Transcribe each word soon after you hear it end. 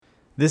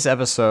This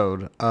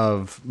episode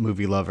of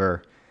Movie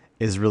Lover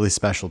is really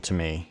special to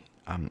me.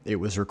 It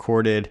was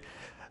recorded,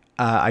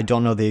 I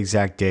don't know the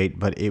exact date,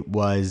 but it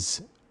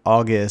was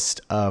August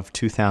of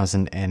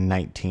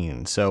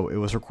 2019. So it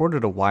was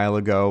recorded a while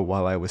ago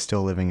while I was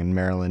still living in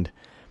Maryland.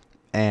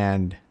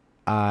 And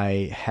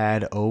I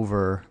had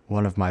over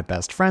one of my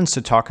best friends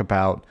to talk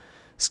about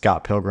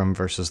Scott Pilgrim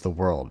versus the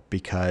World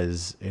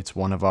because it's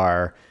one of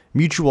our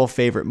mutual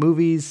favorite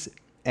movies.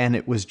 And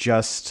it was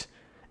just,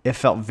 it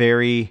felt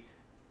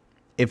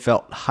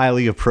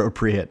highly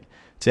appropriate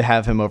to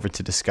have him over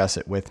to discuss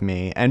it with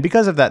me. And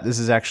because of that, this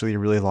is actually a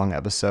really long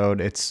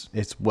episode. It's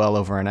well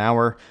over an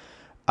hour.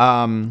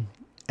 And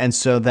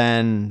so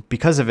then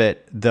because of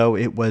it, though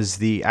it was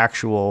the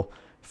actual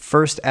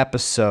first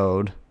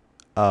episode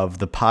of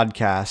the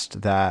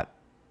podcast that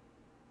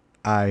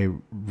I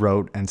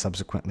wrote and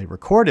subsequently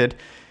recorded,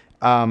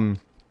 I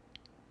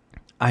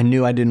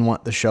knew I didn't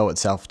want the show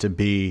itself to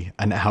be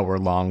an hour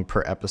long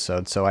per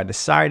episode. So I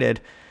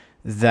decided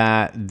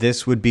that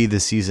this would be the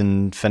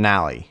season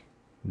finale.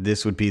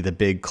 This would be the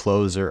big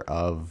closer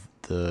of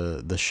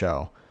the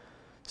show.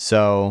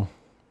 So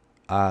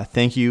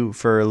thank you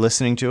for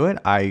listening to it.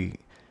 I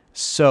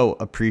so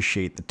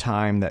appreciate the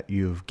time that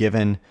you've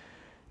given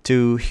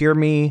to hear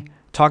me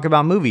talk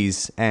about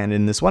movies. And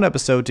in this one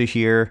episode, to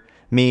hear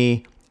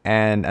me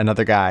and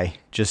another guy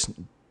just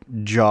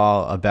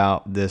jaw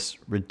about this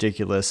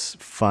ridiculous,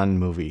 fun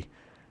movie.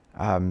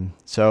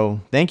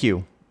 So thank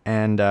you.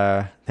 And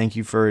thank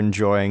you for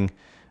enjoying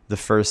the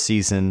first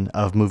season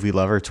of Movie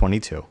Lover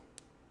 22.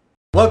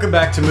 Welcome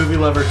back to Movie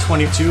Lover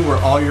 22, where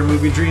all your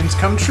movie dreams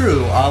come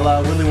true, a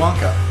la Willy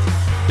Wonka.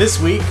 This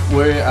week,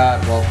 we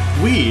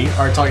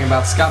are talking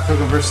about Scott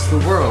Pilgrim vs. the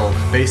World,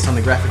 based on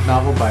the graphic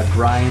novel by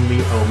Brian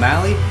Lee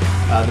O'Malley.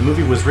 The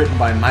movie was written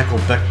by Michael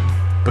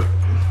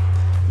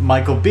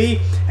B.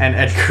 and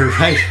Edgar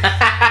Wright,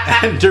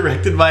 and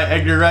directed by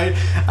Edgar Wright.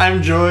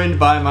 I'm joined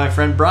by my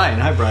friend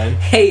Brian. Hi, Brian.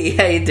 Hey,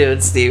 how you doing,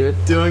 Steven?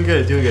 Doing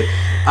good.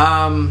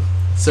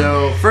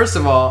 So first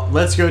of all,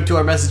 let's go to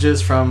our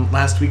messages from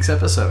last week's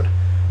episode.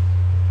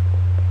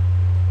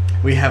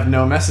 We have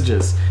no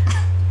messages.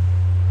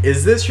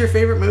 Is this your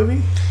favorite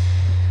movie?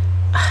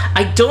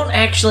 I don't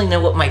actually know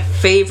what my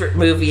favorite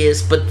movie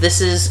is, but this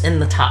is in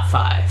the top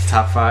 5.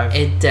 Top 5?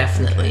 It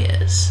definitely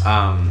is.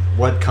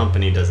 What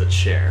company does it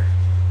share?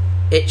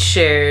 It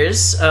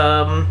shares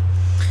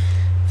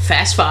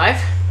Fast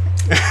 5.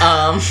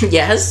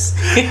 Yes.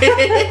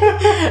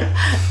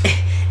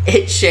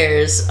 It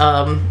shares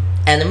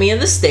Enemy of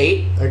the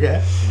State.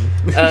 Okay.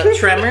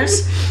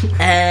 Tremors,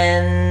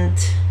 and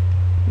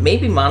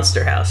maybe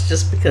Monster House,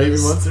 just because.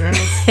 Maybe Monster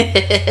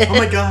House? Oh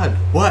my god,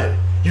 what?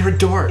 You're a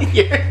dork.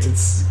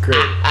 It's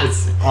great.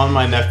 It's on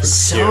my Netflix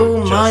so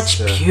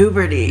much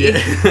puberty.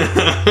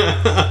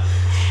 Yeah.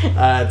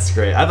 That's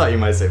great. I thought you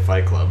might say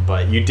Fight Club,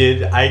 but you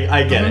did.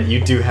 I get it. You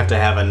do have to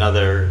have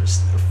another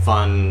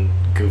fun,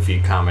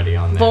 goofy comedy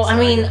on there. Well, so I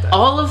mean,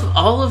 all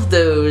of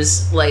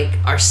those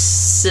are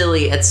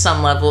silly at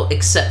some level,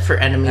 except for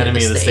Enemy of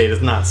the State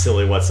is not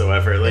silly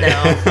whatsoever.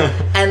 No,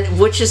 and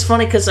which is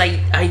funny because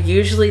I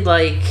usually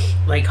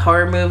like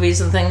horror movies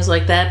and things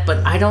like that,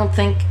 but I don't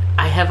think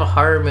I have a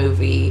horror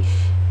movie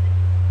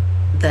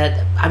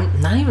that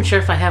I'm not even sure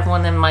if I have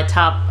one in my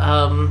top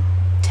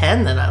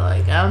 10 that I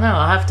like. I don't know.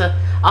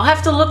 I'll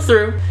have to look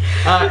through.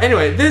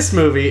 Anyway, this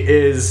movie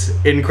is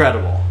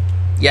incredible.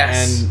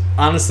 Yes. And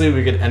honestly,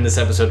 we could end this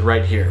episode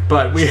right here,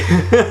 but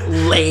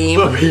lame.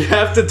 But we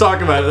have to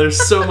talk about it. There's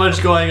so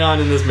much going on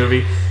in this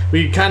movie.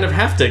 We kind of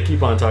have to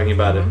keep on talking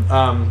about it.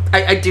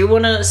 I do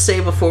want to say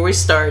before we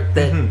start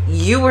that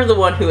you were the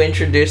one who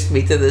introduced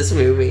me to this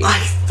movie. I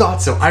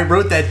thought so. I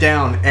wrote that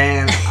down,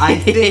 and I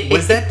think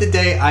was that the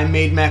day I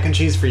made mac and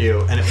cheese for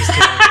you, and it was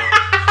terrible.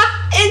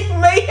 It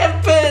may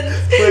have been.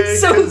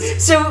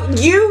 So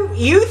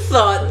you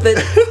thought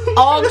that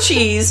all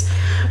cheese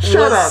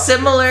was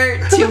similar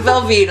to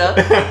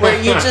Velveeta, where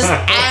you just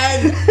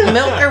add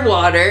milk or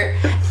water,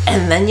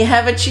 and then you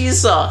have a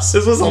cheese sauce.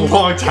 This was a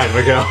long time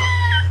ago.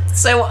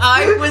 So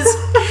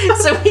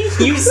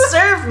you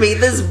served me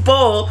this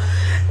bowl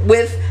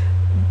with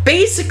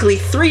basically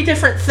 3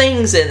 different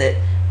things in it: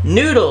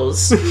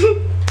 noodles,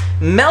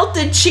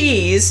 melted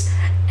cheese,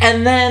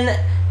 and then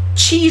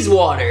cheese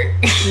water,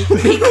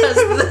 because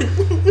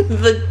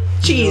the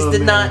cheese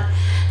did not.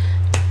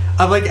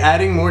 I like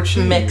adding more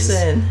cheese. Mix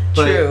in.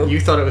 But True. You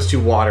thought it was too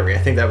watery. I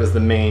think that was the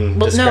main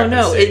discrepancy.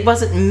 No, it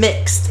wasn't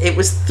mixed. It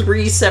was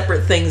 3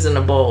 separate things in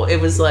a bowl. It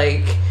was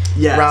like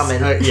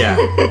ramen. Yeah.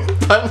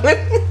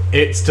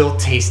 It still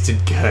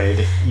tasted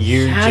good.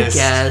 I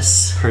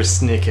guess.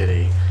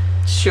 Persnickety.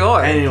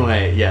 Sure.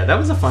 Anyway, yeah, that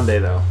was a fun day,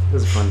 though. It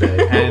was a fun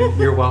day. And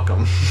you're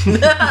welcome.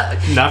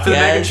 Not for the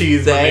mac and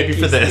cheese, but maybe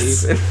for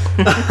this.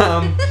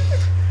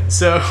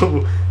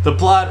 So, the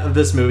plot of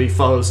this movie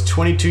follows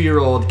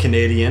 22-year-old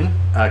Canadian,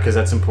 because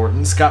that's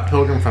important, Scott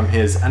Pilgrim, from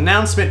his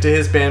announcement to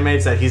his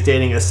bandmates that he's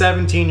dating a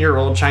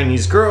 17-year-old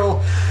Chinese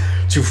girl,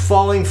 to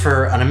falling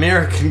for an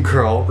American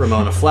girl,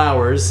 Ramona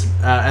Flowers,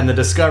 and the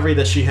discovery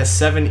that she has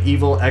 7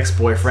 evil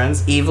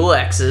ex-boyfriends. Evil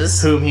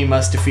exes. Whom he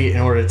must defeat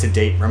in order to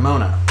date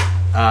Ramona.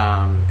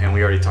 and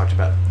we already talked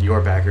about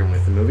your background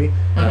with the movie.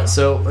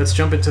 So let's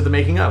jump into the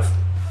making of.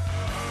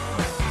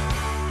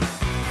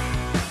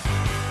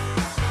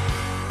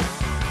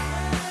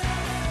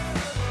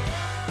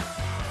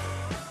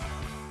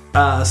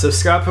 So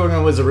Scott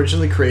Pilgrim was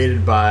originally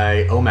created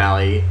by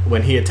O'Malley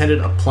when he attended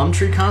a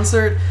Plumtree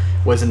concert,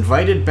 was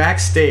invited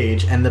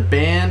backstage, and the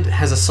band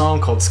has a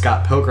song called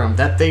Scott Pilgrim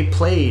that they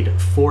played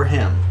for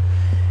him.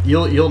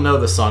 You'll know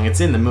the song,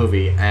 it's in the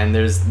movie, and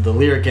there's the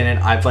lyric in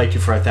it, "I've liked you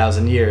for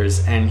 1,000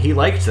 years," and he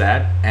liked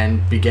that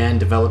and began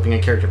developing a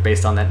character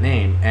based on that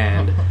name,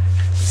 and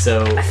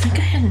so... I think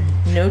I had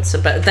notes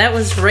about... That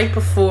was right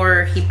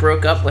before he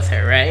broke up with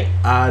her, right?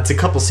 It's a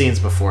couple scenes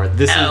before.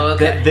 This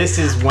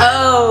is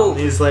when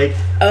he's like...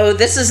 Oh,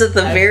 this is at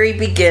the very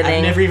beginning.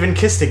 I've never even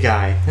kissed a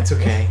guy. That's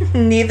okay.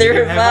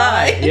 Neither have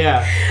I.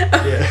 Yeah.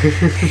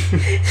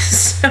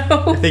 So...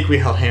 I think we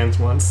held hands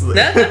once.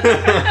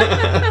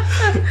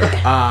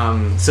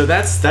 So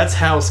that's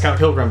how Scott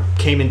Pilgrim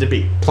came into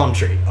be.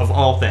 Plumtree, of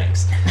all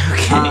things.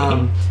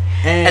 Okay.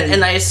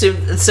 And I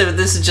assume, so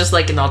this is just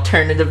like an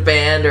alternative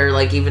band, or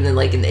like even in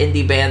like an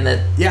indie band that...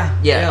 Yeah.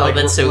 Like,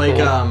 that's so like,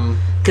 cool.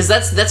 Because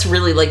that's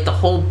really like the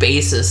whole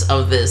basis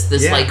of this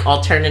like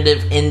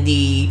alternative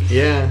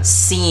indie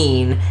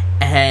scene,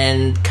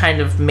 and kind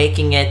of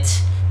making it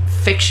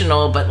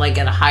fictional, but like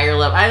at a higher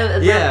level.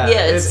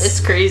 It's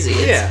crazy.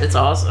 It's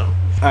awesome.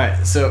 All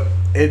right, so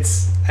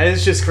it's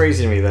just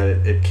crazy to me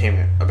that it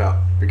came about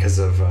because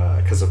of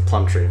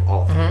Plumtree of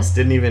all things.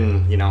 Didn't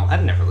even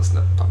I'd never listened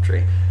to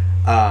Plumtree.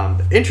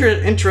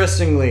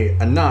 Interestingly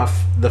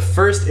enough, the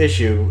first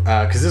issue,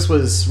 because this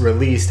was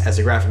released as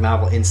a graphic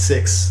novel in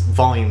 6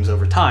 volumes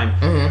over time,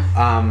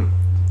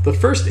 the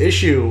first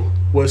issue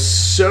was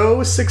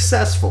so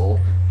successful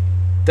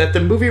that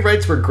the movie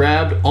rights were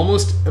grabbed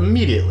almost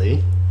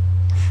immediately.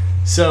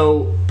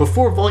 So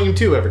before volume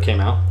 2 ever came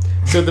out,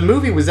 so the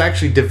movie was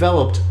actually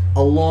developed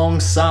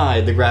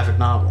alongside the graphic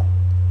novel.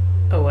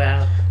 Oh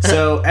wow.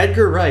 So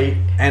Edgar Wright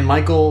and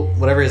Michael,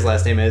 whatever his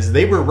last name is,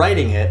 they were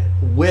writing it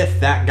with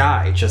that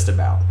guy just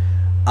about.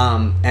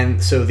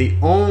 And so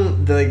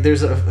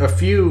there's a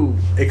few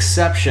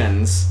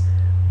exceptions,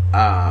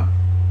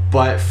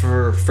 but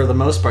for the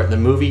most part, the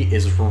movie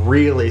is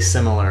really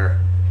similar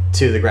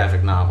to the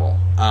graphic novel.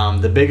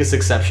 The biggest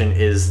exception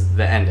is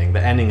the ending.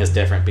 The ending is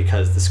different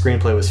because the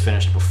screenplay was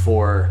finished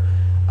before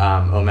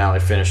O'Malley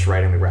finished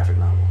writing the graphic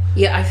novel.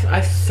 Yeah,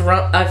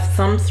 I've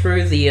thumbed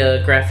through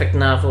the graphic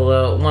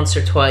novel once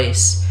or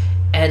twice,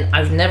 and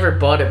I've never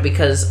bought it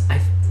because I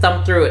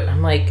thumbed through it.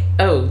 I'm like,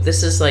 oh,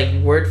 this is like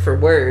word for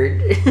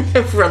word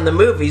from the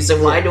movie.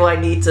 So why do I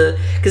need to?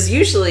 Because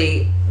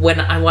usually when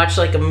I watch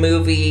like a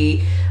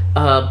movie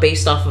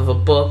based off of a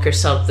book or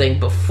something,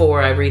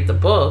 before I read the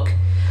book,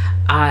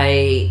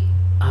 I'll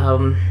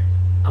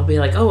be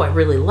like, oh, I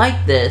really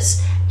like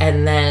this,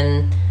 and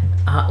then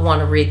want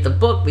to read the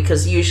book,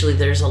 because usually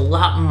there's a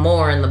lot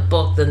more in the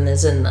book than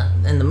is in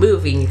the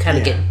movie, and you kind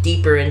of get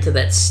deeper into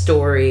that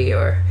story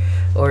or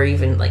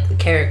even like the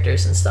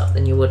characters and stuff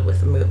than you would with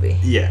the movie.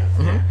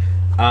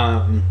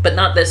 But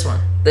not this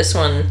one. This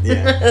one,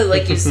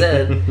 like you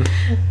said.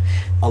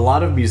 A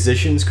lot of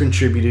musicians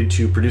contributed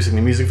to producing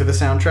the music for the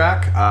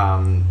soundtrack.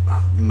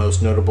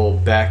 Most notable,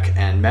 Beck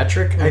and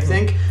Metric, I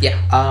think.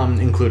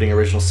 Including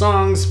original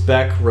songs.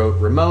 Beck wrote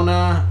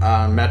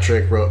Ramona.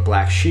 Metric wrote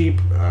Black Sheep.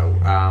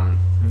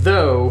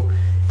 Though,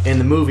 in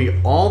the movie,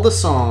 all the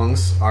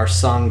songs are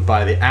sung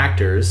by the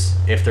actors,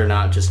 if they're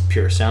not just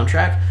pure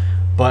soundtrack.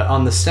 But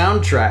on the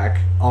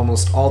soundtrack,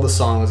 almost all the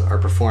songs are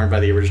performed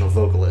by the original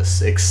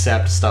vocalists,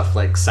 except stuff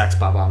like Sax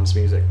Bob-omb's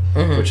music,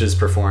 which is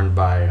performed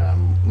by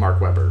Mark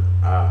Webber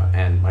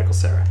and Michael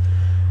Cera.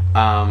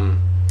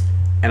 And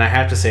I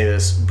have to say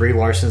this, Brie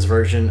Larson's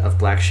version of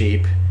Black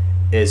Sheep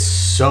is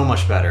so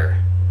much better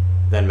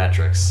than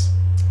Metric's.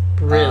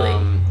 Really?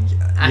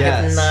 I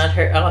have not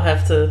heard. I'll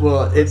have to...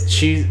 Well,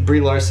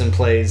 Brie Larson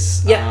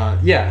plays...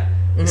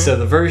 So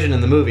the version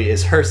in the movie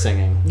is her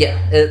singing.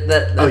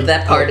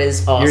 That part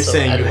is awesome. You're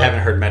saying you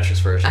haven't heard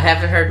Metric's version. I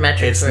haven't heard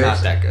Metric's version.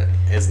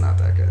 It's not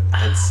that good.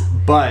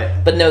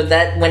 But no,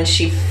 that when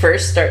she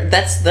first started,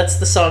 that's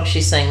the song she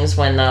sings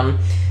when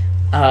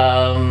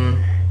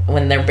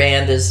their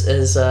band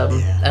is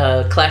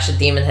Clash of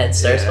Demon Head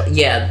starts. I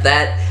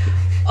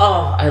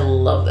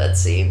love that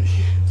scene.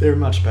 They're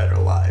much better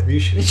live. You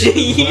should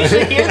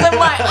hear them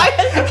live.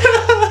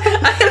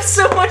 I have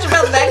so much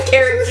about that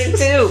character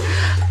too.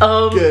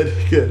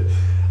 Good.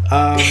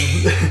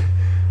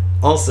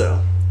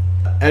 Also,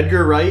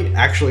 Edgar Wright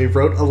actually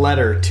wrote a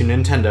letter to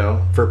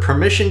Nintendo for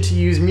permission to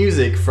use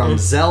music from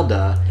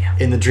Zelda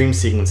in the dream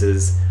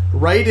sequences,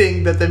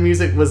 writing that the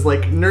music was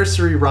like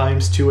nursery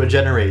rhymes to a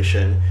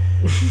generation,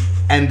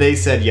 and they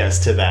said yes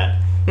to that.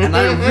 And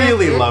I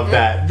really love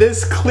that.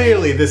 This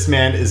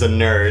man is a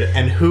nerd,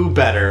 and who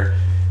better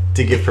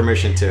to give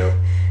permission to?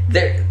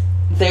 There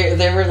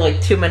were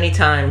like too many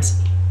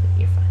times.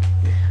 You're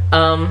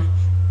fine.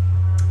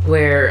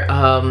 Where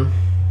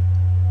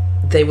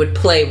they would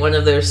play one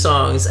of those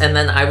songs, and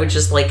then I would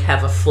just like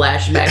have a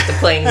flashback to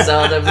playing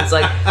Zelda. It's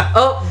like,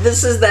 oh,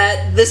 this is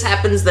that. This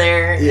happens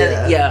there.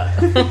 Yeah.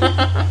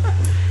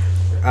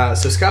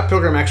 So Scott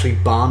Pilgrim actually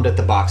bombed at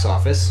the box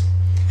office.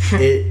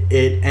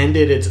 It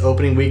ended its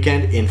opening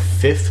weekend in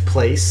 5th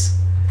place,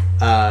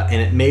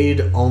 and it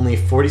made only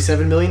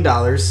 $47 million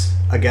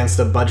against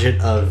a budget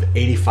of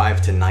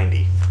 85 to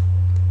 90.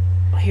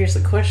 Here's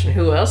the question: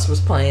 who else was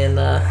playing?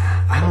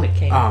 When it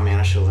came? Oh man,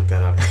 I should have looked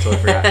that up. I totally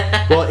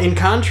forgot. Well, in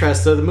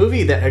contrast, though, the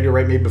movie that Edgar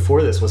Wright made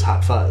before this was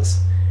Hot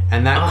Fuzz,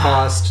 and that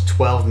cost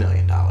 $12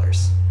 million.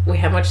 Wait,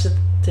 how much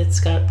did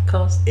Scott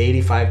cost?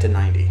 85 to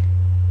 90.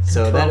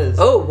 So 12. that is.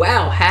 Oh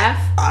wow, half.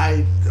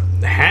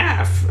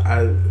 Half.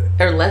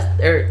 Or less,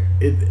 or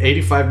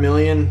 85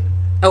 million.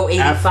 Oh,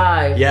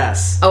 85.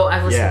 Yes. Oh,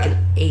 I was thinking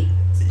 8.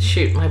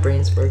 Shoot, my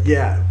brain's broken.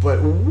 Yeah,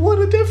 but what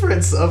a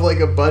difference of like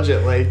a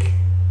budget. Like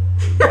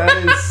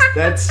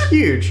that's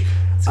huge.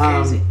 It's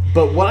crazy.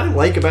 But what I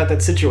like about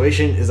that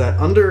situation is that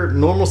under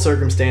normal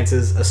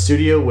circumstances, a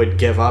studio would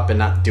give up and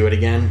not do it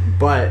again.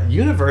 But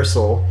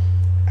Universal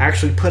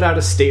actually put out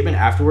a statement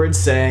afterwards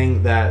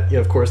saying that,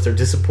 of course, they're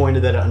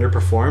disappointed that it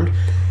underperformed,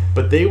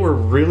 but they were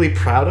really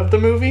proud of the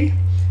movie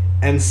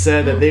and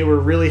said that they were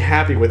really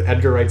happy with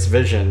Edgar Wright's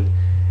vision,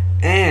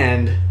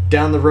 and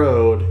down the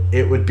road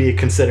it would be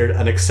considered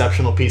an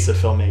exceptional piece of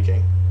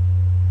filmmaking.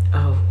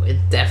 Oh, it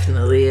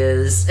definitely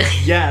is.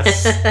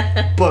 Yes,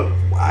 but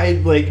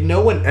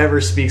no one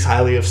ever speaks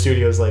highly of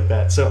studios like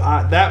that, so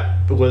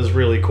that was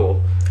really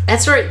cool.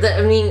 That's right.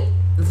 I mean,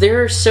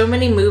 there are so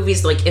many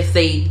movies, like, if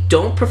they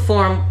don't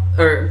perform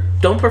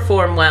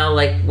well,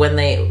 like when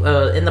they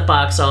in the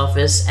box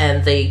office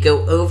and they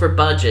go over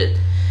budget,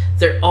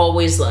 they're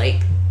always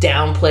like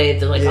downplayed.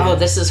 They're like, oh,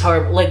 this is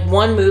horrible. Like,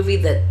 one movie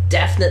that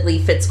definitely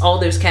fits all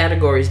those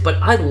categories, but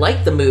I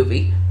like the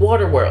movie,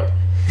 Waterworld.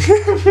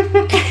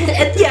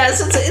 And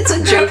yes, it's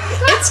a joke.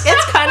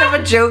 It's kind of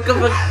a joke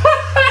of a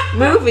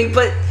movie,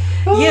 but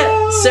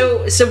yeah.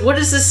 So what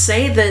does this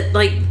say? That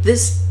like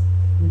this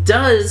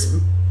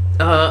does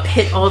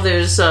hit all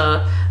those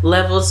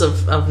levels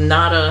of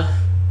not a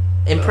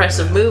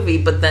impressive movie,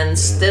 but then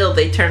still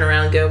they turn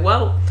around and go,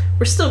 well,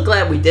 we're still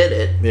glad we did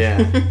it.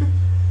 Yeah.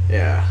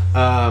 Yeah.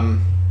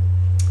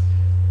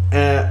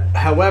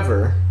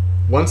 However,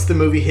 once the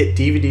movie hit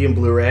DVD and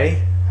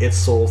Blu-ray, it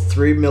sold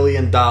 $3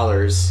 million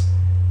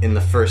in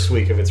the first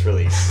week of its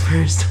release.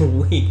 First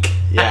week.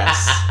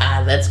 Yes.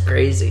 That's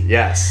crazy.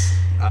 Yes.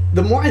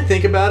 The more I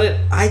think about it,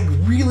 I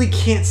really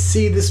can't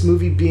see this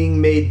movie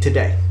being made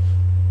today.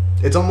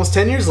 It's almost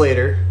 10 years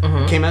later.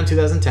 It came out in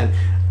 2010.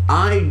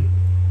 I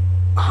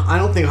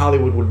don't think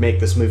Hollywood would make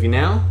this movie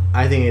now.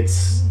 I think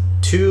it's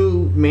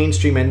too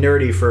mainstream and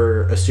nerdy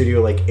for a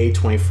studio like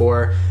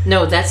A24.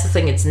 No, that's the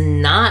thing. It's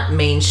not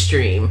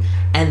mainstream,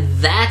 and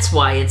that's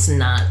why it's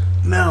not.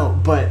 No,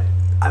 but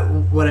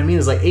what I mean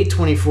is, like,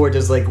 A24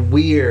 does like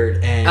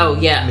weird and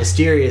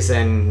mysterious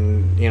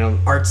and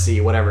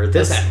artsy, whatever.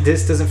 This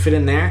doesn't fit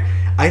in there.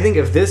 I think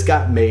if this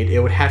got made, it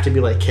would have to be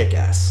like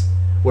Kick-Ass,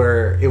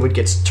 where it would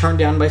get turned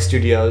down by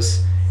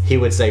studios. He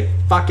would say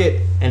fuck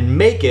it and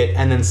make it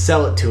and then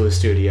sell it to a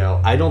studio.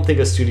 I don't think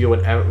a studio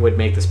would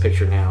make this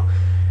picture now.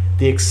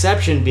 The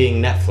exception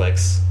being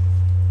Netflix,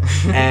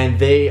 and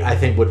they, I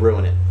think, would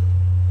ruin it.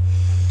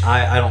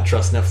 I don't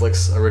trust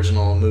Netflix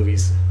original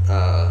movies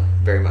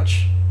very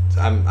much.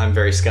 I'm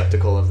very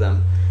skeptical of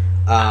them.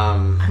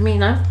 I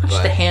mean, I've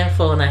watched a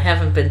handful and I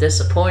haven't been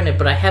disappointed,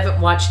 but I haven't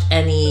watched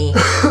any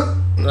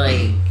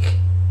like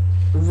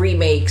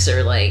remakes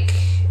or like,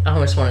 I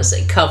almost want to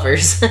say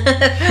covers of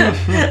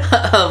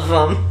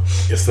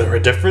Is there a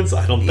difference?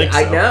 I don't think so.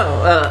 I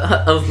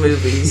know of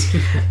movies,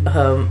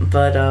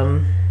 but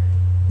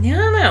yeah,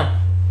 I don't know.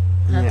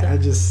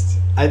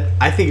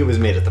 I think it was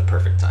made at the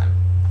perfect time.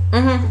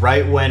 Mm-hmm.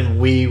 Right when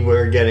we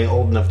were getting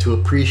old enough to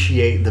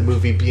appreciate the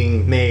movie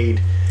being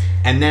made,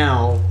 and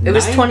now it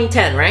was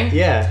 2010, right?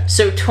 Yeah.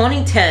 So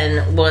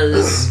 2010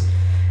 was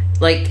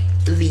like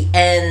the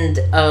end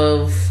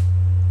of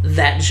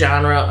that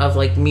genre of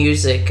like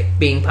music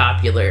being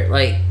popular,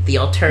 like the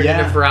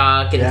alternative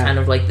rock and kind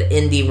of like the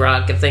indie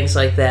rock and things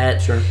like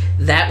that. Sure.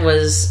 That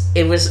was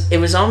it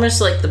was almost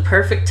like the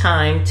perfect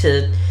time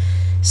to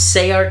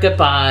say our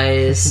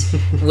goodbyes,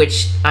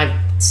 which I'm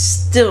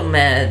still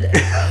mad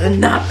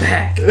not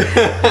back.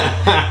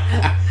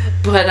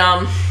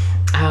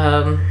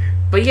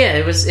 But yeah,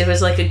 it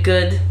was like a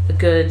good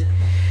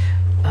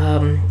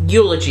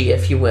eulogy,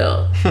 if you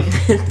will,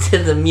 to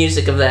the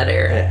music of that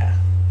era. Yeah.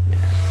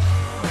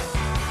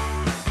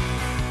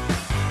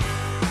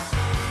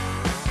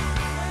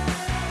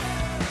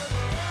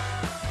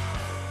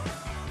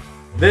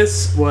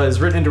 This was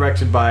written and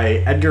directed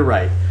by Edgar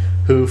Wright,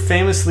 who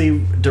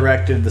famously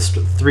directed the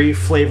Three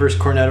Flavors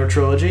Cornetto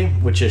trilogy,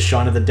 which is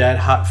Shaun of the Dead,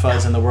 Hot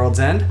Fuzz, and The World's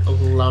End.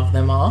 Love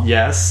them all.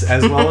 Yes,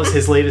 as well as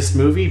his latest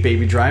movie,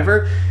 Baby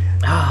Driver.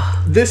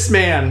 This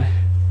man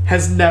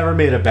has never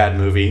made a bad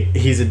movie.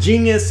 He's a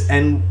genius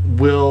and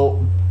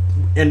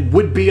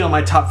would be on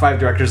my top 5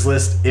 directors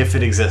list if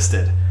it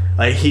existed.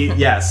 Like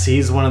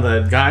he's one of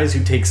the guys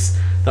who takes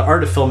the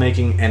art of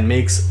filmmaking and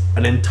makes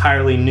an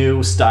entirely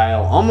new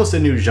style, almost a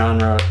new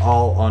genre,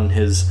 all on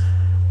his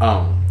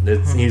own.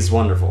 He's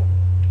wonderful.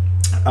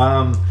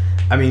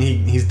 I mean,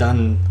 he's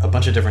done a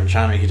bunch of different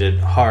genres. He did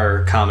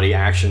horror, comedy,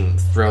 action,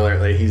 thriller.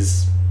 Like,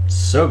 he's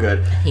so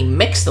good. He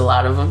mixed a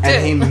lot of them, too.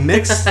 And he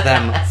mixed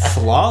them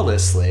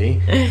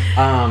flawlessly.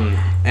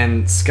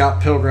 And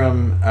Scott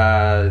Pilgrim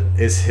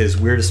is his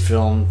weirdest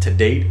film to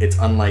date. It's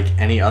unlike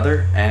any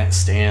other, and it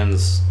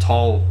stands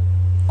tall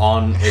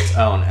on its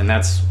own, and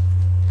that's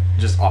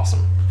just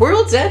awesome.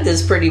 World's End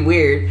is pretty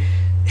weird.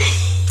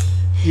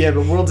 Yeah,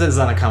 but World's End is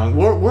not a comic.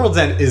 World's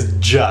End is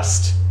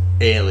just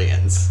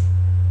aliens.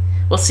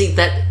 Well, see,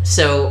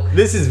 so...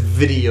 This is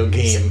video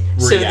game reality.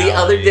 So the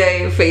other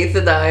day, Faith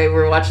and I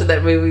were watching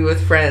that movie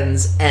with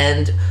friends,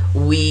 and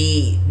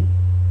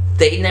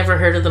they never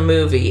heard of the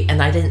movie,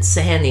 and I didn't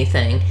say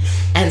anything.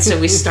 And so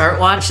we start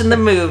watching the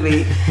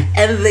movie,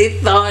 and they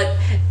thought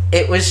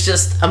it was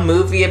just a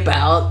movie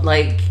about,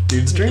 like,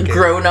 dudes drinking.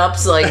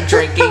 Grown-ups, like,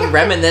 drinking,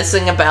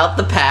 reminiscing about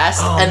the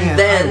past. Oh, and man,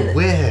 then I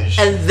wish.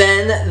 And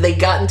then they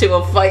got into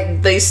a fight,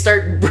 and they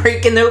start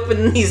breaking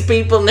open these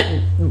people, and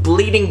they're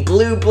bleeding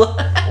blue blood.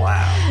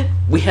 Wow.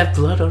 We have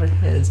blood on our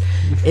hands.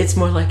 It's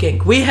more like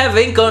ink. We have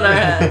ink on our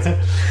hands.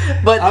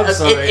 But I'm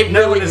sorry. it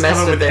no really one has messed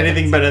come up with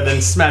anything better than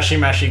smashy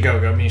mashy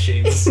go-go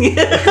machines.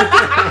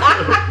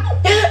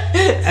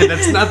 And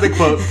that's not the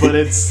quote, but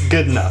it's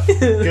good enough.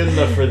 Good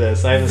enough for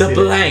this. I haven't the seen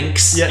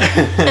blanks. It.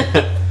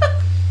 Yeah.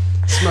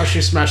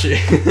 Smashy smashy.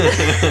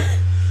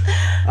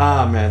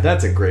 Ah, man,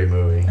 that's a great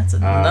movie. That's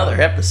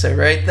another episode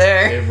right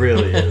there. It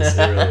really is.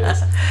 It really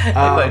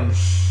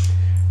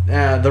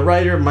is. The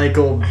writer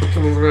Michael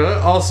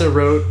also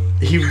wrote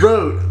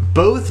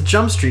both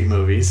Jump Street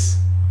movies.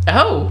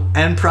 Oh.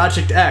 And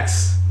Project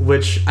X,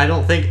 which I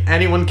don't think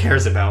anyone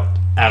cares about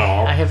at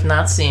all. I have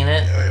not seen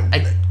it.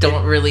 I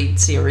don't really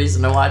see a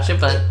reason to watch it,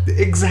 but...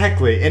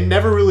 Exactly. It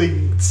never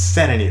really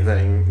said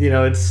anything. You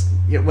know, it's...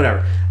 Yeah,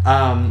 whatever.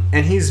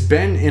 And he's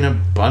been in a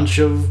bunch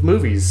of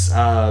movies.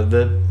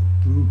 The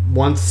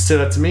ones stood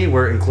out to me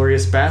were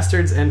Inglourious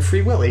Bastards and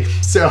Free Willy.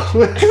 So...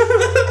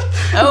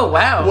 Oh,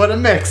 wow. What a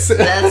mix.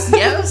 That's...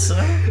 Yes.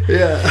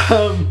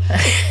 Yeah.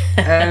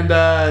 And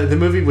the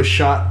movie was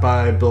shot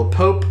by Bill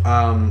Pope.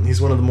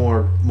 He's one of the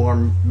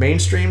more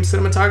mainstream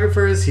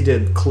cinematographers. He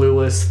did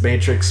Clueless,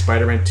 Matrix,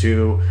 Spider-Man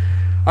 2,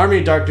 Army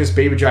of Darkness,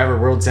 Baby Driver,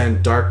 World's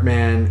End,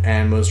 Darkman,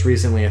 and most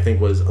recently I think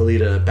was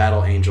Alita: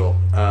 Battle Angel.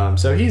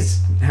 So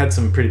he's had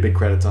some pretty big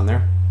credits on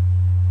there.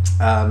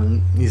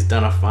 He's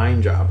done a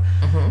fine job.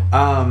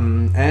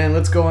 Mm-hmm. And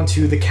let's go on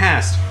to the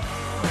cast.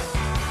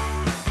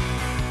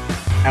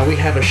 And we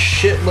have a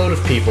shitload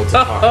of people to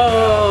talk about.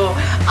 Oh,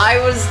 I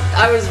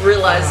was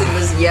realizing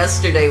this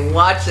yesterday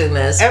watching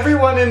this.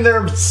 Everyone and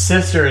their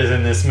sister is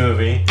in this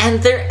movie.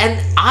 And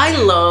I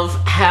love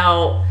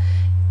how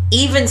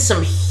even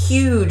some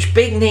huge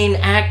big name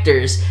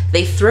actors,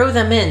 they throw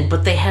them in,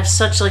 but they have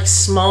such like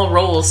small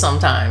roles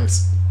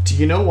sometimes. Do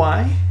you know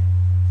why?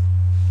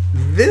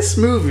 This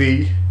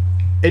movie,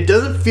 it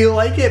doesn't feel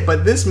like it,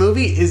 but this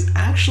movie is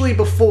actually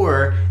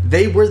before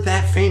they were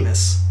that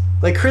famous.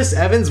 Like, Chris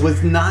Evans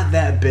was not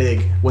that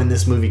big when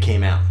this movie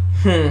came out.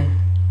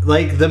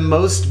 Like,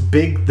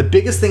 the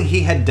biggest thing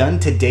he had done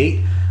to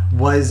date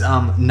was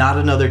Not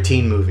Another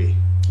Teen Movie.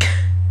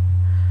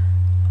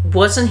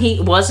 Wasn't he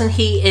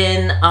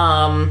in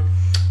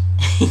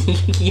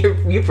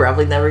you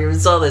probably never even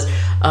saw this.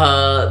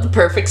 The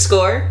Perfect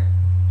Score?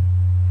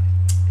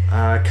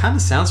 Kind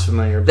of sounds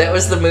familiar. That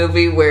was the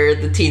movie where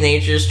the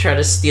teenagers try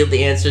to steal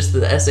the answers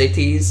to the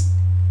SATs.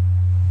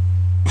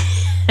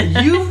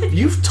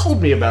 You've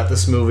told me about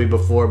this movie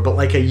before, but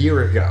like a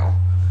year ago.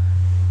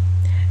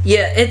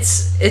 Yeah,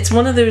 it's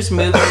one of those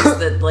movies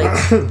that like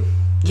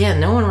yeah,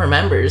 no one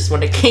remembers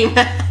when it came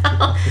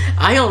out.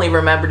 I only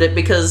remembered it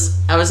because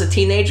I was a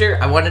teenager.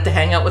 I wanted to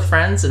hang out with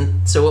friends,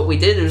 and so what we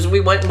did was we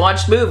went and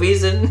watched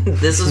movies, and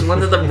this is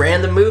one of the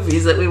random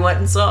movies that we went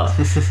and saw.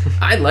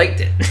 I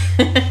liked it.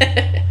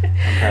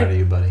 I'm proud of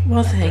you, buddy.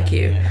 Well, thank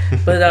you.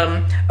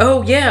 Yeah.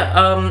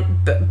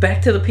 But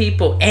back to the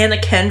people. Anna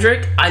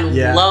Kendrick. I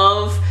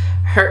love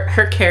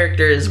her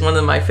character is one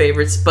of my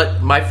favorites.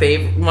 But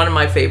one of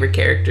my favorite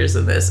characters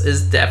in this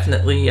is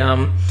definitely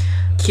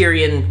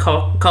Kieran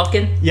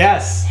Culkin.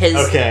 Yes.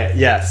 Okay.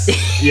 Yes.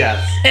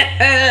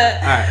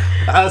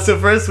 All right. So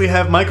first we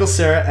have Michael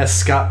Cera as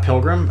Scott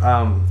Pilgrim.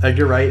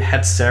 Edgar Wright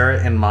had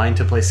Cera in mind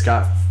to play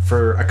Scott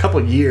for a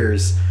couple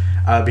years.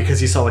 Because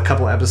he saw a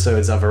couple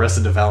episodes of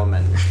Arrested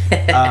Development.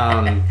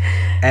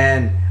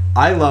 And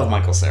I love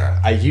Michael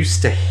Cera. I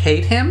used to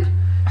hate him,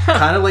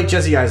 kind of like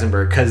Jesse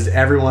Eisenberg, because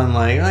everyone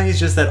he's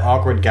just that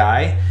awkward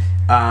guy.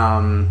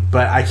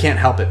 But I can't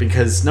help it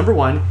because, number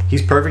one,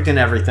 he's perfect in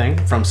everything,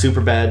 from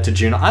Superbad to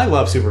Juno. I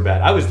love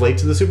Superbad. I was late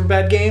to the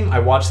Superbad game. I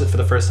watched it for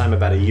the first time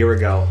about a year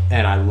ago,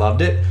 and I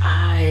loved it.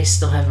 I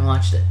still haven't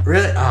watched it.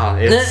 Really? Oh,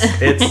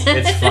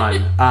 it's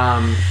fun.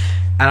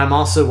 And I'm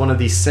also one of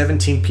the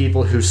 17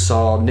 people who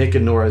saw Nick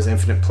and Nora's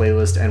Infinite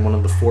Playlist and one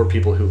of the 4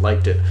 people who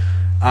liked it.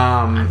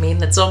 I mean,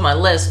 that's on my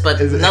list, but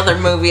another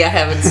movie I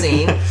haven't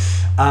seen.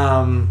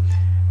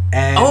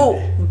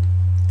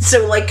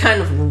 So, like,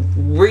 kind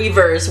of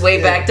reverse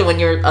way back to when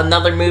you're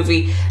another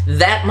movie.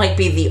 That might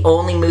be the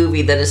only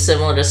movie that is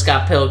similar to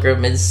Scott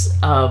Pilgrim is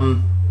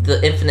the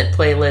Infinite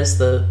Playlist.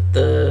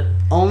 The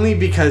only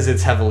because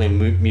it's heavily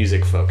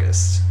music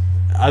focused.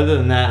 Other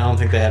than that, I don't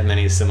think they have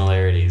many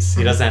similarities.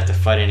 He doesn't have to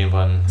fight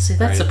anyone. See,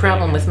 that's the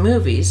problem with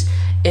movies.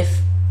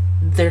 If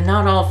they're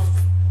not all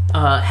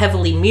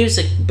heavily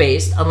music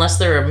based, unless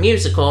they're a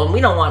musical, and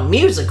we don't want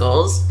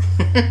musicals.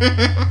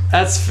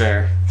 That's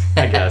fair,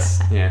 I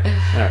guess. Yeah.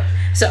 All right.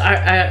 So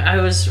I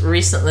was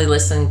recently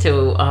listening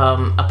to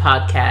a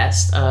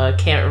podcast.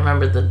 Can't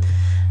remember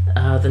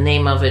the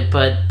name of it,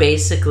 but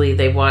basically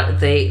they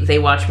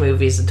watch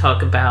movies and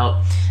talk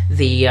about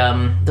the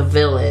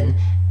villain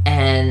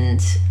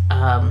and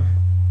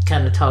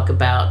kind of talk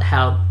about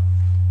how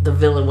the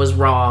villain was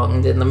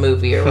wronged in the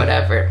movie or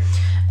whatever.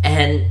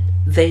 And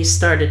they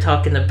started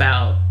talking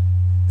about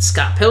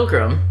Scott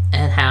Pilgrim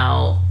and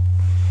how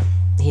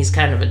he's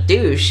kind of a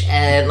douche.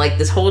 And like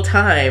this whole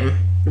time,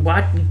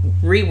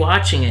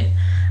 rewatching it,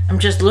 I'm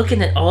just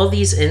looking at all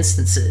these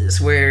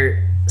instances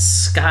where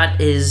Scott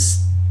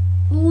is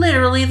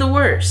literally the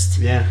worst.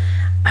 Yeah.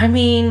 I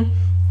mean,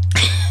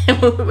 in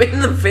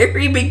the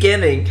very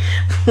beginning,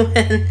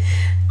 when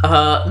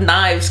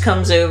Knives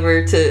comes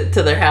over to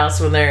their house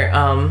when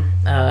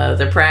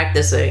they're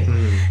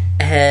practicing,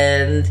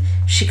 and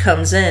she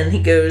comes in, he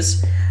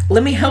goes,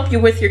 "Let me help you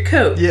with your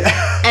coat." Yeah.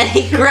 And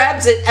he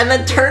grabs it and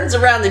then turns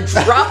around and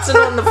drops it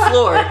on the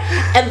floor.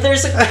 And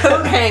there's a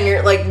coat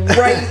hanger, like,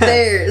 right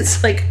there.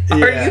 It's like,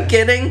 are you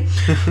kidding?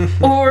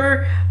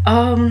 Or,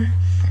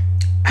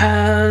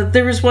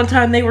 there was one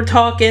time they were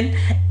talking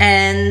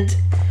and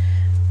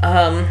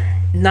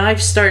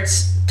Knives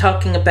starts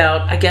talking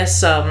about, I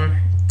guess,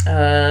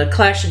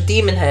 Clash of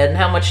Demon Head and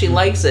how much he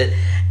likes it.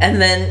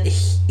 And then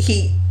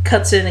he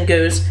cuts in and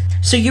goes,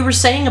 "So you were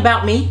saying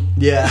about me?"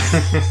 Yeah.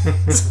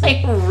 It's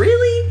like,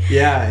 really?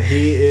 Yeah,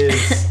 he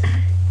is.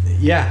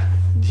 Yeah,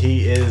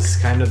 he is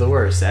kind of the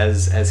worst.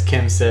 As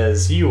Kim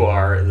says, you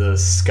are the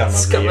scum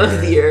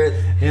of the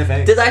earth. Yeah,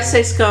 thanks. Did I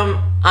say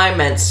scum? I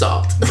meant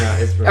salt. No,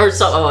 it's or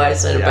salt. Oh, I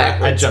said it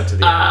backwards. I jumped to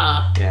the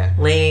end. Yeah.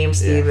 Lame,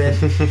 Steven.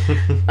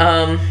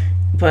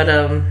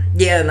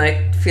 Yeah, and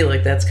I feel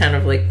like that's kind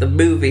of like the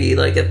movie.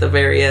 Like at the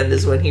very end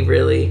is when he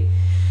really,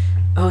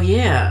 oh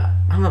yeah,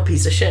 I'm a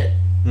piece of shit.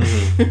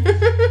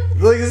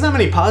 Mm-hmm. Like, there's not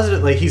many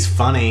positive. Like, he's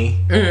funny,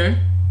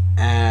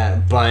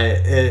 but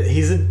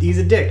he's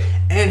a dick,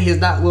 and he's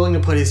not willing to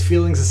put his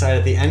feelings aside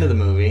at the end of the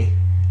movie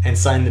and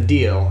sign the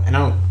deal. And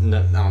I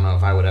don't know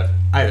if I would have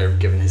either,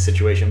 given his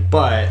situation,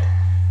 but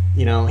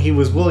you know, he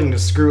was willing to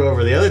screw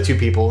over the other two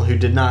people who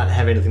did not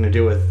have anything to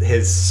do with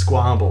his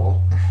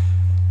squabble.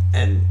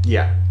 And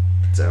yeah,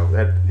 so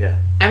that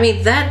I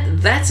mean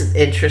that's an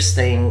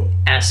interesting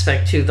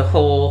aspect to the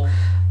whole.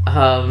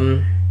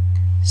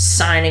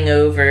 Signing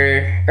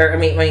over, or I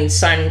mean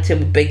signing to a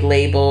big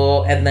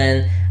label, and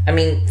then I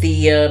mean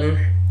the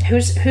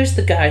who's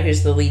the guy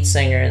who's the lead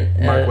singer?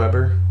 Mark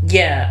Webber.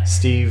 Yeah.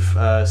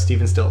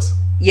 Steven Stills.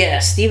 Yeah,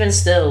 Steven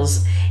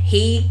Stills.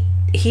 He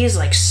is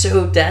like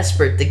so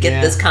desperate to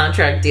get this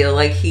contract deal.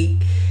 Like he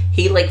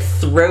like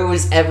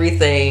throws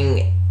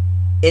everything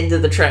into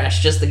the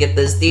trash just to get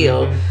this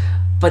deal. Mm-hmm.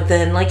 But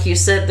then, like you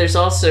said, there's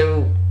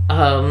also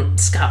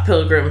Scott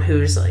Pilgrim,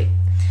 who's like,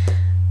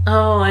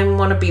 oh, I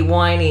want to be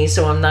whiny,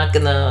 so I'm not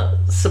gonna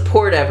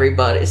support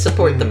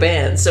the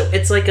band. So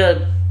it's like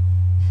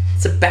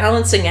it's a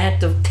balancing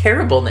act of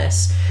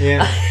terribleness.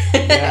 Yeah.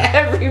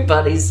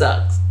 Everybody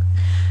sucks.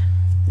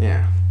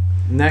 Yeah.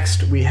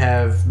 Next, we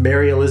have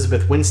Mary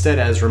Elizabeth Winstead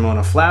as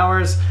Ramona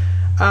Flowers.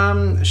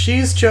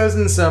 She's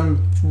chosen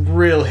some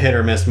real hit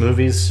or miss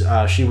movies.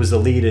 She was the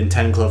lead in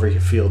 10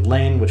 Cloverfield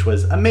Lane, which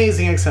was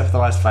amazing except for the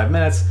last 5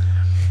 minutes.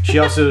 She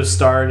also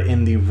starred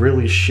in the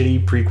really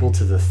shitty prequel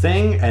to The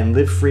Thing and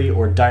Live Free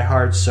or Die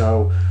Hard,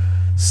 so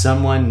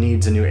someone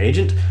needs a new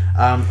agent.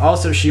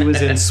 Also, she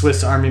was in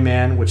Swiss Army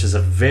Man, which is a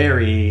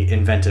very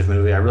inventive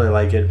movie. I really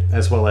like it,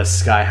 as well as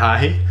Sky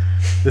High,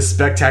 The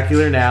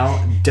Spectacular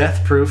Now,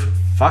 Death Proof,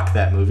 fuck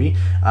that movie,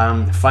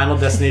 Final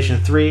Destination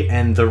 3,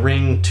 and The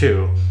Ring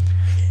 2.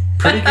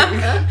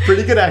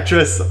 Pretty good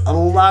actress. A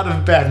lot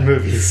of bad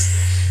movies.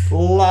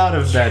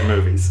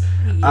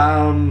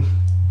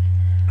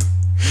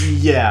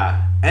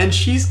 Yeah, and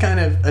she's kind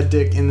of a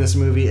dick in this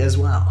movie as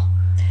well.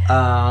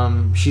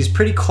 She's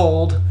pretty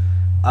cold,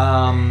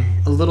 a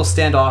little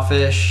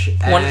standoffish,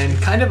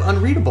 and kind of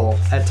unreadable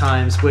at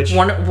times, which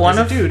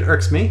dude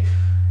irks me.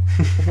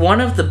 One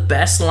of the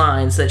best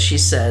lines that she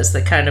says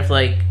that kind of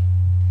like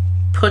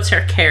puts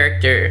her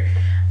character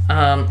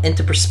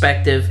into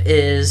perspective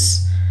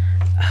is,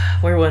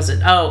 where was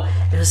it? Oh,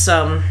 it was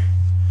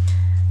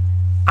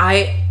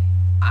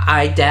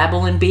I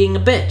dabble in being a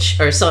bitch,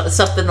 or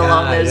something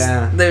along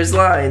those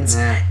lines.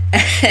 Yeah.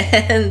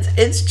 And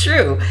it's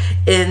true.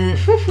 In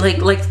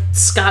like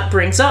Scott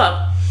brings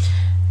up,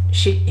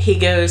 he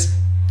goes,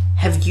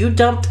 "Have you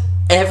dumped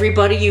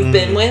everybody you've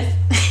been with?"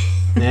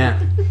 Yeah.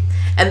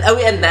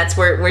 and that's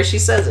where she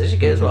says it. She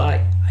goes, "Well,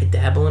 I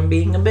dabble in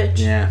being a bitch."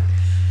 Yeah.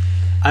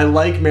 I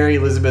like Mary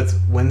Elizabeth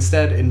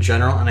Winstead in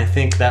general, and I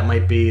think that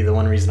might be the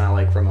one reason I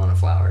like Ramona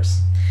Flowers.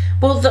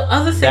 Well, the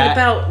other thing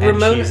about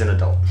Ramona, she's an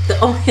adult.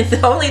 The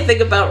only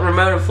thing about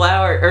Ramona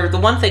Flowers, or the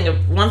one thing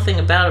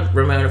about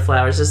Ramona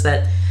Flowers is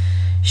that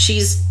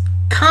she's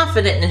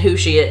confident in who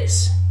she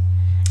is,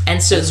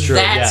 and so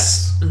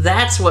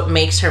that's what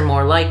makes her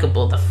more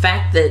likable. The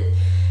fact that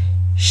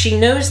she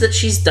knows that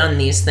she's done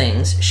these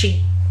things,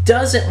 she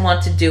doesn't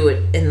want to do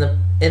it in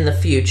the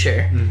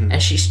future,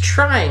 and she's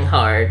trying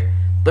hard,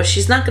 but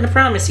she's not going to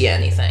promise you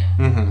anything.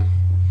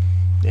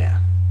 Yeah.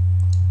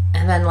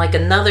 And then, like,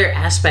 another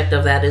aspect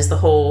of that is the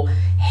whole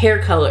hair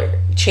color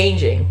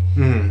changing.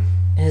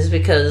 Is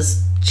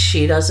because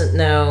she doesn't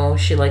know.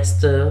 She likes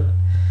to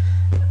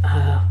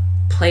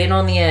play it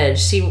on the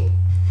edge.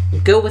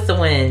 Go with the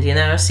wind,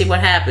 see what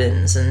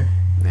happens. And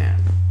yeah.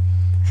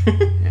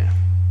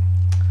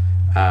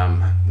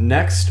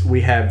 Next,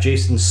 we have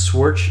Jason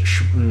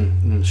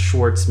Schwartzman.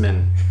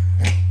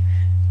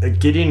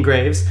 Gideon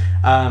Graves,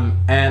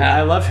 and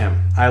I love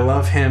him. I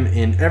love him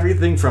in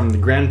everything from the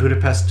Grand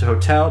Budapest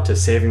Hotel to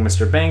Saving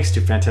Mr. Banks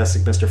to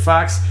Fantastic Mr.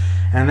 Fox,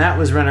 and that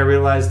was when I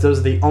realized those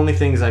are the only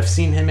things I've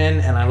seen him in,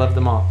 and I love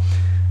them all.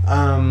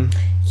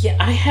 Yeah,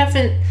 I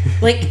haven't,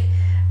 like,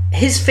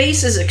 his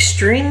face is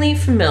extremely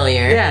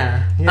familiar.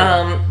 Yeah.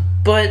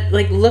 But,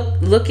 like,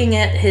 looking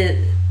at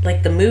his,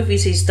 like, the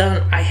movies he's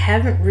done, I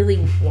haven't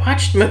really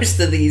watched most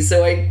of these,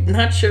 so I'm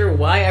not sure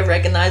why I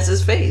recognize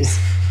his face.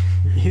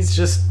 He's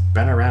just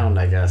been around,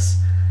 I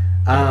guess.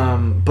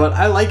 But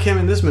I like him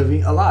in this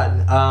movie a lot.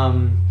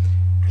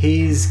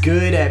 He's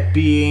good at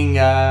being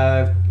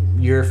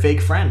your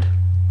fake friend,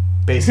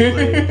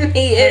 basically.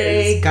 He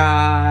is. Hey,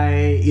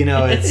 guy.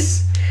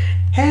 It's...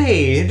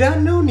 Hey,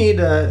 no need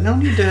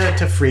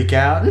to freak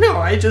out. No,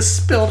 I just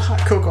spilled hot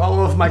cocoa all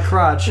over my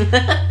crotch.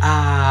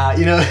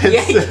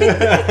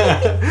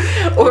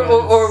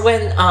 Or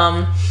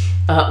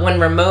when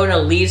Ramona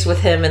leaves with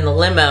him in the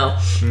limo,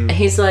 and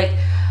he's like,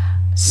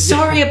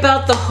 sorry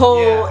about the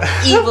whole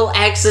evil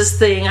Axis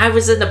thing. I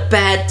was in a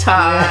bad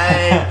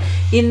time.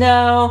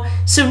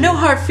 So no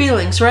hard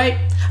feelings, right?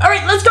 All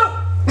right, let's go.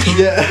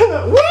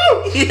 Yeah.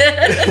 Woo!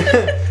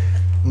 Yeah.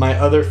 My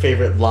other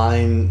favorite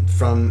line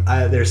from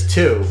there's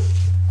two.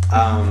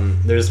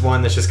 There's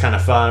one that's just kind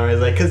of fun where he's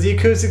like, because the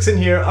acoustics in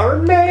here are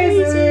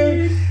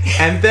amazing.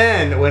 And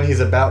then when he's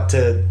about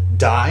to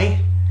die,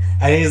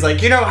 and he's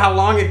like, you know how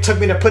long it took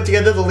me to put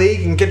together the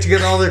league and get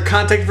together all their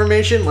contact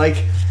information?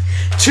 Like,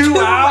 2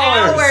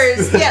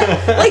 hours.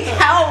 Yeah. Like,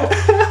 how?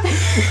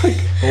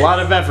 A lot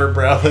of effort,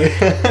 bro.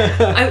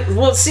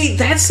 Well, see,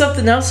 that's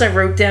something else I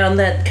wrote down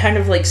that kind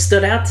of, like,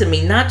 stood out to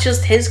me. Not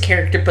just his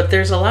character, but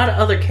there's a lot of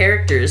other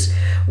characters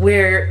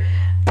where,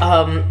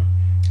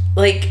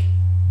 like,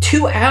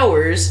 2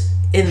 hours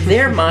in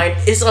their mind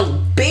is a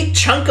big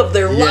chunk of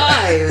their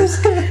lives.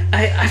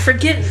 I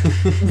forget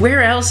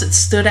where else it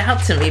stood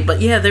out to me,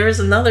 but yeah, there was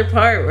another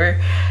part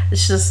where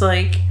it's just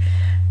like,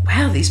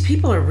 wow, these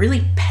people are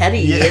really petty.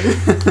 Yeah.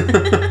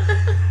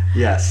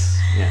 Yes.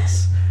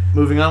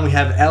 Moving on, we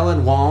have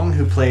Ellen Wong,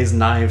 who plays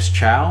Knives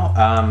Chow.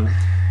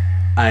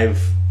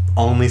 I've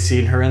only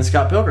seen her in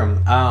Scott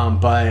Pilgrim,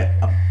 but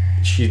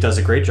she does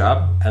a great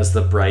job as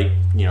the bright,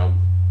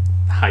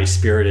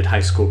 high-spirited high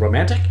school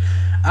romantic.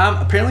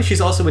 Apparently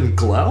she's also in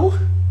Glow.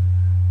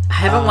 I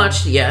haven't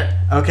watched it yet.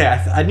 Okay,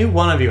 I knew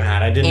one of you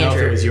had. I didn't know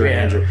if it was you or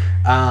Andrew.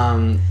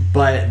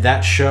 But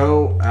that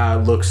show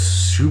looks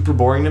super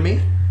boring to me.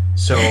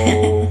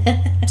 So,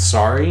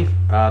 sorry.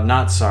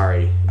 Not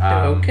sorry.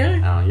 Okay.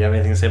 You have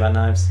anything to say about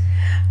Knives?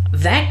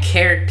 That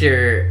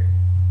character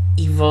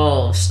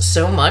evolves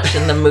so much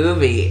in the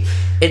movie.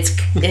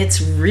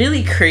 It's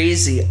really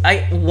crazy.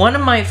 One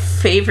of my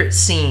favorite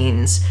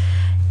scenes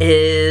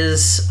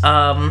is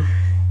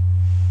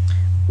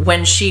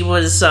when she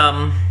was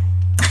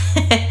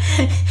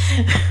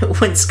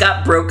when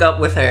Scott broke up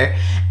with her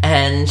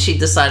and she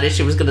decided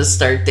she was going to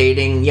start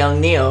dating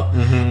young Neil.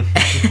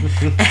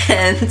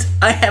 And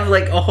I have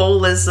like a whole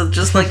list of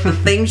just like the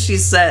things she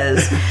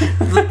says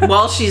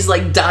while she's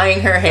like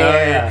dyeing her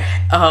hair.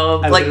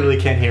 I literally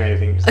can't hear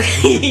anything you're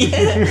saying.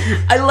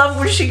 Yeah. I love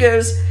when she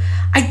goes,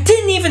 I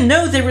didn't even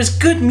know there was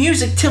good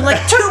music till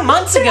like 2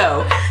 months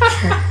ago.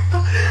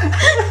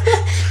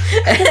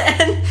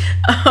 And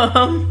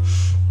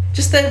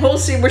just that whole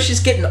scene where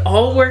she's getting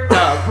all worked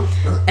up,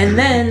 and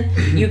then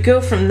you go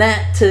from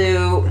that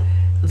to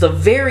the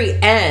very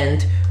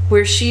end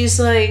where she's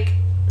like,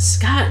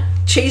 Scott,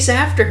 chase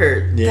after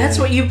her. Yeah. That's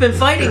what you've been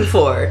fighting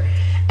for.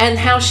 And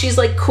how she's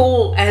like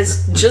cool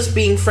as just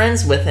being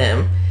friends with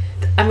him.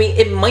 I mean,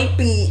 it might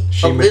be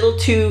little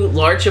too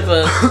large of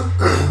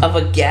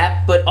a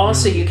gap, but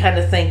also you kind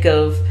of think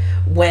of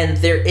when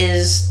there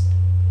is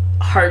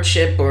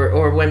hardship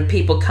or when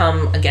people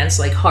come against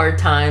like hard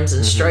times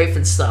and strife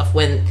and stuff,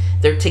 when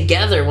they're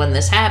together when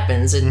this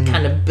happens, it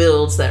kind of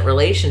builds that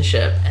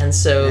relationship. And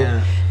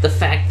so the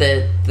fact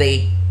that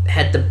they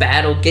had to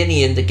battle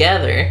Gideon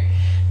together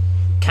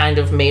kind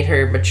of made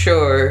her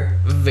mature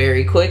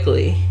very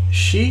quickly.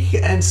 She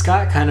and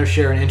Scott kind of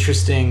share an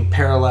interesting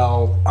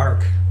parallel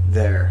arc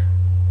there.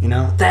 You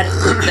know?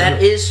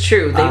 That is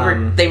true.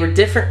 They were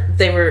different.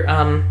 They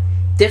were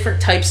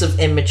different types of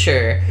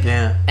immature.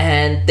 Yeah.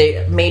 And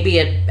they maybe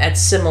at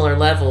similar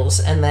levels,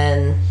 and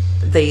then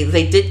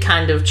they did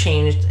kind of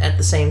change at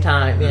the same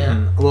time. Yeah.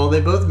 Mm-hmm. Well,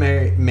 they both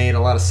made a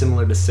lot of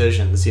similar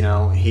decisions. You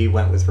know, he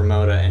went with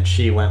Ramona and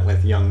she went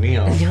with young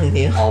Neil. Young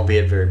Neil.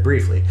 Albeit very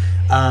briefly.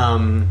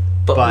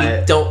 But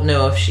we don't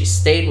know if she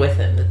stayed with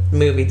him. The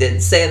movie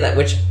didn't say that,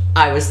 which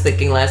I was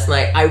thinking last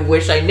night. I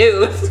wish I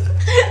knew.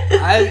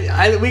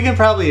 we can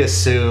probably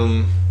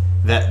assume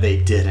that they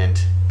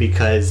didn't,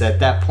 because at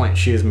that point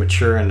she was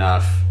mature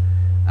enough.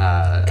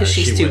 Because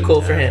she's too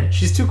cool for him.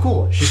 She's too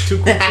cool. She's too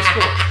cool. She's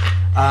cool.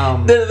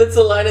 That's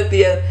the line at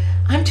the end.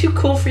 I'm too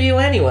cool for you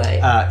anyway.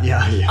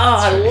 Yeah. Oh,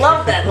 I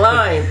love that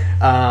line.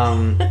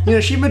 You know,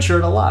 she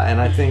matured a lot,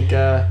 and I think,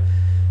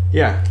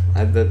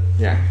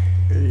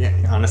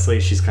 honestly,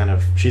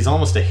 she's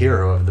almost a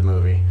hero of the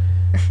movie.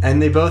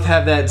 And they both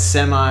have that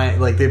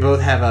they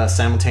both have a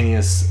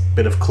simultaneous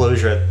bit of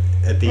closure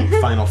at the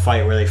final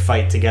fight, where they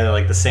fight together,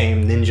 like the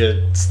same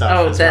ninja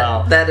stuff as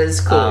well. That is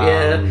cool.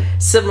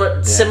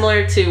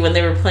 Similar to when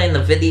they were playing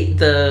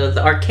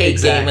the arcade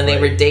game when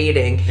they were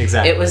dating.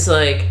 Exactly. It was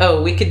like,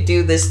 oh, we could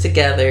do this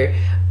together,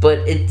 but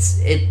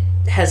it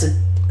has a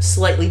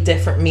slightly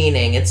different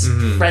meaning. It's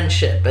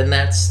friendship, and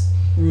that's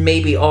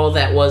maybe all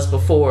that was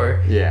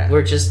before. Yeah.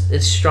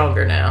 It's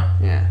stronger now.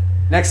 Yeah.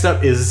 Next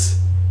up is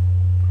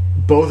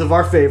both of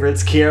our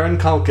favorites, Kieran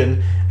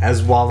Culkin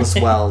as Wallace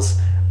Wells.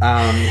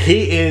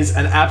 He is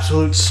an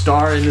absolute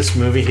star in this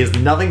movie. He has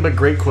nothing but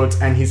great quotes,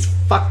 and he's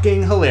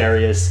fucking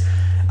hilarious.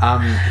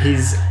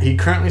 He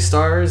currently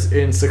stars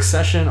in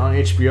Succession on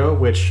HBO,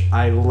 which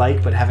I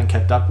like but haven't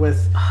kept up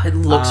with. Oh, it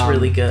looks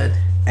really good.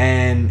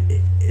 And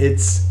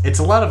it's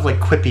a lot of like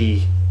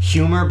quippy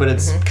humor, but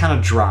it's kind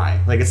of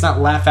dry. Like, it's not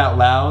laugh out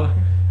loud.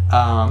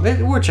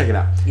 We'll check it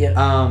out.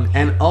 Yeah.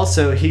 And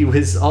also, he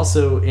was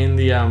also in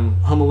the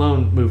Home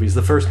Alone movies,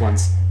 the first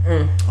ones,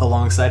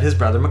 alongside his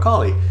brother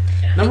Macaulay.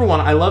 Number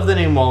one, I love the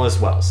name Wallace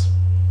Wells.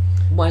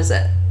 Why is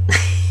that?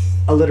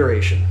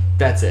 Alliteration.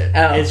 That's it.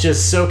 Oh. It's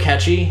just so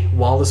catchy.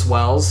 Wallace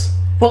Wells.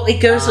 Well,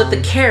 it goes with the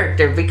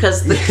character,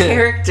 because the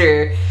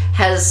character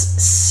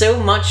has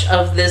so much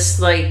of this,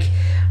 like,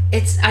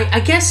 it's, I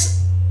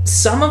guess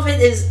some of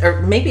it is,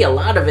 or maybe a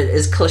lot of it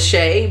is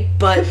cliche,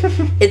 but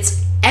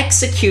it's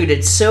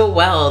executed so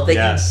well that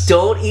you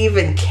don't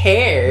even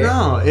care.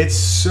 No, it's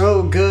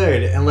so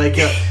good. And like,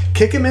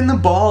 kick him in the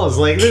balls.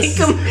 Like, this.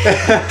 Kick her in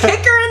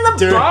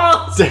the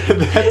balls.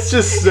 That's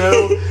just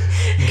so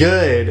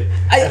good.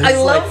 I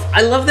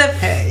love that.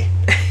 Hey,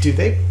 do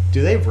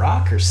they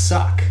rock or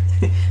suck?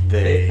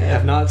 They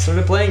have not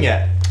started playing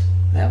yet.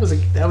 That was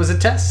a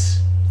test.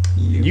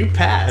 You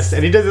passed.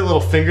 And he does a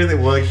little finger that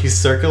like he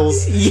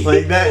circles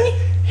like that.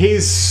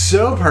 He's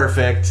so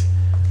perfect.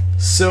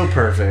 So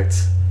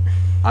perfect.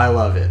 I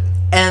love it.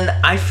 And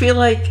I feel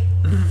like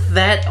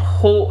that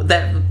whole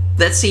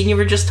that scene you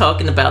were just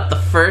talking about, the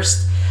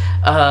first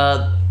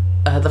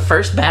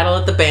battle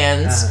at the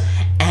bands,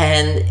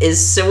 and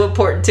is so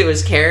important to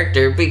his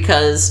character,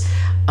 because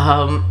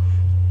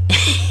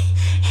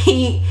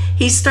he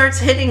starts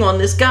hitting on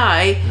this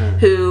guy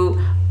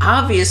who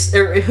is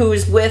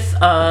with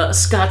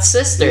Scott's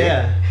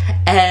sister,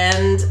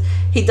 and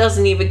he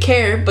doesn't even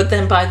care. But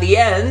then by the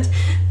end,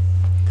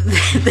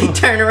 they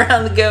turn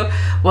around and go,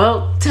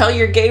 well, tell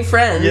your gay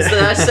friends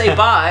that I say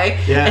bye.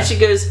 And she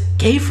goes,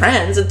 gay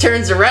friends, and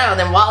turns around,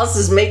 and Wallace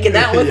is making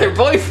out with her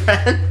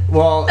boyfriend.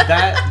 Well,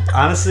 that,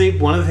 honestly,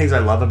 one of the things I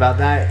love about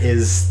that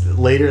is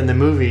later in the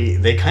movie,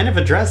 they kind of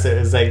address it.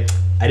 It's like,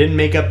 I didn't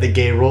make up the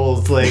gay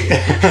roles. Like,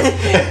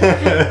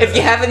 if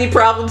you have any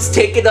problems,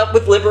 take it up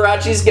with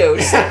Liberace's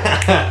ghost. Oh,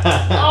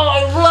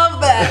 I love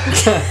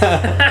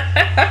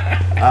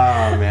that.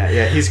 Oh, man.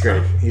 Yeah, he's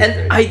great.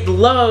 Great. I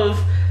love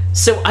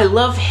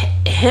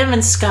him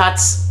and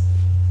Scott's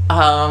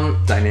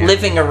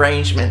living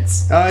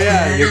arrangements. Oh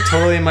yeah, you're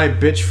totally my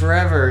bitch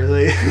forever.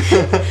 Like,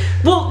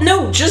 well,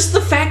 no, just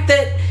the fact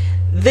that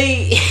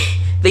they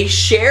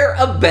share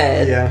a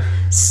bed. Yeah.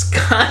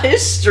 Scott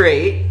is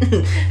straight,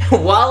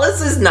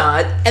 Wallace is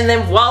not, and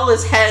then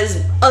Wallace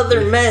has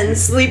other men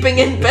sleeping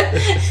in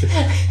bed.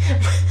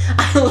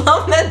 I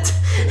love that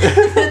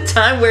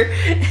time where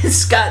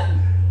Scott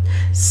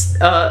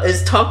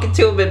is talking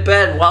to him in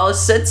bed.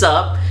 Wallace sits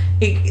up.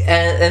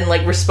 And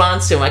like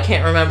responds to him. I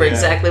can't remember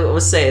exactly what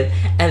was said.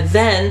 And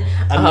then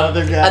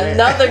another guy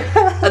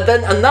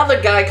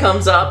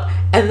comes up,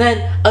 and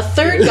then a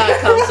third guy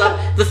comes up.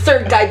 The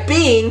third guy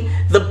being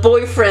the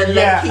boyfriend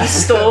that he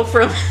stole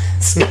from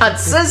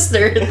Scott's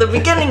sister at the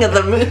beginning of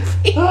the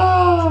movie.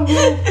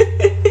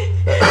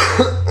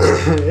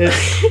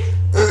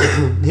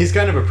 He's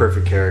kind of a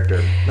perfect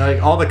character.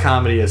 Like, all the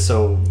comedy is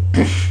so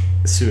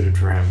suited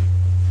for him.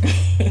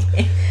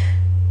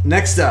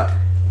 Next up,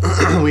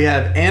 we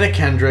have Anna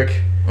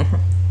Kendrick.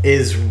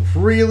 Is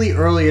really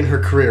early in her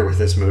career with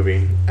this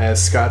movie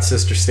as Scott's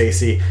sister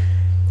Stacy.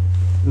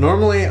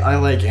 Normally, I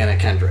like Anna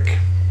Kendrick.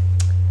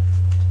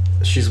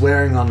 She's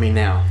wearing on me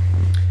now.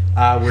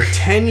 We're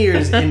 10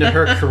 years into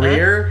her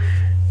career,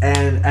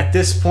 And at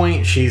this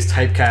point, she's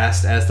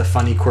typecast as the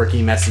funny,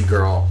 quirky, messy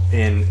girl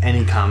in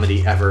any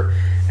comedy ever,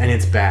 and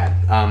it's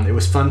bad. It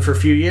was fun for a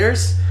few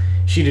years.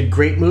 She did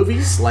great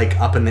movies like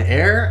Up in the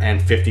Air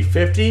and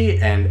 50-50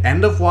 and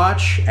End of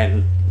Watch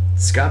and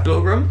Scott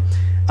Pilgrim.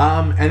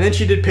 And then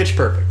she did Pitch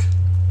Perfect.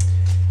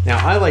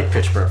 Now, I like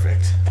Pitch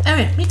Perfect. Oh,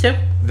 yeah, me too.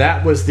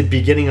 That was the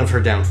beginning of her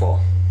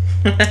downfall.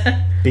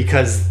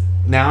 Because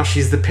now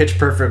she's the Pitch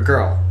Perfect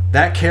girl.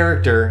 That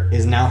character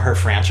is now her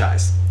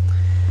franchise.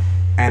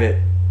 And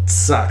it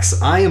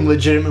sucks. I am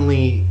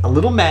legitimately a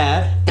little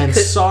mad and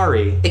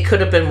sorry. It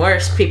could have been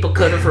worse. People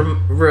could have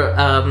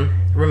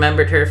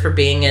remembered her for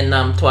being in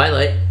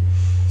Twilight.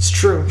 It's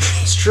true.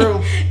 It's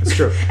true. It's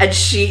true. And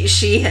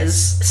she has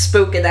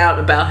spoken out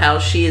about how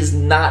she is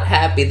not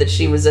happy that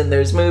she was in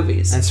those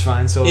movies. That's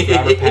fine. So is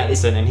Robert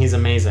Pattinson, and he's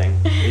amazing.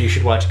 You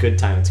should watch Good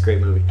Time. It's a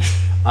great movie.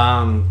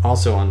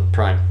 Also on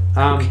Prime.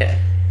 Okay.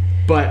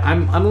 But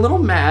I'm a little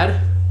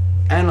mad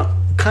and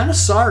kind of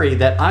sorry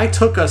that I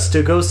took us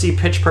to go see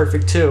Pitch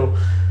Perfect 2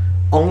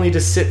 only to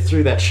sit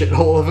through that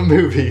shithole of a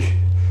movie.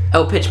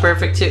 Oh, Pitch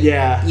Perfect 2?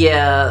 Yeah.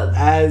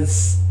 Yeah.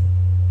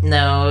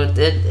 No,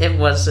 it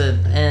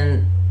wasn't.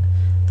 And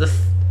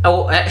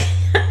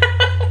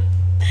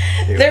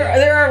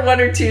there are one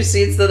or two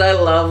scenes that I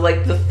love.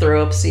 Like the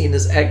throw up scene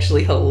is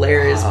actually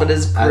hilarious, but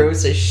it's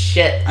gross as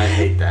shit. I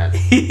hate that.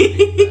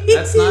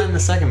 That's not in the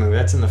second movie.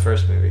 That's in the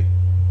first movie.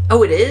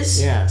 Oh, it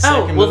is? Yeah.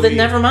 Well, then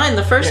never mind.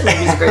 The first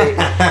movie's great.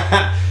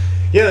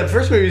 Yeah, the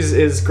first movie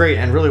is great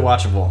and really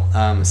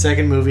watchable.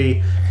 Second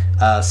movie,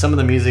 some of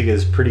the music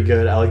is pretty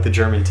good. I like the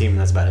German team.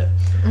 That's about it.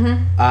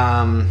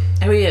 Mm-hmm.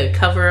 Oh yeah,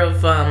 cover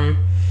of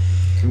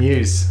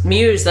Muse.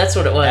 Muse, that's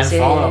what it was. And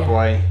Fall Out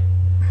Boy.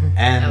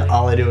 And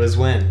All I Do Is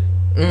Win.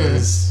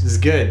 Is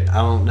good. I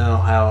don't know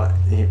how.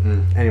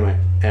 Anyway,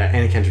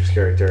 Anna Kendrick's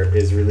character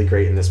is really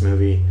great in this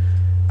movie.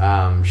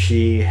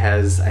 She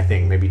has, I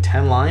think, maybe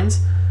 10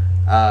 lines,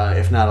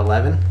 if not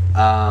 11.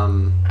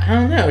 I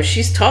don't know.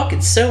 She's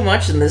talking so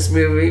much in this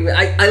movie.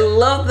 I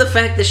love the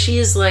fact that she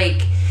is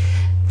like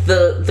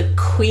the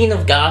queen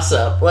of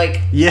gossip.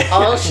 Like,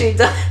 all she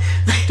does.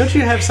 Don't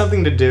you have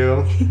something to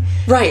do?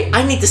 Right.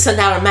 I need to send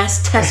out a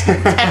mass text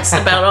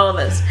about all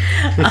this.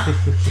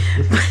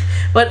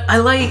 But I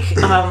like,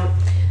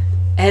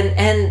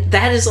 and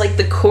that is like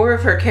the core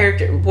of her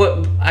character.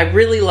 What I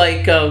really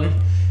like.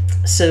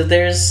 So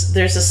there's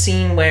a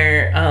scene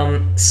where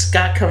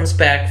Scott comes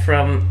back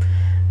from,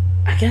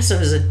 I guess it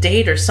was a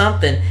date or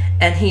something,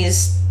 and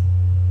he's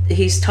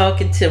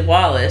talking to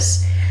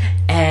Wallace,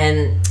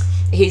 and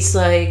he's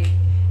like,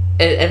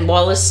 and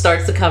Wallace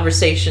starts the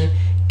conversation.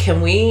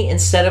 Can we,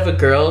 instead of a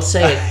girl,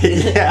 say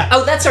yeah.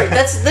 Oh, that's right.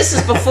 This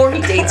is before he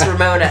dates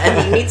Ramona,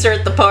 and he meets her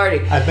at the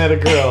party. I met a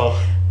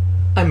girl.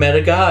 I met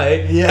a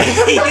guy. Yeah.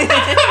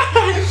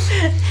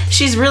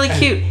 She's really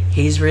cute.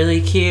 He's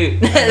really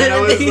cute. And then I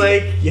was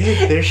like,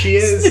 yeah, there she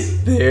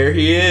is. There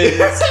he is.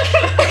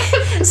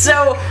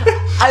 So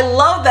I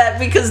love that,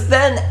 because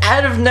then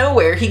out of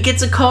nowhere he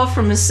gets a call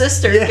from his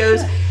sister. He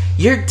goes,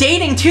 "You're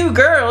dating 2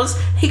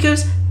 girls." He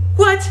goes,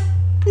 "What?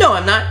 No,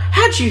 I'm not.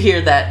 How'd you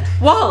hear that?"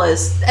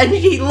 "Wallace." And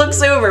he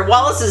looks over.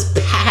 Wallace is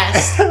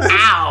passed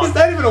out. He's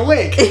not even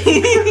awake.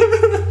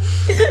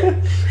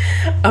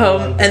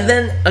 And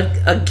then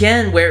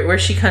again, where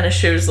she kind of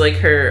shows like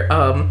her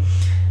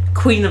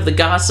queen of the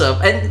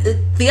gossip. And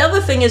the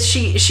other thing is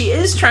she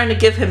is trying to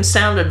give him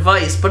sound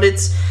advice, but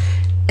it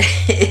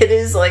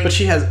is like. But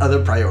she has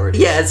other priorities.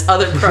 Yeah, it's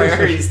other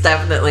priorities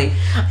definitely.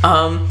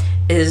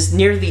 Is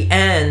near the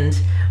end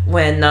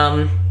when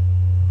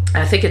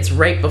I think it's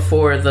right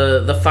before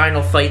the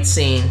final fight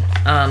scene.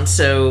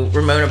 So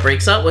Ramona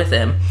breaks up with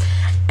him,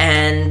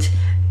 and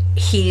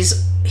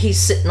he's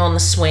sitting on the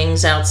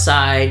swings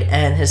outside,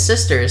 and his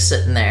sister is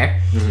sitting there,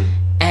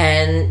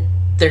 and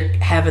they're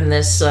having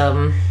this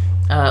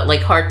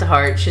like heart to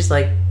heart. She's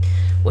like,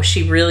 "Was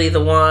she really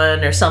the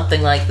one?" or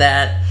something like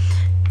that,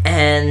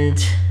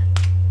 and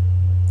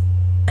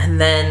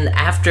then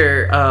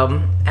after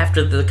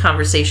the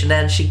conversation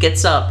ends, she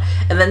gets up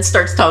and then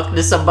starts talking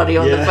to somebody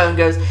on the phone.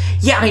 Goes,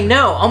 "Yeah, I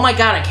know. Oh my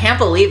god, I can't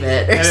believe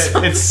it."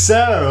 It's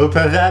so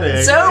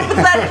pathetic. So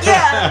pathetic,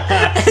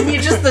 yeah. And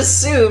you just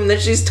assume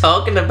that she's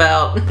talking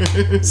about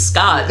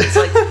Scott. It's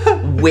like,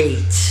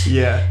 wait.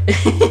 Yeah.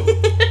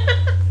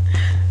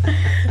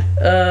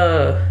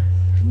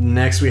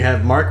 Next, we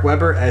have Mark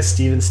Webber as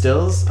Steven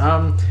Stills.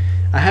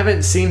 I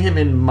haven't seen him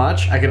in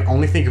much. I can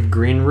only think of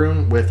Green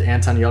Room with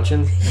Anton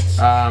Yelchin.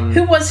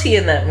 Who was he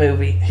in that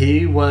movie?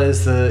 He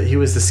was the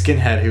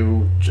skinhead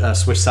who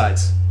switched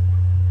sides.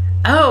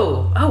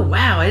 Oh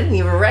wow! I didn't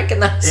even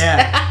recognize.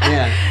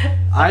 Yeah.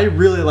 I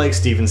really like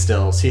Steven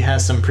Stills. He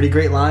has some pretty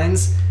great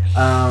lines.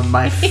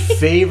 My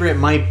favorite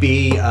might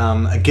be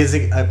a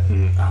gig. Oh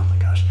my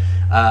gosh.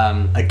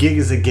 A gig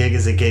is a gig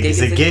is a gig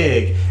is a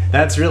gig.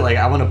 That's really, like,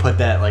 I want to put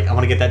that, like, I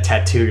want to get that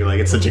tattooed. Like,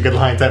 it's such a good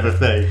line type of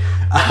thing.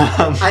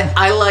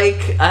 I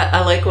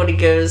like when he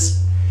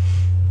goes,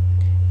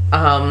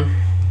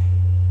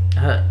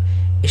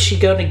 is she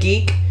gonna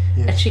geek?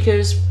 Yeah. And she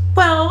goes,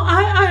 Well,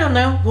 I don't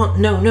know. Well,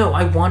 no,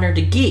 I want her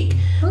to geek.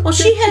 Well,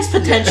 she has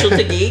potential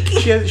to geek.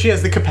 She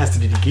has the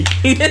capacity to geek.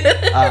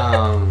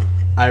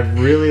 I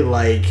really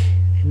like.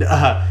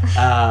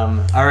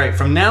 All right,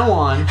 from now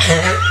on,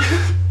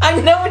 I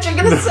know what you're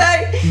gonna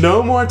say.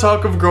 no more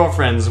talk of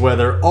girlfriends,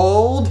 whether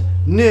old,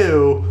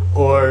 new,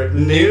 or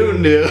new.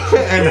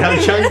 And how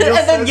young Neil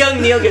And then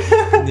young Neil goes,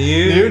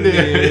 new.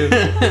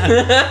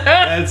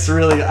 That's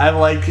really I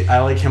like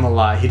him a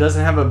lot. He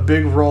doesn't have a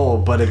big role,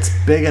 but it's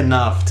big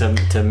enough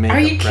to make. Are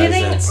you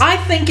kidding? I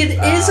think it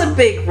is a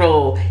big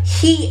role.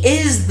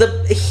 He's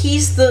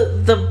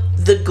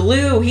the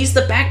glue. He's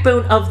the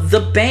backbone of the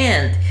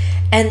band.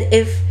 And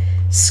if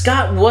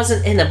Scott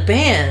wasn't in a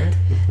band,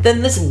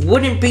 then this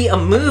wouldn't be a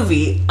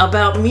movie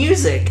about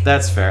music.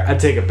 That's fair. I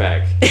take it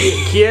back.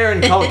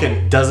 Kieran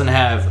Culkin doesn't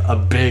have a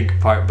big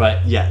part,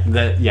 but you're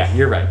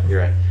right.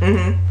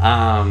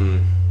 Mm-hmm.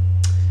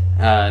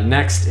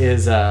 Next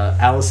is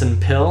Alison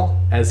Pill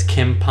as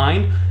Kim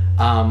Pine.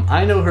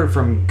 I know her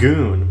from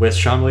Goon with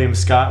Seann William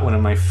Scott, one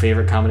of my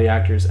favorite comedy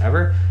actors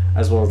ever,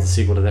 as well as the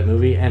sequel to that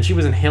movie. And she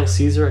was in Hail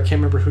Caesar. I can't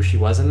remember who she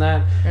was in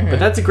that, but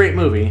that's a great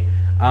movie.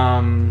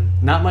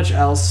 Not much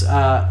else.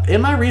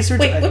 In my research...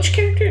 Wait, which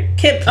character?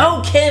 Kim.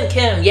 Oh,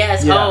 Kim,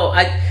 yes. Yeah. Oh,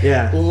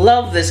 I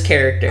love this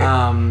character.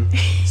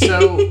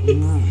 So,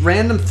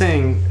 random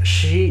thing.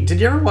 Did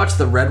you ever watch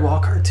the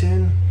Redwall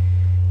cartoon?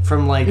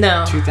 From,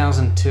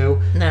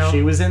 2002? No.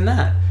 She was in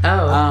that.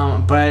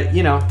 Oh. But,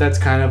 that's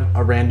kind of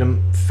a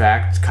random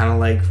fact. Kind of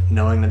like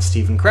knowing that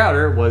Steven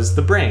Crowder was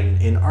the brain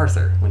in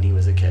Arthur when he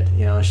was a kid.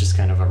 It's just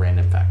kind of a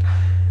random fact.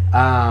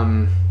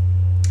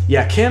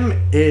 Kim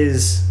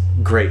is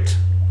great.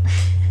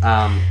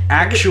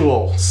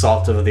 Actual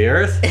salt of the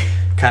earth.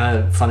 Kind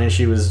of funny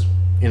she was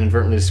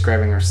inadvertently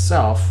describing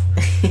herself.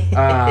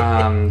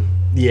 I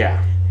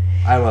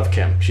love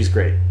Kim. She's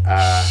great.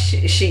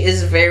 She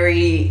is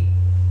very...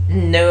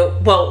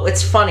 Well,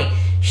 it's funny.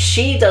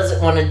 She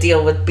doesn't want to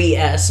deal with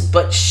BS,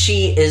 but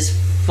she is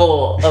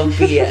full of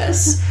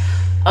BS.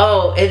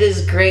 Oh, it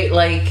is great.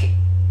 What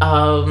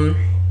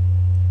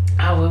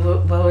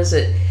was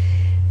it?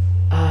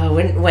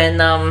 When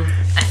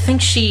I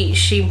think she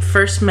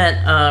first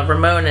met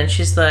Ramon, and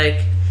she's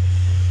like,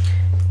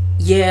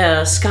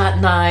 yeah, Scott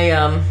and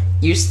I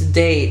used to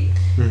date.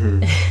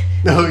 Mm-hmm.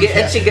 Oh, yeah.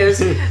 And she goes,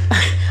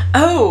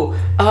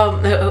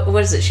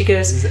 what is it? She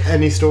goes,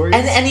 any stories?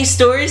 And any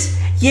stories?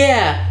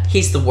 Yeah,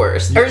 he's the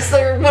worst. Or is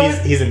there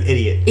he's an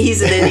idiot.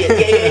 He's an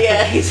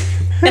idiot.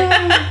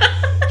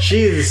 Yeah.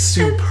 She is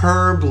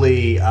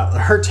superbly.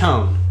 Her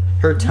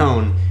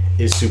tone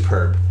is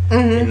superb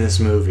in this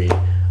movie.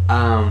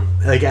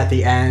 At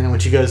the end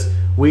when she goes,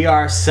 "We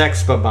are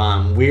Sex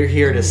Bomb. We're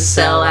here to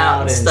sell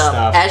out and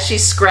stuff." As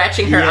she's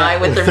scratching her eye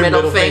with her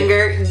middle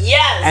finger.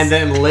 Yes. And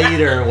then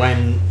later,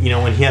 when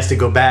he has to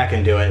go back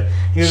and do it,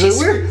 he's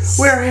like,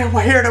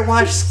 "We're here to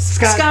watch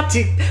Scott.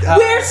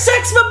 We're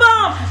Sex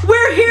Bomb.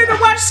 We're here to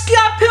watch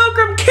Scott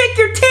Pilgrim kick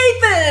your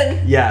teeth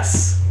in."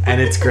 Yes,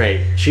 and it's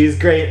great. She's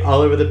great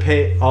all over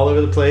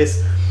the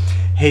place.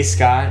 Hey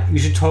Scott, you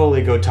should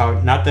totally go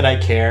talk. Not that I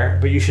care,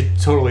 but you should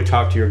totally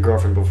talk to your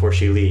girlfriend before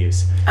she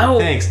leaves. Oh,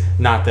 thanks.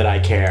 Not that I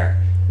care.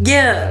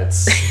 Yeah,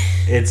 it's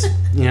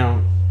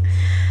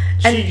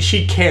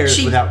she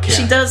cares without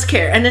caring. She does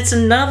care, and it's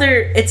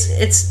another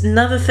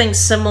thing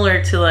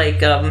similar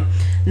to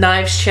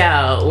Knives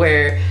Chow,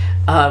 where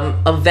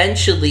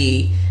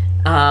eventually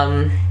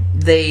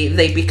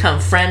they become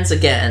friends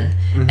again,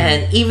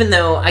 and even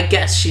though I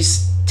guess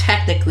she's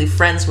technically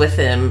friends with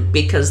him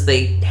because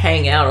they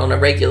hang out on a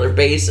regular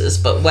basis,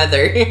 but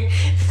whether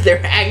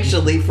they're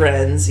actually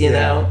friends, you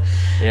know.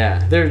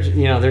 Yeah, they're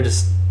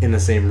just in the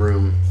same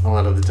room a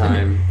lot of the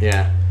time.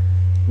 Yeah.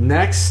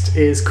 Next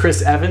is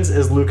Chris Evans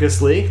as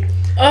Lucas Lee.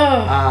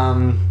 Oh,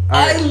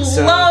 I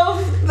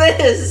love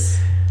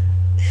this.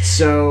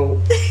 So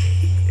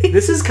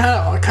this is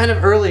kind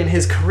of early in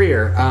his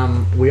career.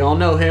 We all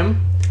know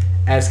him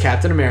as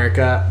Captain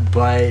America,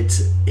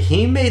 but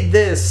he made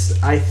this,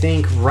 I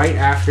think, right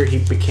after he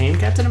became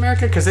Captain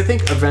America, because I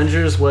think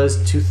Avengers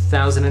was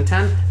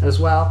 2010 as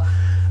well.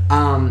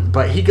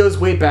 But he goes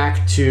way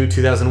back to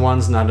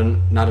 2001's Not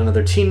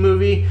Another Teen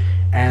Movie,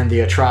 and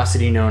the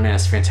atrocity known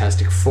as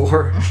Fantastic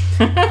Four.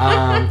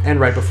 And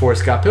right before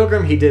Scott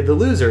Pilgrim, he did The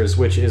Losers,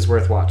 which is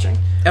worth watching.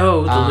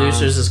 Oh, The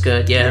Losers is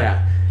good,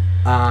 yeah.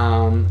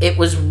 It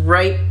was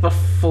right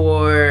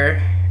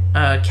before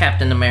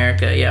Captain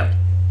America, yeah.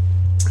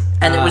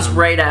 And it was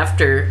right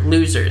after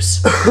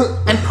Losers.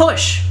 And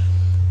Push.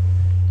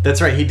 That's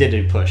right, he did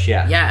do Push,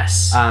 yeah.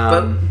 Yes.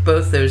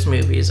 Both those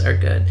movies are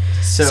good.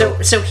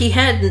 So he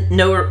had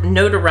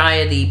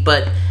notoriety,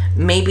 but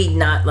maybe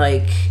not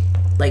like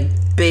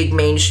big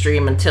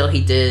mainstream until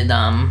he did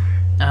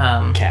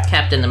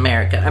Captain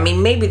America. I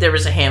mean, maybe there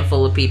was a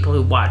handful of people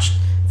who watched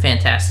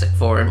Fantastic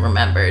Four and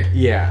remembered.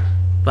 Yeah.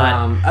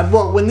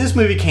 But when this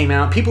movie came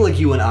out, people like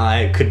you and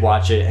I could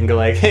watch it and go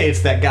like, hey,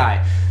 it's that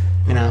guy,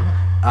 you know?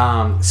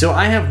 So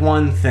I have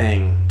one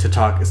thing to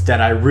talk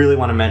that I really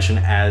want to mention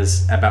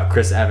about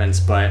Chris Evans,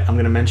 but I'm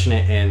going to mention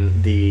it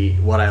in the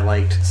what I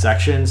liked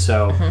section.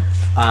 So,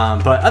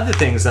 but other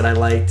things that I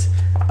liked,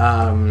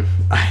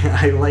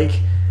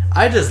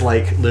 I just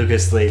like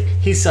Lucas Lee.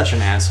 He's such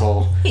an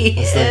asshole. He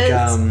is.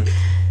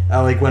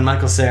 Like when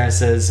Michael Cera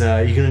says,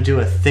 "You gonna do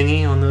a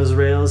thingy on those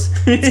rails?"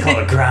 It's called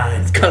a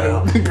grind,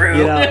 bro.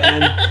 You know,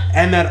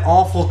 and that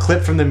awful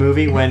clip from the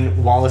movie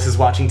when Wallace is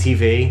watching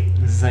TV.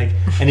 It's like,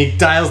 and he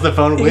dials the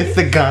phone with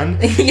the gun.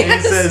 Yes. And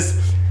he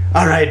says,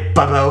 "All right,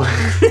 Bubbo,"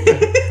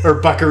 or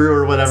Buckaroo,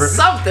 or whatever.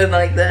 Something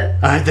like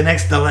that. All right, the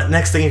next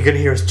thing you're gonna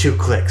hear is 2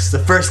 clicks. The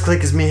first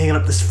click is me hanging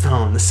up this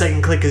phone. The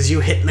second click is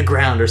you hitting the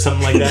ground, or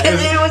something like that.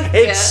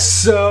 It's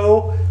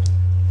so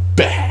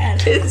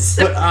bad,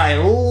 but I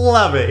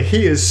love it.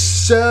 He is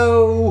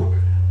so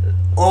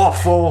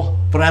awful,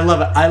 but I love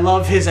it. I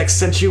love his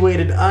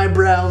accentuated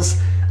eyebrows.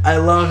 I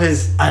love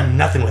his "I'm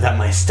nothing without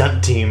my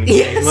stunt team."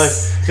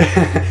 Yes.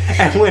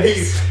 And when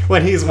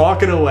he's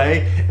walking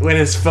away, when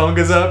his phone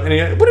goes up, and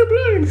he's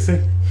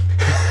like,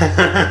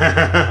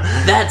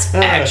 that's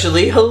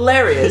actually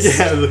hilarious.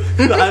 Yeah,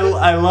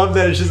 I love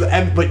that. It's just,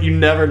 but you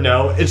never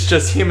know. It's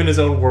just him in his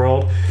own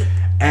world,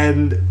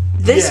 and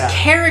this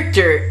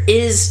character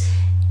is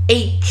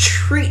a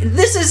treat.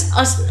 This is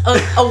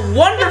a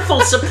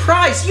wonderful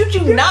surprise. You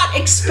do not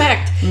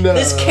expect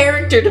this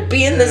character to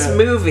be in this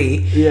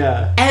movie.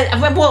 Yeah.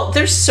 And well,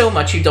 there's so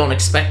much you don't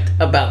expect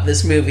about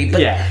this movie,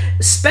 but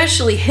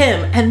especially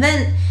him. And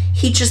then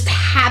he just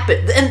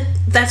happened, and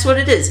that's what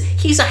it is.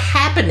 He's a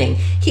happening.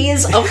 He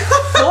is a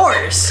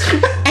force,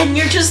 and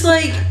you're just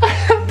like,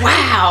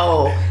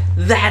 wow,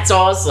 that's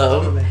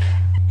awesome.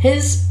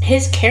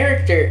 His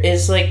character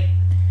is like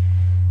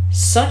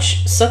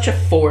such a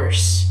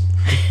force.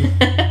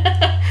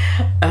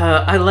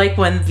 I like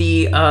when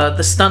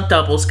the stunt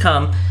doubles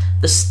come.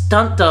 The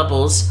stunt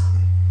doubles,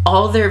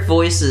 all their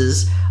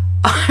voices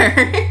are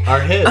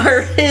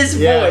his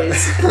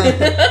voice.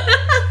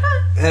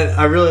 And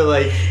I really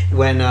like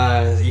when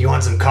you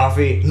want some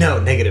coffee? No,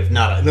 negative,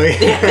 nada. No.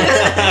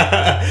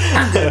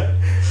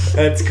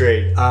 That's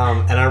great.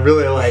 And I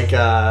really like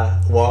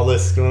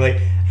Wallace going like,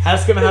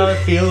 ask him how it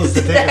feels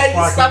to take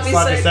a sloppy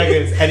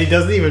seconds, and he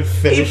doesn't even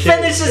finish. He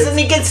finishes and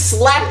he gets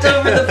slapped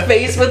over the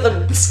face with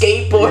a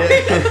skateboard.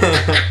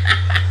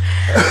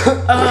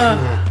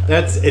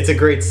 It's a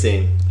great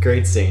scene.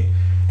 Great scene.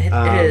 It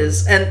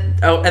is, and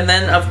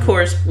then of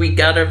course we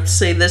gotta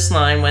say this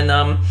line when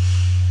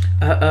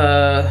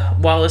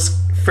Wallace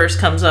first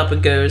comes up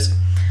and goes,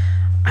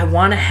 "I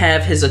want to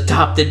have his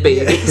adopted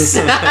babies."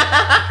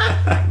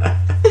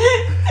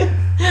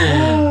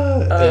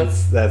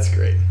 That's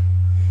great.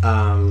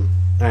 All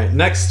right,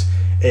 next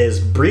is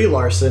Brie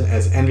Larson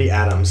as Envy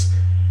Adams.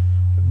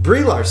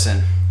 Brie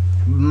Larson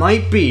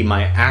might be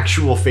my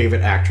actual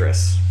favorite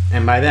actress,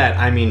 and by that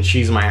I mean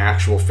she's my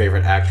actual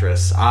favorite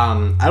actress.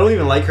 I don't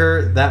even like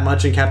her that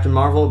much in Captain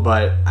Marvel,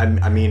 but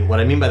I mean what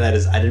I mean by that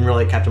is I didn't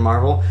really like Captain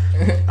Marvel,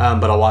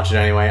 but I'll watch it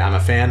anyway. I'm a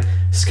fan.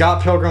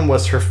 Scott Pilgrim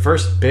was her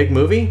first big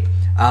movie,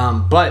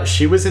 but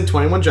she was in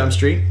 21 Jump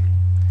Street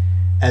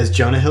as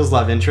Jonah Hill's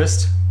love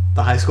interest,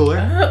 the high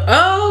schooler.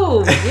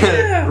 Oh,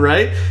 yeah.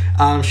 Right?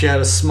 She had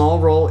a small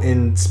role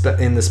in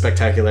The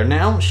Spectacular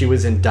Now. She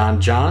was in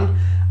Don John,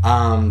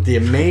 The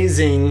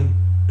Amazing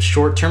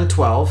Short-Term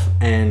 12,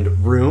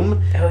 and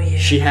Room. Oh, yeah.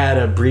 She had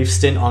a brief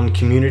stint on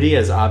Community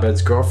as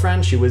Abed's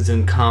girlfriend. She was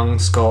in Kong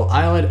Skull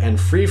Island and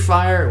Free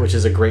Fire, which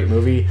is a great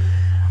movie.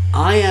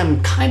 I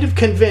am kind of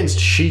convinced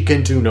she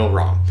can do no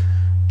wrong.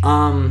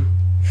 And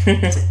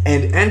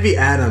Envy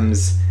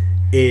Adams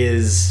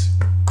is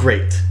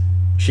great.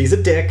 She's a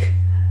dick.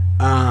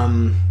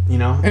 You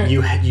know,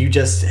 you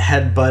just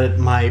headbutted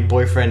my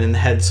boyfriend in the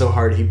head so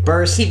hard he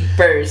burst.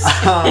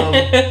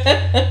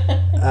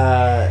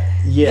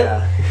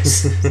 Yeah.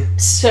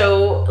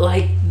 So,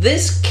 like,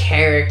 this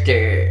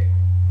character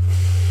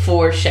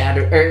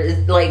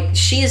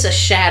she is a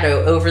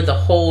shadow over the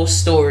whole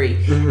story.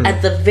 Mm-hmm.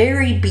 At the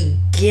very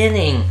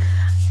beginning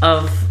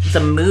of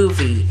the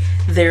movie,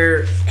 there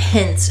are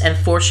hints and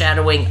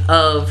foreshadowing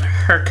of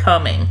her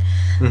coming.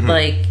 Mm-hmm.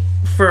 Like,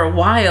 for a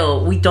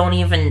while, we don't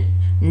even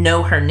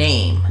know her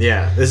name.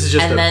 Yeah, this is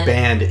just a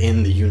band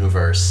in the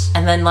universe.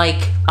 And then,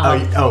 like...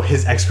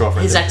 his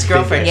ex-girlfriend. His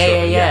ex-girlfriend,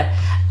 yeah.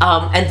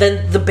 And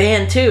then the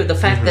band, too. The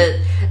fact that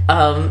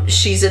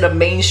she's in a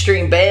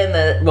mainstream band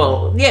that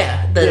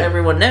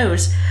everyone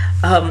knows.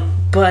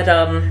 But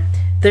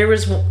there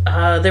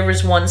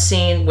was one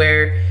scene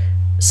where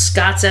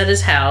Scott's at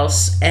his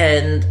house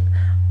and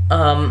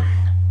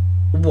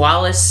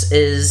Wallace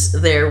is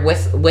there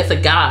with a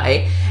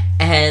guy,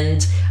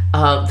 and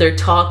they're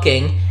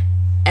talking.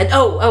 And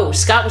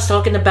Scott was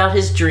talking about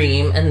his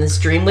dream and this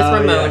dream with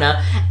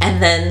Ramona,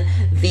 and then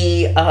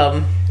the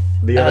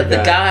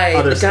other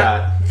guy,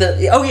 Scott.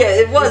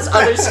 It was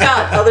other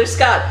Scott. Other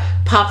Scott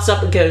pops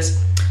up and goes,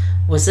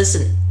 "Was this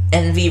an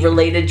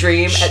envy-related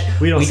dream?"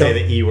 We don't say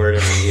the E word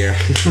every year.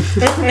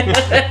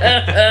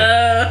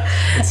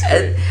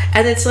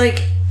 and it's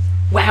like,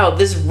 wow,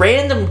 this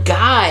random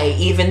guy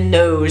even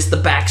knows the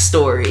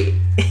backstory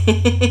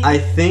I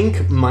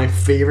think my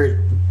favorite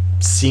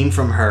scene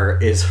from her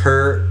is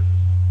her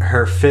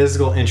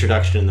physical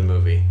introduction in the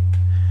movie,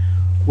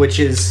 which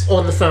is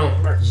on the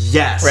phone.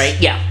 Yes. Right?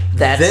 Yeah.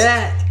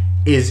 That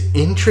is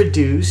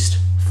introduced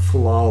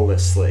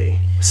flawlessly.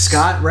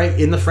 Scott right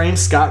in the frame,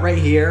 Scott right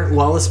here,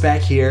 Wallace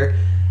back here.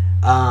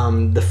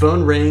 The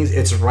phone rings.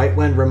 It's right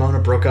when Ramona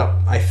broke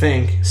up, I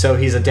think. So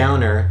he's a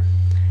downer.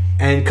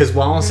 And because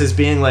Wallace is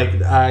being like,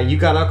 you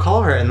gotta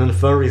call her. And then the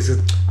phone rings.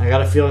 I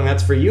got a feeling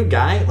that's for you,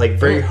 guy. Like,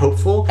 very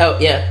hopeful. Oh,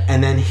 yeah.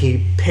 And then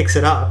he picks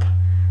it up.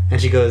 And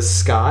she goes,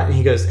 Scott. And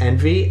he goes,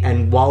 Envy.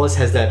 And Wallace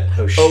has that,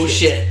 oh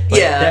shit. Like,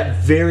 yeah. That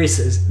very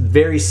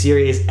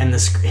serious. And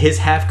his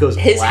half goes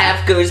black. His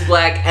half goes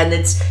black. And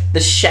it's the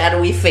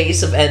shadowy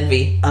face of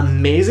Envy.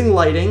 Amazing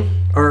lighting.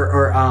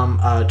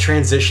 Or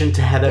transition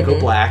to have that go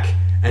black.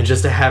 And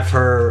just to have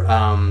her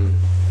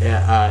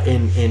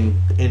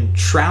in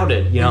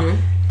shrouded, you know.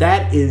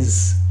 That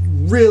is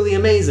really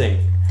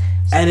amazing.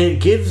 And it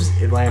gives,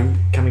 I'm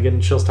kind of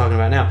getting chills talking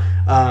about it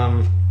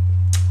now.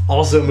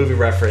 Also a movie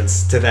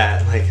reference to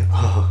that. Like,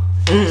 oh,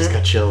 I just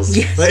got chills.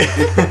 Yes. Like,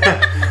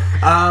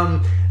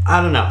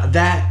 I don't know.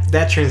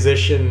 That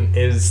transition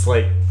is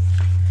like,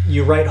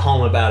 you write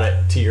home about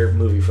it to your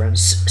movie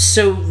friends.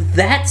 So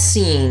that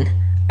scene,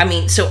 I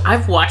mean, so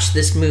I've watched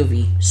this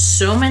movie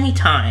so many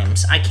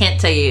times. I can't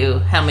tell you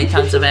how many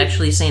times I've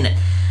actually seen it.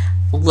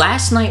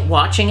 Last night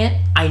watching it,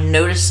 I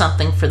noticed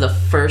something for the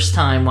first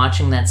time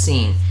watching that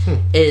scene.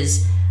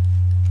 Is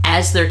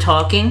as they're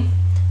talking,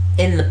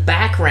 in the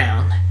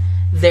background,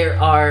 there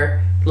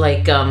are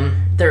like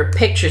there are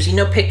pictures. You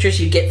know, pictures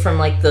you get from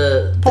like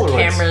the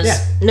cameras.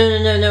 Yeah.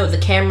 No. The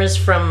cameras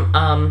from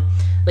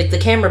like the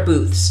camera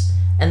booths,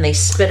 and they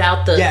spit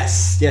out the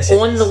yes.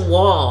 on the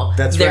wall.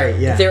 That's right.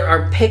 Yeah. There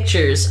are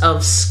pictures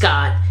of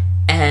Scott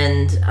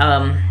and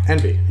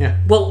Envy. Yeah.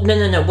 Well,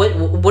 no.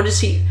 What is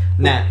he?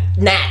 Nat.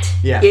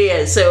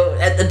 Yeah. So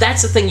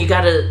that's the thing you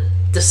gotta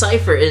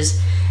decipher is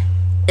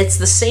it's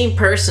the same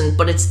person,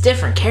 but it's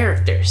different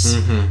characters.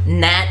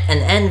 Nat and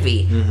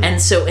Envy.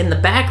 And so in the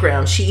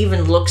background, she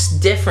even looks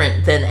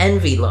different than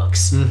Envy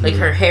looks. Like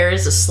her hair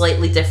is a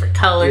slightly different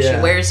color. Yeah.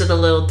 She wears it a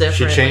little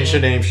different. She changed her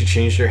name. She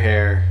changed her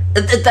hair.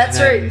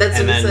 That's right. That's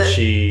and what it then said.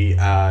 she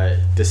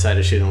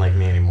decided she didn't like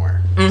me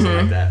anymore. Something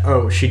like that.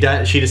 Oh, she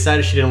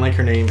decided she didn't like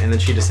her name, and then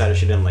she decided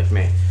she didn't like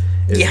me.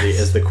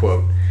 Is the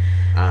quote.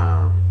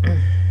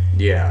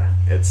 Yeah,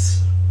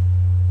 it's.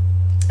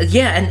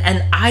 Yeah,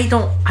 and I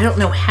don't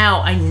know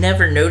how I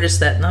never noticed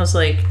that, and I was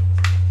like,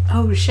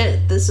 oh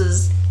shit, this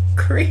is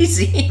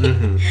crazy.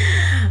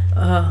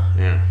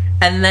 Yeah.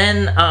 And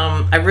then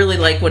I really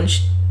like when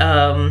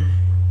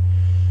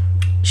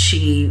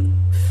she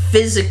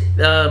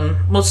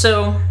well,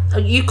 so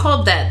you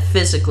called that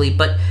physically,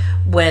 but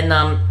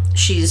when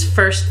she's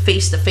first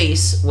face to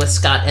face with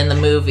Scott in the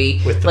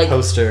movie with the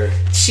poster,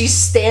 she's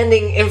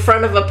standing in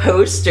front of a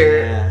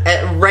poster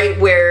at right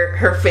where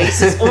her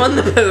face is on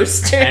the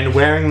poster and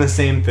wearing the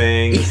same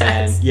things.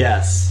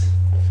 Yes.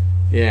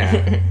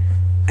 And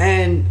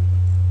and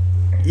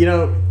you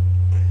know,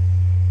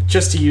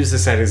 just to use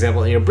this as an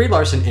example, you know, Brie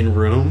Larson in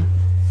Room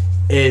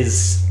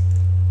is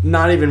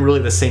not even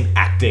really the same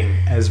acting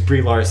as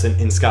Brie Larson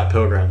in Scott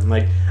Pilgrim.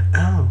 Like,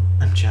 oh,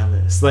 I'm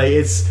jealous. Like,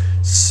 it's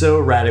so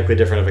radically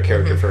different of a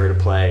character for her to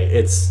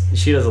play.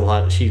 She does a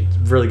lot. She's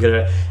really good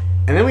at it.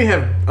 And then we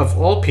have, of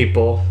all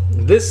people,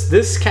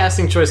 this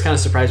casting choice kind of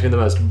surprised me the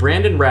most.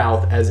 Brandon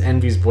Routh as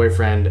Envy's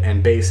boyfriend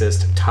and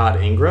bassist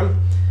Todd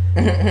Ingram.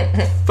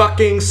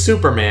 Fucking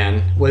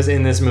Superman was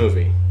in this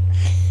movie.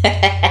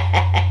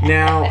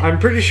 Now, I'm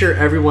pretty sure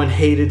everyone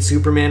hated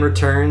Superman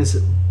Returns,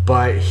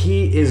 but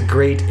he is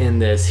great in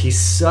this. He's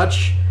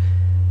such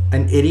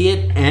an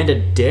idiot and a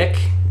dick.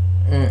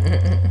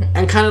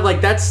 And kind of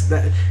like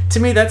to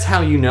me, that's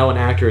how you know an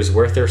actor is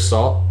worth their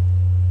salt.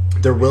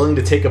 They're willing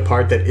to take a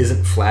part that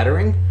isn't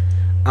flattering.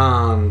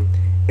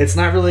 It's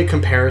not really a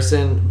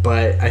comparison,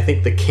 but I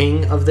think the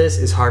king of this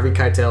is Harvey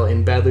Keitel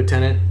in Bad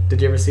Lieutenant.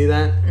 Did you ever see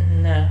that?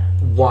 No.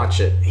 Watch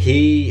it.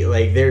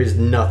 There's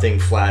nothing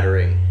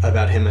flattering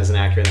about him as an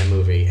actor in that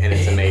movie, and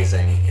it's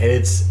amazing. And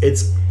it's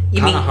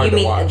kind of hard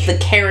to watch. The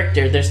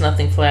character, there's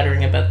nothing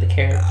flattering about the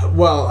character.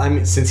 Well, I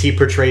mean, since he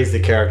portrays the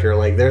character,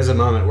 like, there's a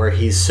moment where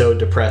he's so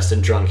depressed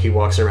and drunk, he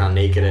walks around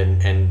naked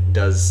and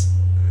does,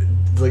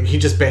 like, he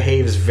just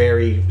behaves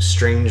very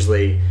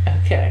strangely.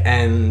 Okay.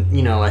 And,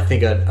 you know, I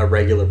think a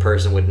regular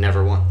person would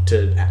never want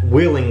to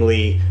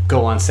willingly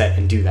go on set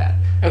and do that.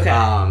 Okay.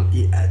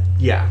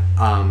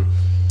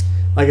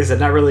 Like I said,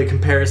 not really a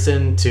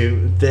comparison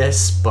to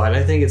this, but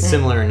I think it's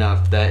similar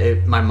enough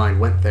that my mind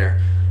went there.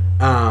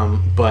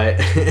 But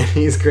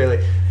he's great.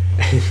 Like,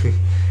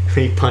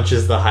 he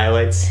punches the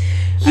highlights.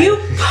 You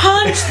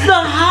punched the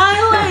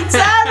highlights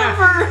out of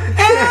her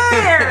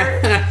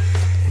hair.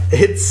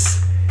 It's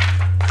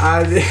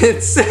man,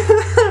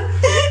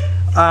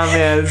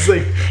 it's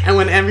like, and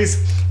when Envy's,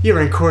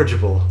 you're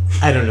incorrigible.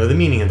 I don't know the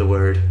meaning of the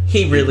word.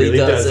 He really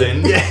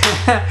doesn't.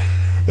 Yeah.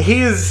 He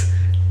has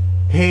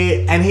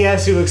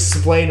to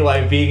explain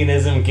why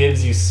veganism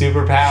gives you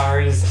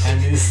superpowers,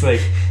 and it's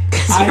like,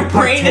 Your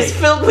brain is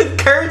filled with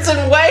curds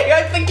and whey,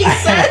 I think he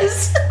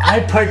says.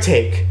 I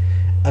partake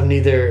of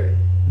neither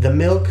the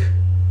milk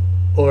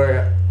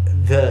or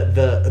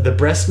the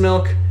breast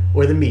milk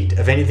or the meat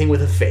of anything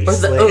with a face. Or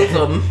the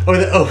ovum. Or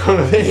the ovum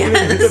of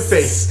anything with a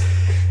face.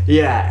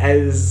 Yeah,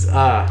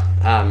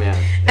 man.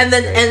 And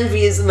then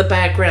Envy is in the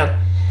background.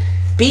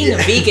 Being a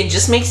vegan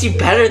just makes you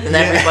better than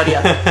everybody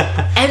else.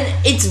 And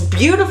it's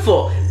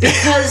beautiful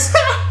because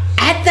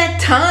at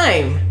that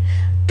time,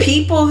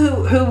 people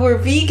who were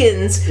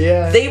vegans,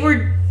 they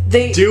were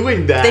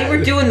doing that. They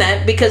were doing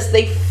that because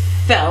they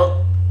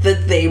felt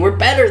that they were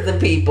better than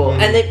people.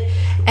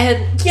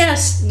 And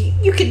yes,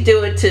 you could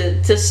do it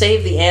to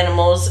save the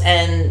animals,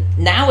 and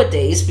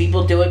nowadays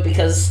people do it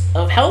because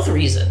of health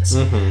reasons.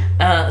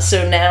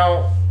 So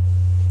now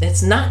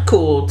it's not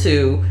cool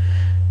to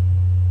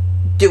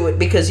do it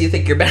because you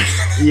think you're better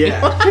than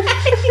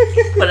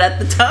but at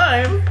the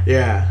time,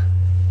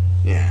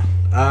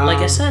 like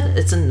I said,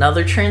 it's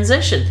another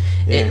transition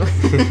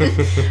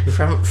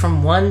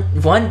from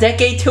one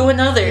decade to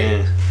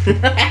another.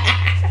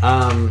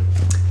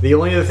 The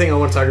only other thing I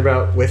want to talk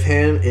about with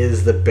him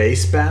is the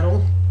bass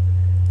battle.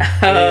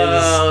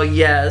 Oh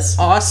yes,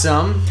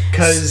 awesome!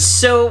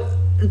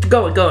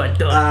 Go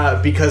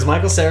on. Because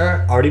Michael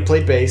Cera already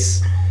played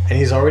bass, and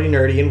he's already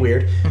nerdy and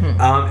weird.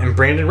 And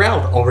Brandon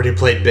Routh already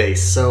played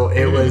bass, so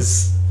it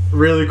was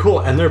really cool.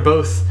 And they're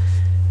both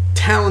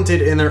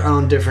talented in their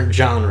own different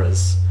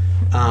genres.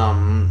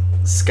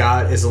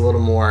 Scott is a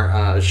little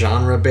more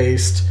genre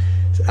based,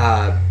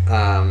 but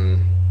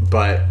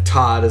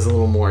Todd is a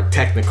little more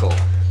technical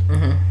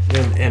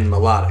and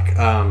melodic.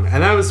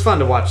 And that was fun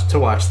to watch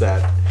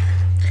that.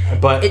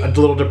 But a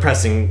little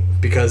depressing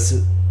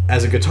because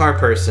as a guitar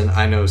person,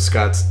 I know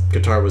Scott's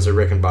guitar was a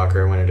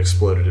Rickenbacker. When it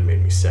exploded, it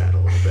made me sad a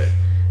little bit.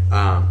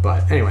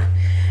 But anyway.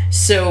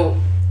 It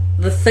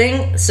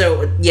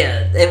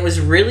was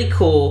really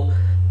cool,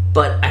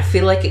 but I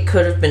feel like it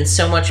could have been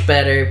so much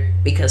better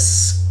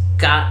because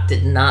Scott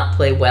did not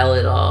play well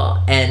at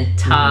all, and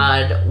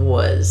Todd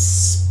was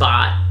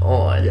spot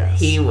on. Yes.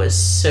 He was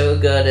so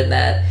good in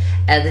that,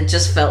 and it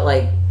just felt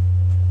like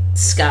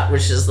Scott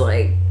was just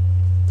like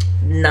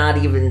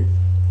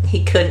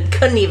he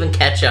couldn't even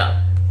catch up.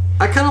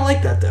 I kind of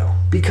like that though,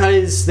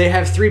 because they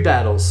have 3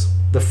 battles.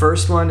 The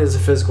first one is a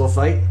physical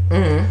fight,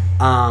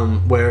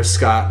 where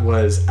Scott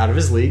was out of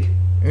his league,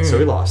 so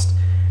he lost.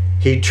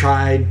 He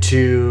tried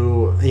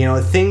to,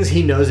 things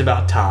he knows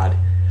about Todd.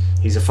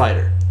 He's a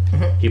fighter.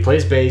 He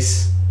plays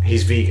bass.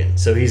 He's vegan,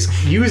 so he's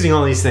using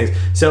all these things.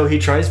 So he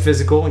tries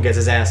physical and gets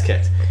his ass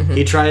kicked.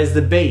 He tries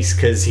the bass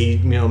because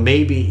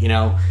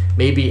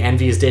maybe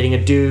Envy is dating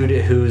a dude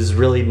who's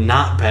really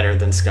not better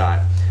than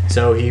Scott.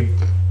 So he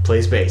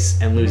plays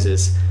bass and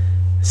loses.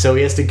 So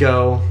he has to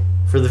go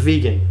for the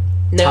vegan.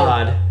 No.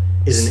 Todd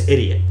is an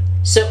idiot.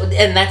 So,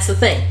 and that's the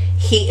thing.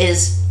 He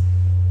is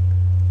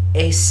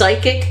a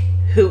psychic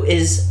who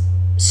is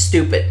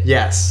stupid.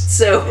 Yes.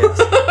 So,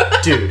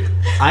 yes. Dude,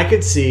 I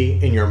could see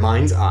in your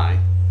mind's eye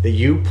that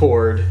you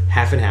poured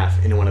half and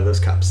half into one of those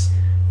cups.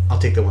 I'll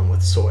take the one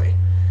with soy.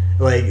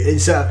 Like,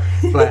 it's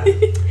but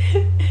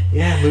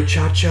yeah,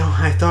 muchacho,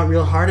 I thought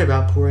real hard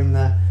about pouring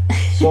the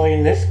soy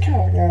in this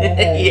cup.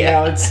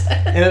 Yeah,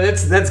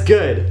 that's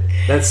good.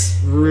 That's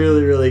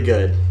really, really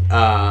good.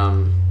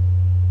 Yeah.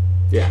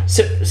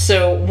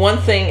 So one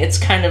thing, it's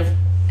kind of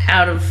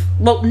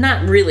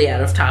not really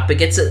out of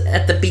topic. It's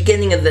at the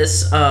beginning of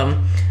this,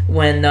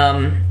 when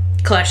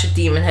Clash of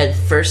Demon Head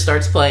first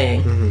starts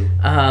playing,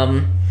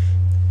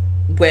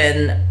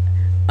 when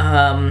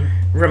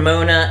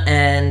Ramona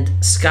and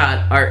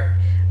Scott are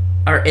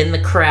in the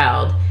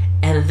crowd,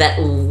 and that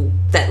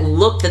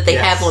look that they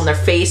have on their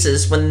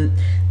faces when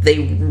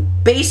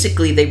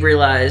they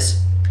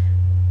realize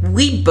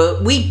we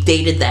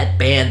dated that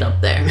band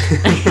up there.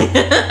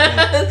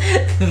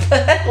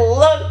 That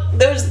look,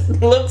 those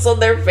looks on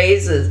their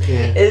faces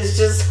is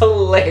just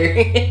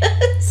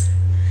hilarious.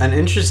 An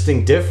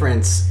interesting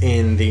difference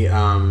in the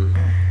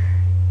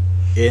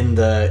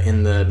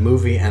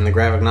movie and the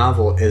graphic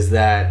novel is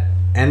that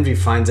Envy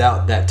finds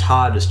out that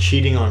Todd is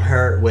cheating on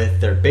her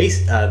with their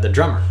the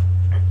drummer,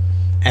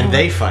 and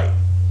they fight.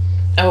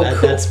 Oh,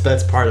 cool.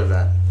 That's part of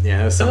that.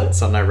 Yeah, that was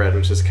something I read,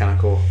 which is kind of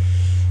cool.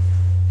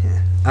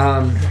 Yeah.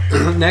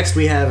 Next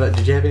we have.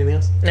 Did you have anything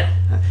else? No.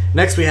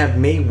 Next we have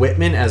Mae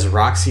Whitman as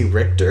Roxy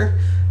Richter.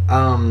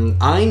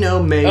 I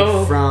know Mae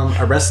from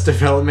Arrested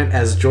Development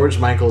as George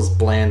Michael's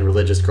bland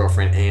religious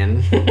girlfriend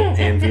Anne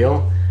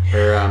Veal,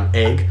 or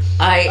Egg.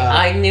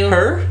 I knew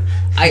her.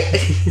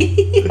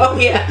 Oh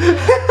yeah.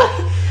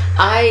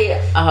 I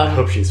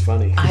hope she's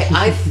funny.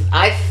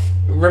 I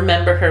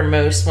remember her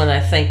most when I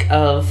think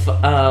of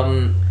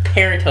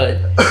Parenthood.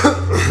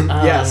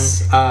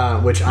 Yes,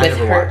 which I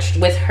never watched.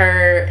 With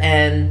her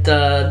and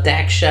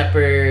Dax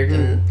Shepard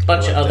and a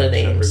bunch of other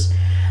names.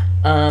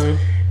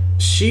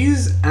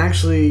 She's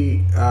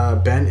actually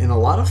been in a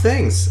lot of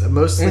things,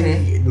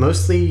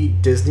 mostly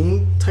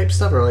Disney type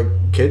stuff or like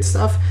kid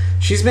stuff.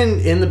 She's been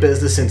in the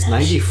business since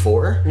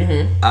 '94.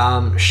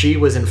 Mm-hmm. She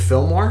was in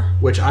Fillmore,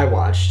 which I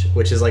watched,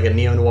 which is like a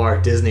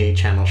neo-noir Disney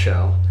Channel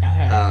show.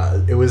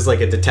 Okay. It was like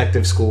a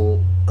detective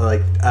school.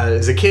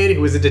 As a kid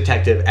who was a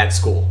detective at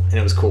school, and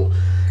it was cool.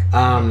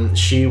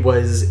 She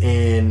was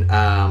in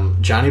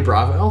Johnny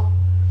Bravo,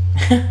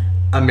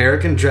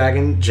 American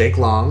Dragon, Jake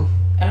Long.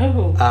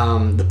 Oh.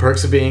 The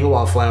Perks of Being a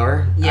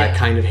Wallflower. Yeah. I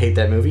kind of hate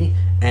that movie.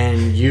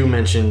 And you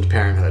mentioned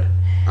Parenthood.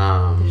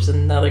 There's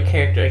another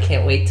character I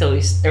can't wait till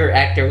I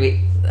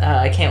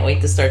can't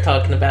wait to start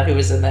talking about who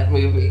was in that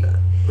movie.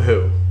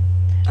 Who?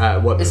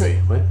 What movie?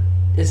 What?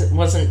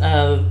 Wasn't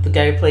the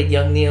guy who played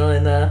young Neil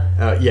in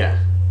yeah.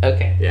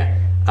 Okay. Yeah.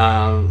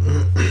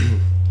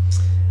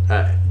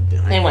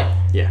 Anyway.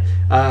 Yeah.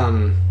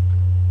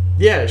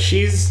 Yeah,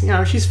 she's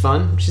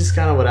fun. She's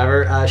kind of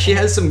whatever. She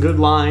has some good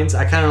lines.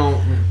 I kind of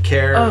don't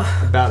care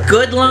about her.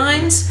 Good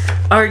lines?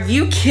 Are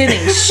you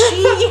kidding?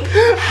 She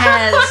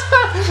has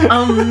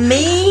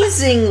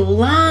amazing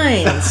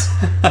lines.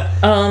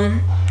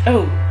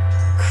 Oh,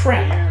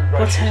 crap.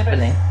 What's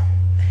happening?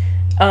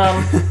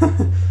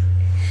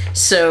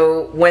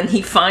 So when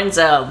he finds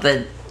out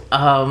that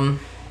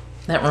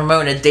that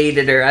Ramona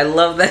dated her, I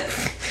love that.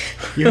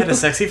 You had a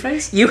sexy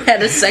face? You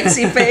had a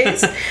sexy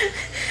face?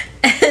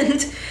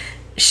 And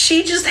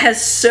she just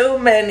has so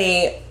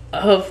many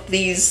of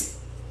these,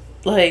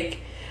 like,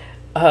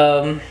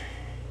 what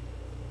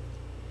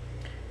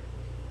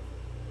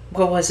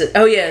was it?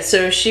 Oh yeah,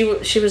 so she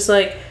was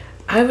like,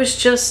 I was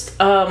just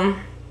a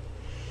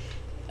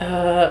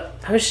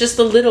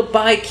little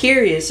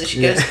bi-curious. And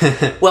she goes,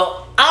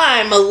 well,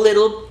 I'm a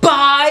little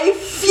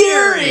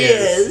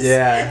bi-furious.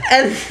 Yeah.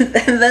 And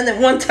then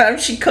at one time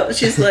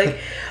she's like,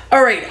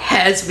 all right,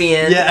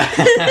 has-been. Yeah.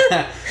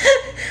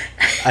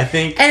 I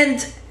think. And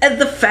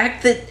the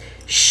fact that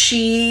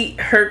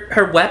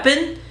her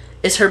weapon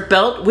is her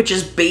belt, which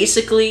is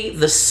basically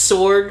the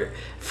sword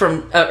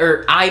from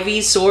or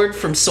Ivy's sword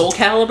from Soul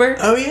Calibur.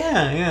 Oh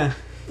yeah.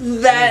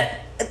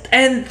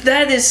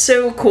 That is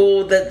so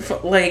cool.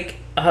 That like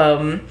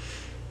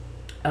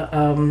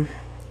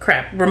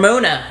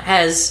Ramona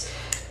has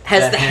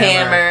the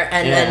hammer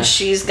and then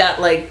she's got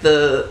like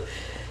the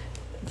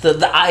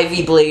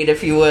Ivy blade,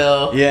 if you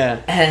will. Yeah.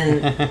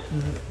 And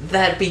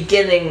that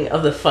beginning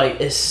of the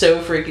fight is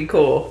so freaking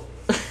cool.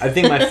 I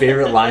think my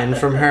favorite line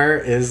from her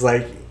is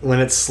like when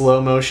it's slow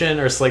motion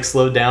or it's like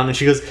slowed down and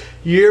she goes,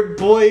 your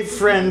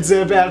boyfriend's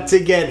about to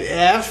get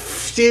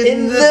F'd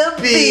in the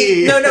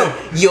B. No.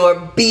 Your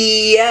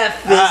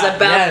BF is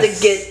about to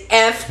get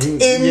F'd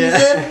in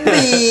the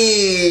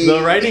B.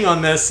 The writing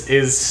on this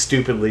is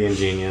stupidly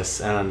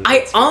ingenious.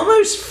 I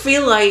almost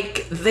feel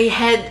like they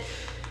had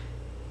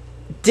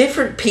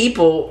different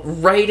people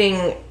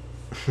writing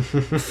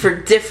for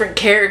different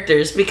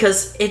characters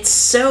because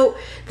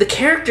the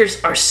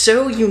characters are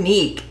so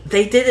unique.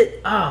 They did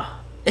it.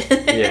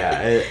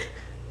 Yeah,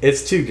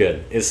 it's too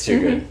good. It's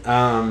too good.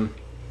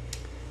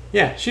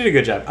 Yeah, she did a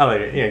good job. I like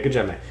it. Yeah, good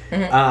job, Mike.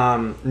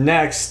 Mm-hmm.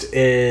 Next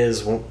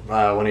is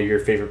one of your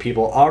favorite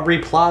people, Aubrey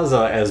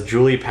Plaza as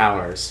Julie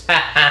Powers.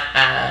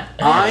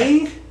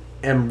 I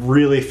am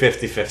really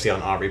 50-50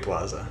 on Aubrey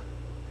Plaza.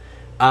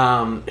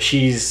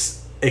 She's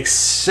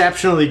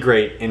exceptionally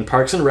great in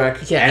Parks and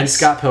Rec and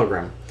Scott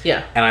Pilgrim.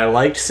 Yeah. And I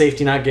liked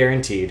Safety Not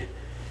Guaranteed.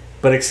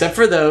 But except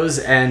for those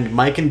and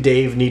Mike and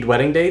Dave Need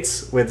Wedding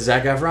Dates with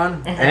Zac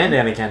Efron and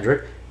Anna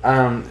Kendrick,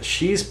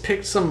 she's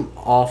picked some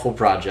awful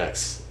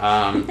projects.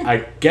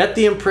 I get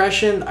the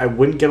impression I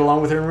wouldn't get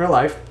along with her in real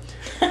life.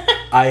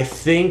 I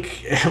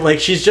think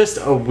like she's just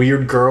a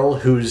weird girl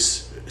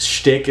whose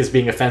shtick is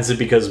being offensive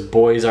because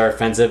boys are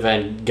offensive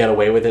and get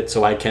away with it,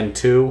 so I can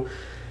too.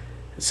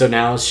 So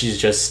now she's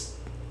just...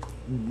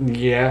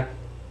 Yeah.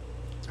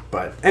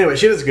 But anyway,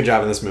 she does a good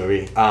job in this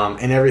movie.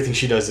 And everything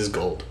she does is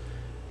gold.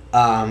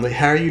 Like,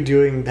 how are you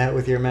doing that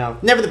with your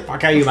mouth? Never the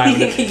fuck are you lying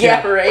with it.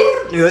 Yeah,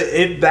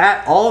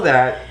 right? All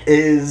that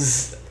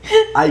is...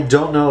 I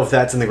don't know if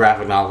that's in the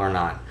graphic novel or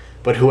not.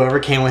 But whoever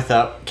came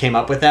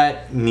up with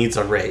that needs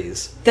a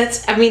raise.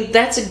 That's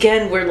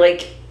again where,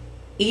 like,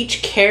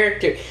 each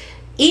character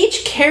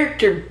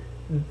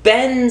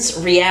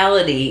bends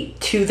reality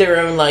to their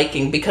own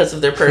liking because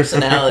of their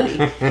personality.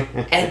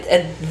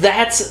 and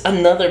that's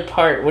another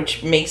part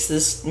which makes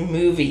this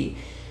movie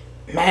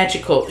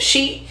magical.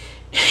 She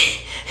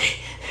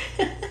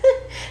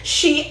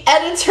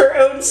edits her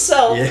own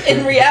self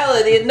in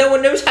reality and no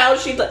one knows how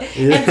she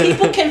and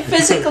people can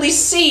physically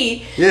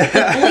see the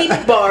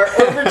bleep bar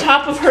over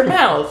top of her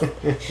mouth.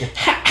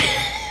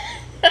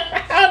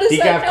 How does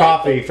that decaf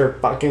coffee for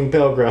fucking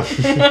Pilgrim.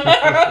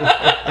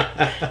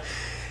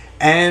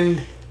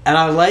 And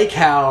I like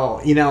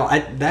how,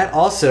 that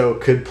also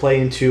could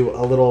play into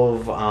a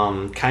little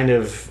of kind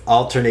of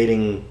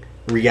alternating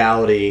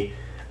reality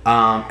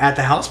at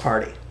the house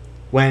party.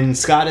 When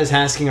Scott is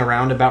asking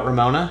around about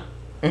Ramona,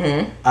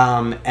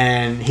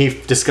 and he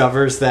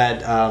discovers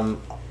that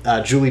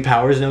Julie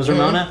Powers knows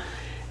Ramona,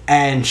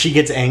 and she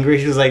gets angry.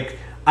 She was like,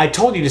 I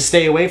told you to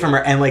stay away from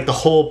her, and like the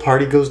whole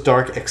party goes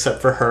dark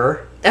except for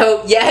her.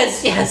 Oh,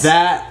 yes.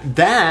 That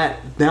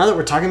now that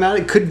we're talking about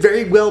it, could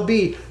very well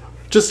be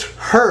just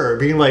her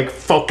being like,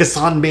 focus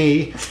on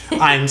me.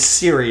 I'm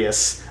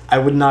serious. I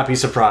would not be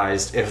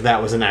surprised if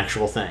that was an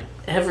actual thing.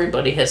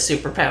 Everybody has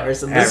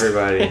superpowers in this.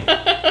 Everybody.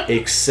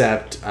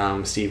 Except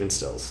Steven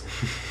Stills.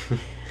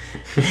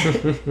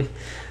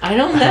 I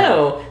don't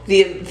know.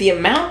 The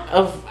amount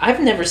of... I've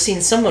never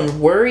seen someone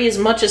worry as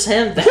much as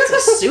him.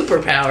 That's a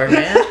superpower,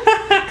 man.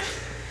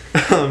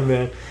 Oh,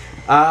 man.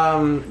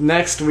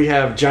 Next, we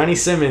have Johnny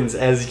Simmons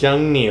as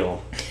young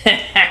Neil.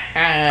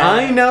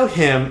 I know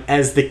him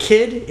as the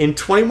kid in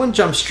 21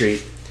 Jump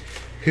Street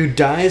who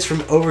dies from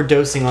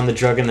overdosing on the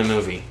drug in the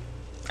movie.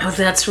 Oh,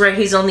 that's right.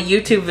 He's on the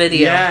YouTube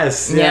video.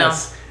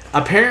 Yes.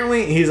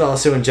 Apparently, he's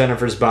also in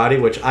Jennifer's Body,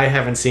 which I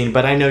haven't seen,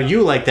 but I know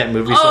you like that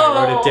movie, so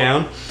I wrote it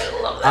down.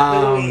 I love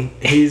that movie.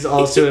 He's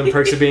also in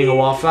Perks of Being a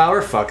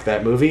Wallflower. Fuck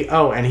that movie.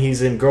 Oh, and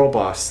he's in Girl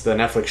Boss, the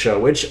Netflix show,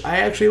 which I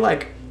actually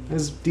like.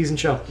 It's a decent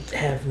show. I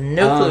have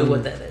no clue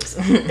what that is.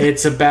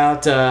 It's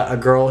about a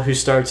girl who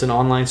starts an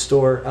online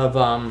store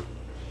of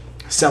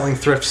selling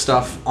thrift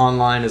stuff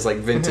online as like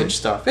vintage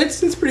stuff.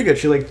 It's pretty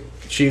good.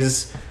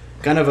 She's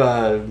kind of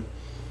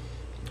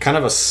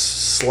a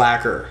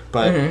slacker,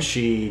 but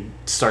she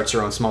starts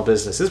her own small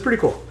business. It's pretty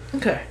cool.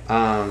 Okay.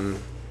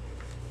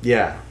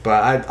 Yeah,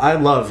 but I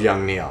love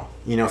young Neil.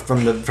 You know,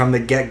 from the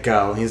get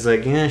go, he's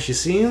like, yeah, she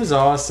seems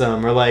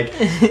awesome. Or like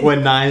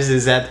when Knives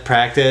is at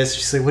practice,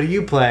 she's like, what do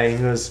you play? He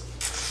goes,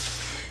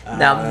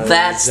 now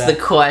that's the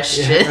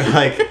question. Yeah,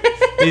 like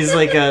he's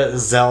like a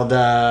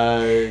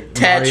Zelda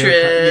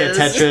Tetris.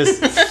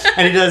 Tetris,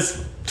 and he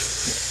does.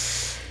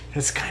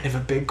 That's kind of a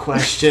big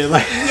question.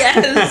 Like,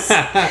 Yes.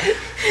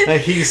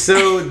 like he's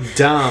so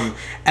dumb,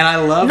 and I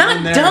love when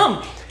Not they're-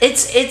 dumb.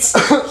 It's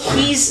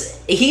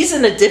he's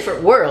in a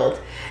different world.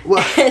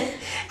 Well,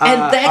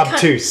 and that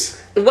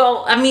obtuse.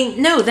 Well, I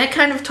mean, no, that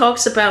kind of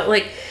talks about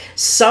like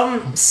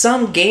some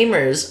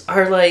gamers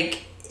are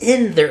like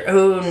in their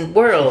own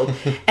world,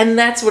 and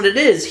that's what it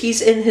is.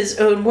 He's in his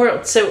own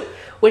world. So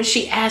when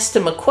she asked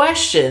him a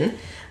question,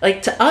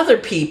 like to other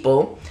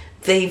people,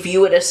 they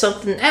view it as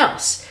something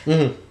else.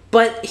 Mm-hmm.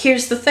 But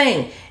here's the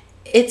thing: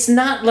 it's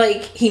not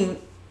like he.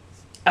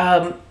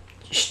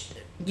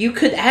 You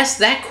could ask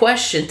that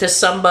question to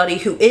somebody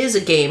who is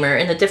a gamer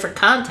in a different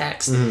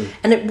context,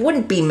 and it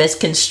wouldn't be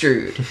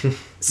misconstrued.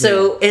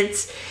 So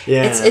it's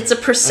a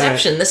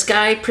perception. This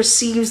guy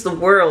perceives the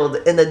world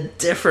in a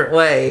different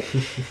way.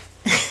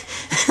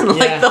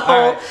 Like the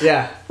whole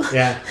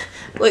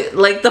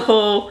like the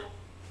whole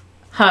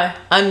hi,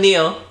 I'm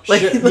Neil.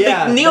 Like,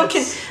 Neil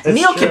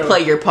can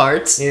play your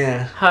parts.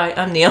 Yeah. Hi,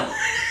 I'm Neil.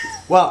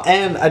 Well,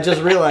 and I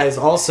just realized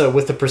also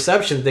with the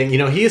perception thing, you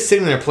know, he is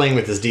sitting there playing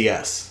with his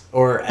DS.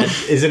 Or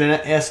is it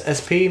an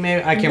SP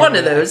maybe? I can't remember. One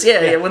of those,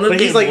 yeah. One of but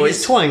those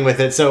he's toying with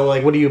it. So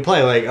like, what do you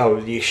play? Like, oh,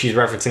 she's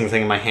referencing the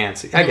thing in my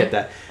hands. I get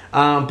that.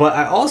 But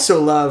I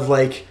also love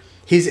like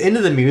he's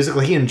into the music.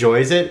 Like he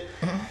enjoys it,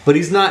 but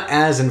he's not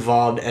as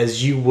involved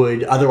as you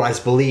would otherwise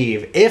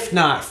believe. If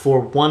not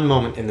for one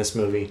moment in this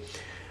movie,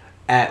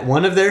 at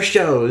one of their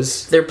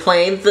shows, they're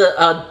playing the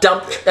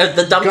dump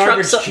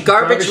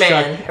garbage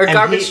man or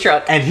garbage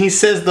truck, and he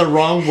says the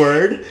wrong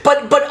word.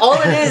 But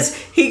all it is,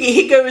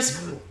 he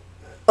goes,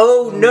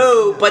 oh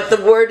no, but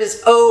the word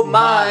is oh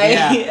my,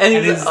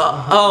 and he's like,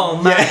 oh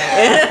my.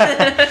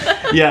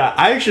 Yeah,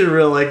 I actually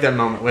really like that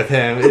moment with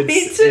him.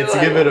 Me too. It's a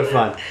good bit of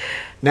fun.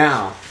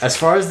 Now, as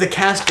far as the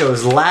cast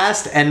goes,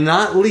 last and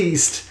not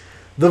least,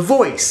 the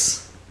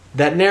voice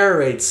that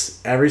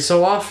narrates every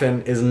so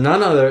often is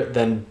none other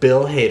than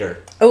Bill Hader.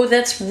 Oh,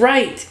 that's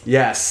right.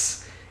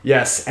 Yes,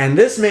 and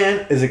this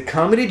man is a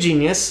comedy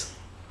genius.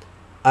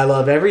 I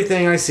love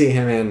everything I see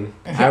him in.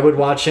 I would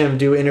watch him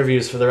do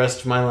interviews for the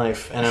rest of my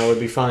life, and I would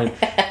be fine.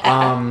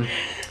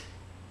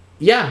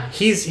 Yeah,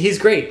 he's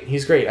great.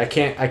 He's great. I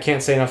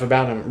can't say enough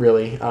about him,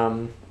 really.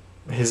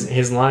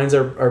 His lines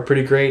are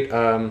pretty great.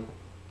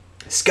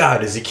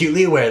 Scott is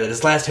acutely aware that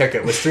his last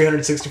haircut was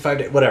 365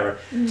 days. Whatever.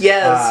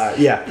 Yes.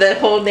 Yeah. That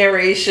whole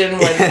narration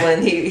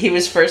when he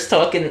was first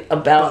talking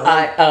about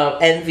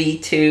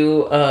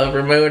NV2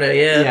 Ramona.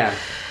 Yeah. Yeah.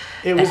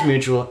 It was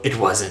mutual. It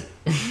wasn't.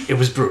 It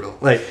was brutal.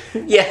 Like,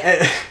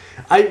 yeah.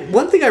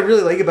 One thing I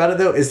really like about it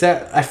though is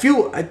that I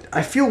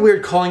feel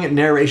weird calling it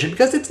narration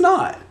because it's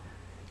not.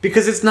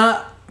 Because it's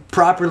not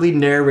properly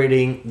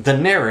narrating the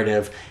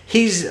narrative.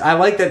 I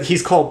like that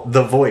he's called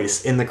the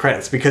voice in the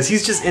credits because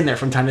he's just in there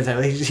from time to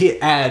time. He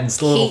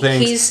adds little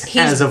things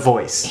as a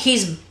voice.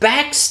 He's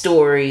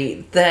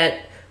backstory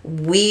that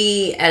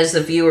we as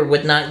the viewer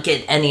would not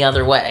get any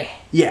other way.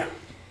 Yeah.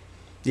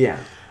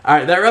 All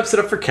right, that wraps it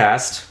up for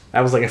cast.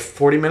 That was like a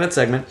 40-minute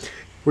segment.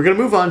 We're going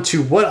to move on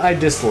to what I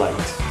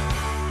disliked.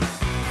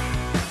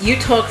 You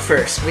talk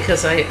first,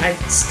 because I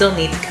still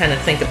need to kind of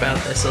think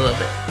about this a little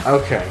bit.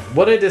 Okay,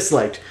 what I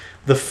disliked.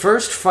 The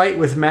first fight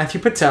with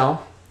Matthew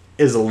Patel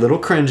is a little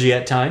cringy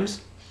at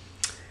times.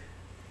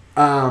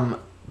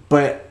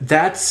 But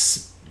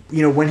that's,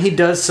 when he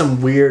does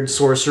some weird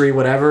sorcery,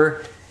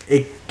 whatever,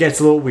 it gets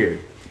a little weird.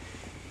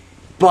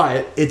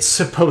 but it's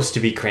supposed to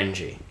be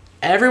cringy.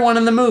 Everyone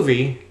in the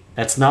movie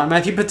that's not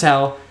Matthew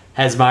Patel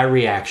has my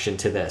reaction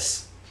to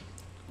this.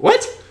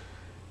 What?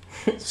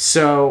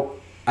 So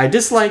I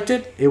disliked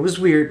it. It was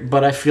weird,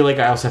 but I feel like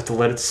I also have to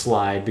let it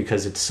slide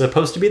because it's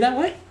supposed to be that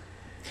way.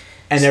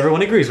 And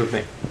everyone agrees with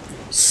me.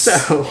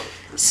 So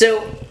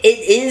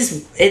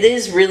it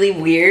is really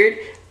weird,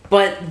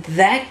 but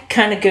that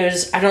kind of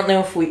goes, I don't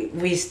know if we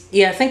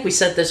I think we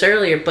said this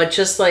earlier, but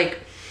just like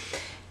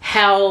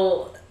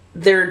how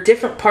there are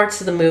different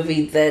parts of the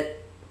movie that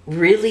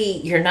really,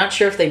 you're not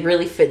sure if they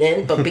really fit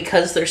in, but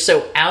because they're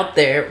so out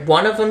there,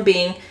 one of them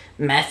being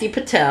Matthew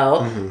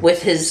Patel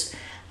with his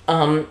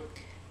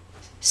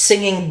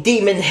singing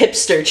demon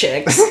hipster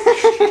chicks.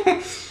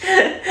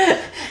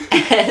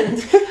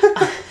 And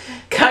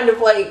kind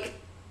of like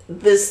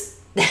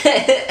this,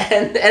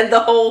 and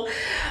the whole,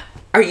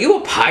 are you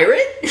a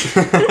pirate?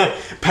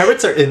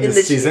 Pirates are in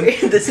this season.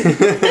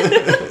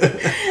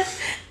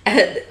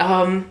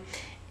 And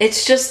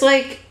it's just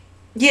like,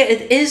 yeah,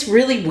 it is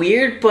really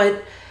weird,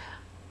 but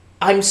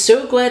I'm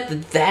so glad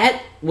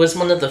that was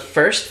one of the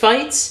first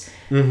fights,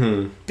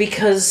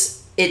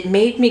 because it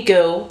made me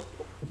go,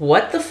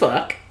 what the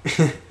fuck?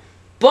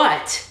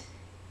 But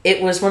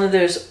it was one of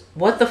those,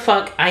 what the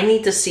fuck, I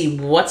need to see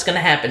what's going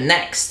to happen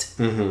next.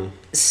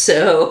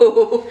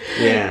 So,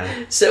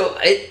 yeah. So,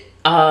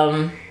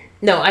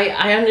 no,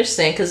 I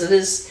understand, because it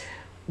is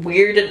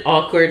weird and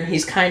awkward, and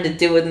he's kind of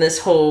doing this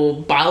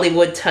whole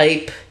Bollywood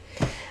type,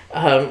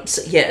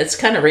 so, yeah, it's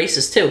kind of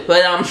racist too,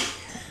 but,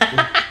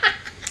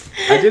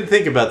 I did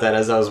think about that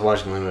as I was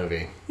watching the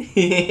movie.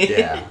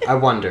 Yeah, I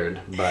wondered,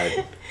 but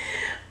who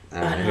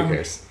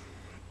cares?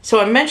 So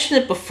I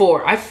mentioned it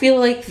before. I feel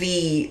like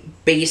the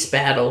bass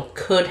battle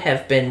could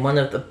have been one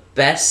of the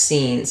best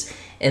scenes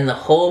in the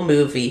whole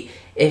movie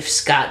if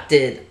Scott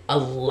did a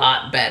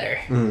lot better.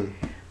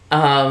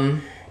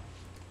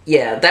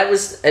 Yeah, that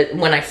was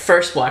when I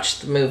first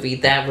watched the movie.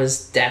 That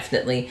was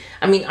definitely.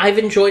 I mean, I've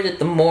enjoyed it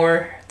the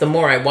more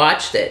I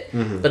watched it.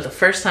 But the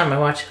first time I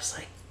watched it, I was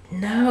like,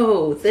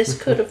 no, this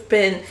could have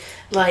been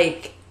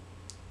like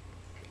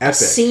Epic. A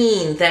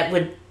scene that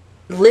would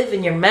live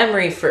in your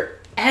memory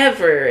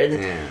forever.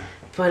 And Yeah.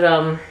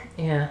 but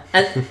yeah,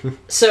 and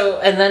so,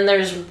 and then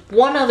there's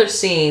one other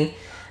scene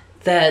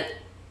that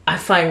I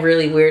find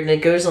really weird, and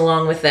it goes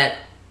along with that,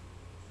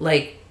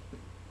 like,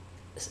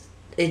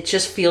 it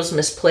just feels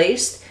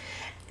misplaced,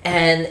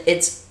 and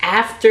it's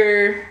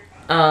after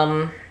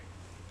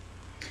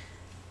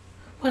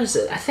what is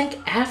it? I think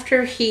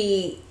after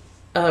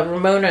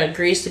Ramona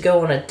agrees to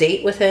go on a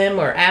date with him,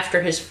 or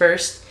after his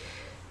first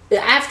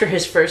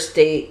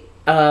date,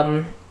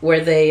 where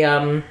they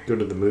Go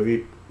to the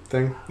movie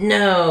thing?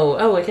 No.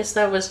 Oh, I guess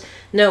that was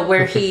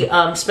where he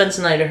spends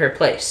the night at her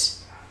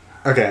place.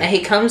 Okay. And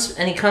he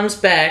comes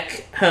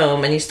back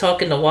home, and he's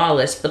talking to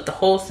Wallace, but the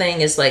whole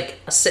thing is like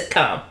a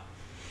sitcom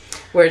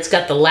where it's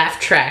got the laugh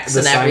tracks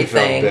and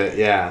everything. Bit,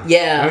 yeah.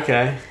 Yeah.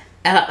 Okay.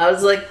 I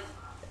was like,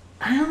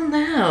 I don't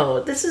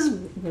know.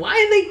 Why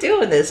are they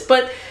doing this?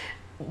 But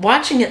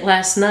watching it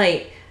last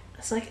night, I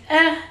was like,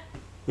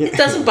 it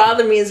doesn't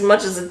bother me as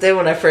much as it did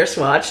when I first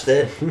watched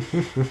it.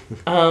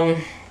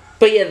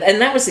 But yeah,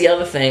 and that was the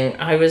other thing.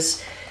 I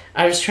was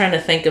trying to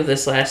think of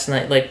this last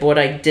night, like what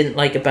I didn't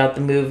like about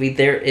the movie.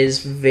 There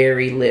is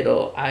very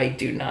little I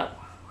do not,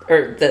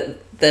 or that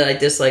I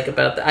dislike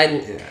about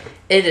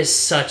It is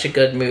such a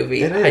good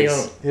movie. It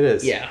is. It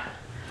is. Yeah.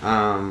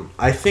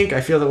 I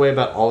feel the way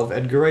about all of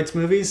Edgar Wright's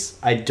movies.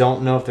 I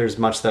don't know if there's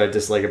much that I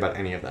dislike about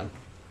any of them.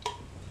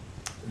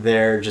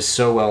 They're just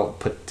so well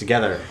put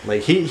together.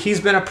 Like he's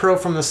been a pro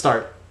from the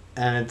start,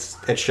 and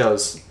it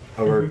shows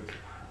over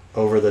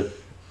the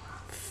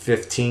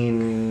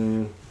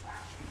 15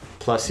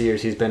 plus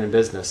years he's been in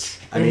business.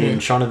 I mean,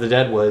 Shaun of the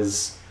Dead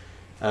was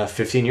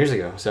 15 years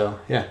ago, so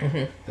yeah,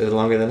 it was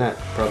longer than that,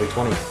 probably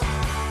 20.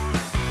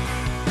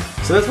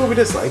 So that's what we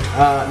disliked.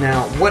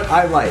 Now, what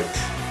I liked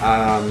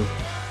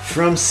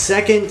from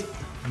second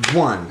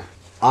one,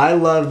 I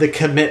love the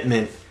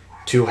commitment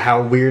to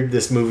how weird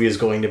this movie is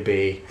going to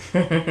be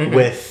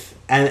with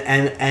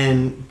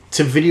and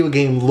to video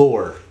game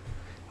lore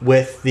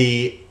with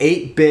the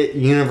 8-bit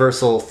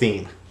Universal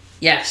theme.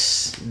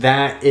 Yes.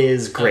 That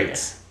is great.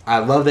 Okay. I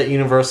love that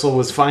Universal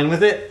was fine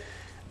with it.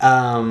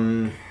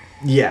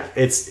 Yeah,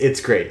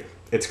 it's great.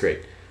 It's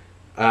great.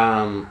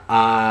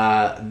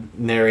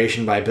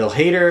 Narration by Bill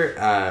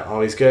Hader,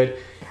 always good.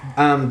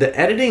 The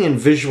editing and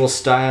visual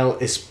style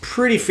is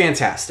pretty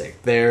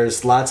fantastic.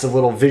 There's lots of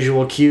little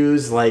visual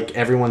cues, like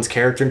everyone's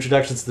character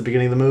introductions at the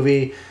beginning of the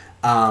movie.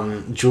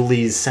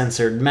 Julie's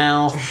censored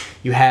mouth.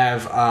 You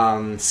have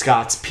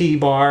Scott's pee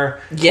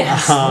bar.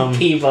 Yes,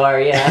 pee bar,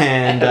 yeah.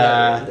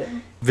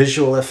 And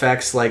visual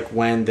effects like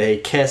when they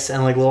kiss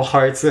and like little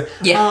hearts.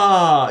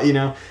 Yeah.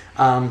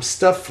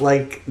 Stuff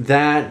like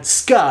that.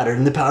 Scott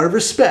earned the power of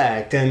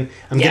respect, and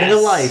I'm getting a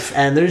life.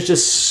 And there's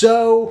just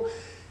so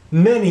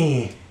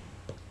many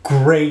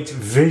great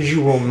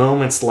visual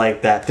moments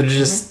like that. They're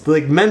just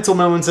like mental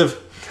moments of,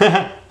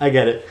 I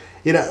get it.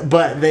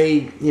 But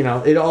they,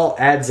 it all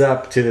adds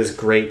up to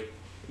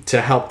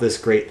to help this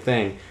great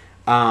thing.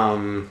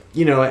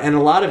 You know, and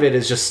a lot of it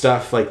is just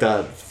stuff like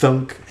the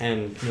thunk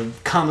and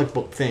comic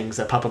book things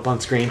that pop up on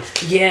screen.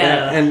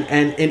 Yeah.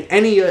 And in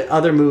any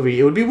other movie,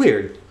 it would be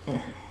weird.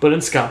 But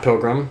in Scott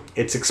Pilgrim,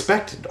 it's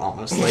expected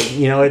almost. Like,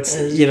 you know, it's,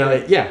 you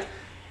know, yeah.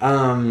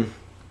 I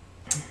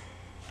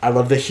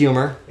love the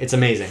humor. It's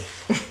amazing.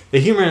 The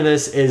humor in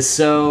this is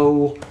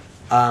so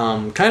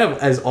kind of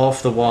as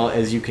off the wall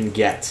as you can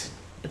get.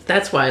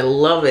 That's why I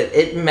love it.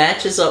 It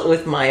matches up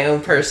with my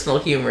own personal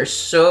humor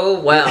so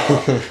well.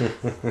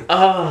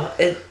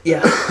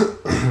 Yeah.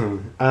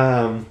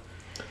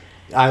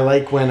 I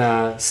like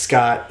when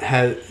Scott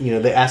has, you know,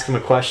 they ask him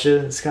a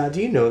question. Scott,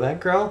 do you know that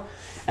girl?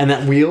 And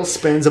that wheel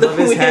spins above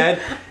his head.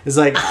 It's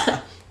like,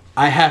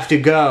 I have to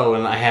go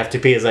and I have to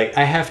pee. It's like,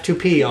 I have to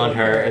pee on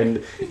her.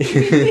 And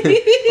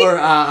or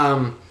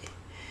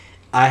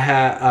I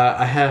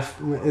have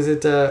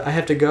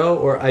to go,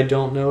 or I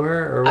don't know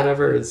her, or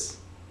whatever is.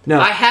 No,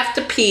 I have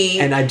to pee,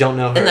 and I don't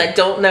know her. And I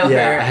don't know her.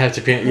 Yeah, I have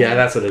to pee. Yeah,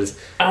 that's what it is.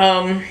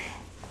 I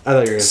thought you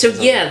were gonna so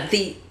say yeah,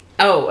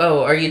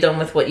 are you done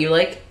with what you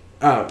like?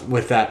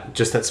 With that,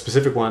 just that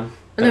specific one.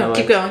 No,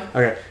 keep going.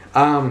 Okay.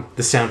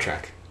 The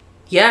soundtrack.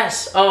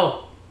 Yes.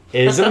 Oh.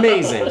 It is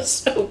amazing.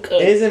 So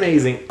good. It is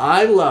amazing.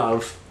 I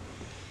love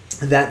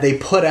that they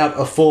put out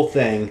a full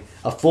thing,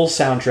 a full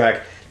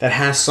soundtrack that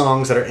has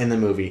songs that are in the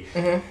movie.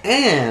 Mm-hmm.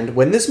 And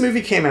when this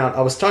movie came out,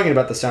 I was talking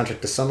about the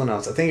soundtrack to someone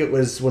else. I think it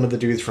was one of the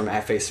dudes from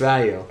At Face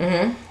Value.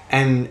 Mm-hmm.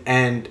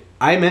 And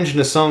I mentioned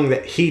a song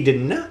that he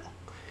didn't know.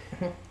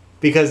 Mm-hmm.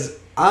 Because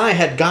I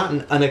had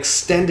gotten an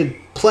extended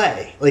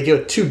play, like a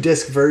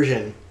 2-disc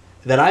version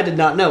that I did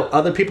not know,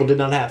 other people did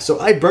not have. So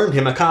I burned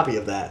him a copy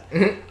of that.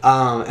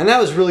 Mm-hmm. And that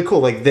was really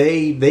cool. Like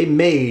they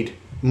made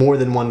more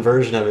than one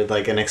version of it,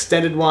 like an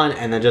extended one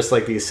and then just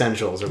like the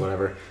essentials or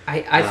whatever.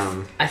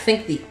 I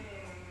think the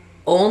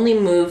only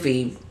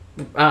movie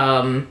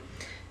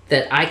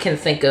that I can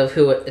think of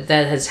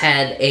that has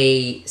had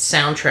a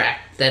soundtrack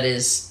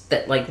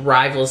that like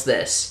rivals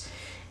this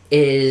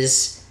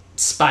is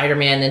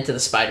Spider-Man Into the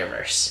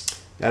Spider-Verse.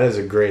 That is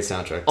a great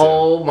soundtrack too.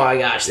 Oh my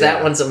gosh,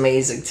 that one's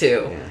amazing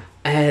too. Yeah.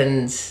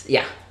 And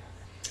yeah.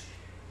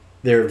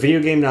 There are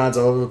video game nods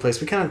all over the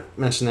place. We kind of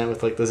mentioned that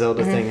with like the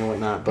Zelda thing and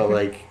whatnot, but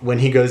like when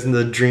he goes in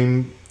the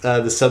dream,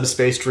 the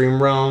subspace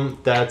dream realm,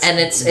 that's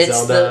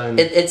Zelda.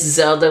 It's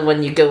Zelda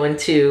when you go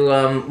into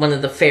one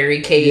of the fairy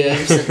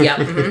caves. Yeah, and, yeah.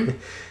 Mm-hmm.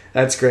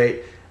 That's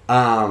great.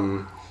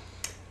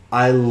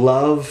 I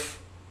love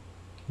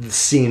the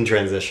scene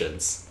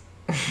transitions.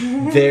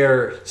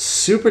 They're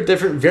super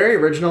different, very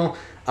original.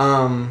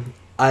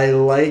 I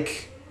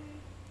like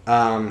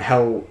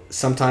how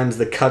sometimes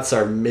the cuts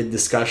are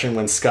mid-discussion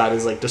when Scott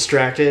is like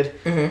distracted.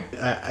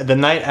 Mm-hmm. The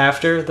night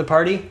after the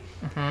party,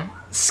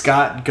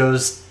 Scott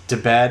goes to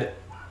bed,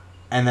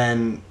 and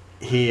then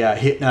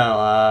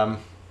what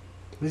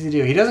does he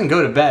do? He doesn't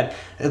go to bed.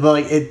 But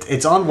like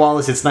it's on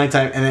Wallace. It's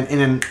nighttime, and then in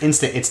an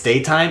instant, it's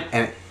daytime,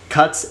 and it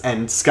cuts,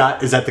 and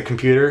Scott is at the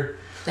computer.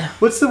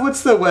 What's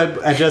the web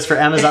address for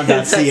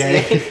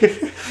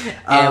Amazon.ca?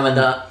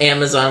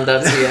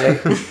 Amazon.ca.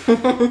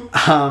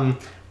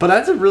 But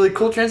that's a really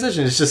cool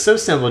transition. It's just so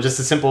simple, just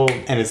a simple,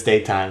 and it's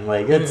daytime.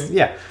 Like it's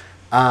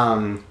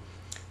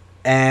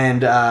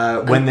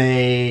when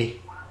they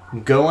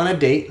go on a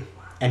date,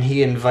 and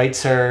he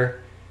invites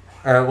her,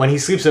 or when he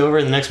sleeps over,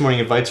 and the next morning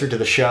invites her to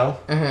the show,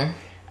 and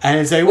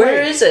it's like,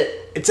 where is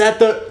it? It's at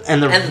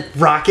the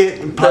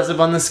rocket pops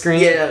up on the screen.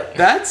 Yeah,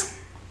 that's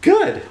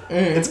good.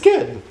 It's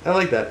good. I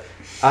like that.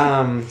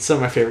 Some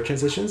of my favorite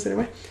transitions,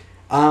 anyway.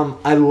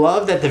 I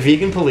love that the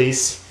vegan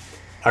police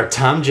are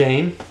Tom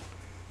Jane,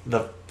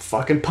 the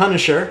fucking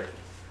Punisher.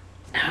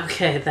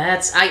 Okay,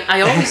 that's...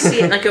 I always see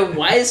it and I go,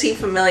 why is he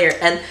familiar?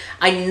 And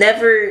I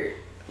never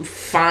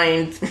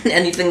find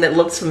anything that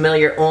looks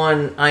familiar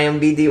on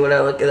IMDb when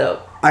I look it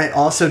up. I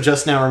also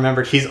just now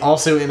remembered he's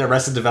also in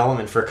Arrested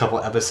Development for a couple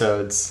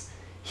episodes.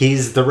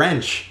 He's the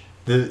Wrench.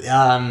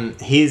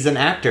 He's an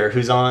actor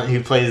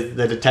who plays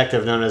the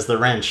detective known as the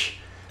Wrench.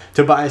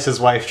 Tobias's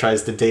wife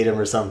tries to date him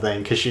or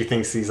something because she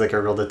thinks he's like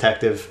a real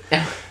detective.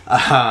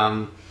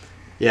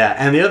 Yeah,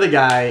 and the other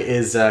guy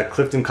is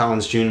Clifton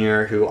Collins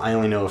Jr., who I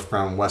only know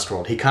from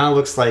Westworld. He kind of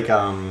looks like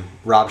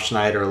Rob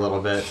Schneider a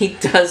little bit. He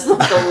does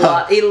look a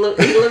lot. He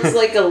looks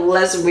like a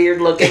less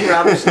weird looking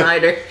Rob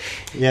Schneider.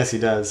 Yes, he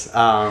does.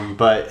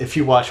 But if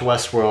you watch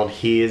Westworld,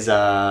 he is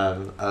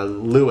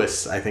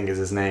Lewis, I think is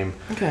his name.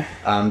 Okay.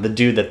 The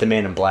dude that the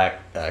Man in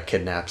Black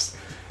kidnaps.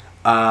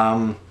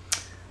 I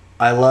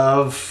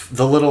love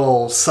the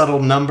little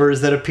subtle numbers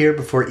that appear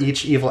before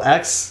each evil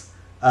X.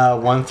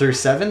 1 through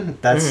 7.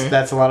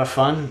 That's a lot of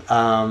fun.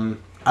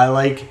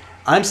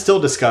 I'm still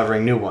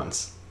discovering new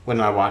ones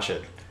when I watch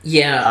it.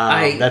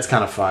 Yeah, that's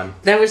kind of fun.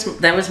 That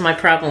was my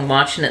problem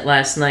watching it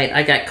last night.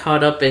 I got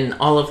caught up in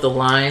all of the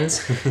lines,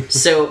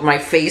 so my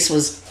face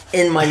was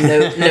in my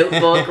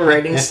notebook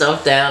writing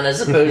stuff down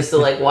as opposed to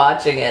like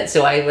watching it.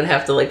 So I would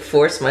have to like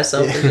force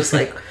myself to just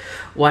like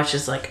watch.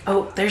 It's like,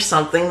 oh, there's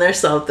something, you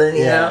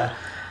know.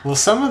 Well,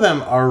 some of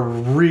them are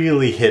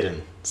really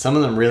hidden. Some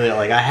of them really,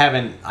 like,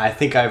 I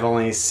think I've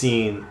only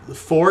seen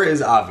 4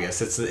 is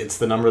obvious. It's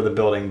the number of the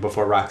building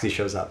before Roxy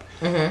shows up.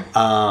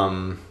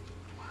 Mm-hmm.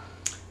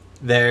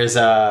 There's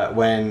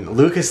when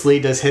Lucas Lee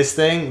does his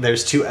thing,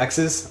 there's 2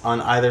 X's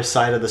on either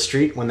side of the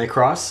street when they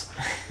cross.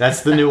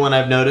 That's the new one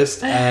I've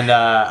noticed, and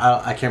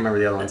I can't remember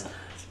the other ones.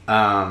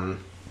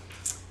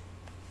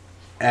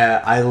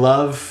 I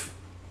love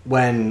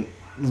when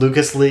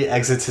Lucas Lee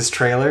exits his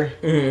trailer.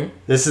 Mm-hmm.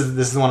 This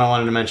is the one I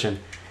wanted to mention,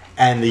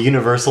 and the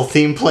Universal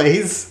theme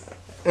plays.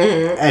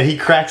 Mm-hmm. And he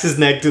cracks his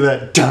neck to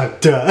that da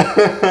da.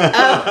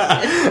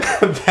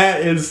 Oh.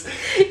 That is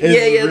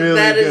really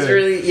that good. Is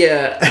really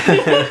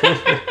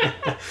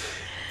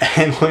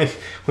And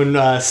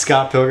when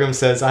Scott Pilgrim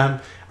says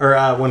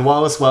when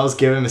Wallace Wells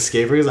gave him a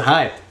skater, he goes,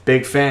 "Hi,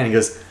 big fan." He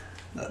goes,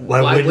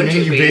 "Why wouldn't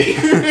you be?"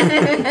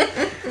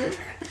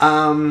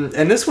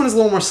 And this one is a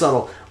little more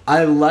subtle.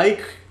 I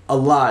like a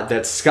lot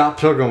that Scott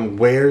Pilgrim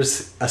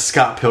wears a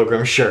Scott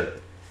Pilgrim shirt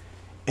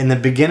in the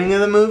beginning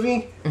of the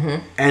movie, mm-hmm.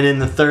 and in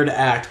the third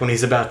act when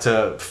he's about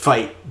to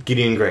fight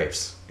Gideon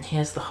Graves. He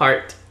has the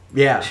heart.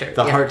 Yeah, shirt.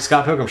 The heart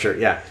Scott Pilgrim shirt.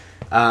 Yeah,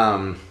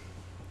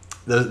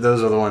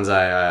 those are the ones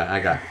I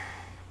got.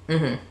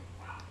 Mm-hmm.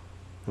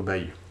 What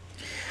about you?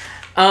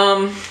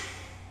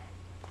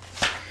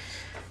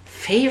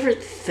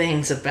 Favorite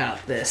things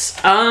about this.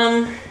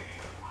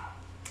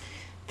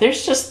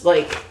 There's just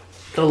like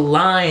the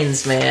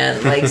lines,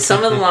 man. Like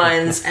some of the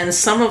lines and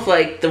some of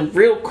like the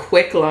real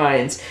quick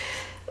lines.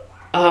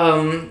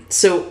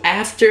 So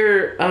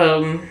after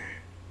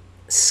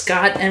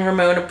Scott and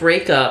Ramona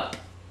break up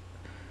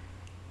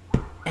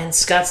and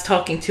Scott's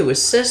talking to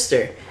his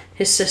sister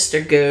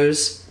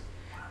goes,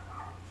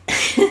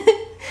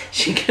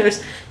 she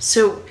goes,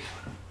 "So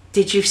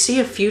did you see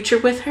a future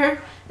with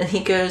her?" And he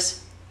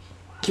goes,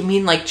 "You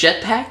mean like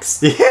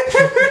jetpacks?"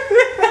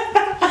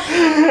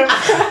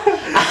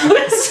 I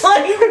was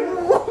like,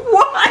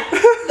 what?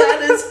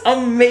 That is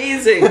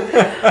amazing.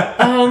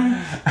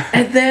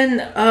 And then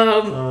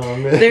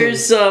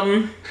there's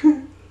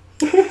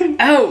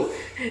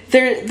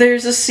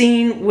there's a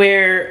scene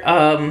where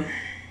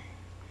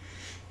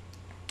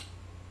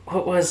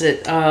what was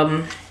it?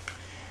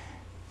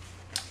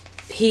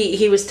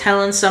 He was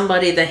telling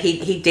somebody that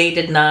he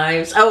dated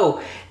knives.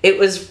 Oh, it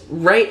was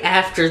right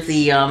after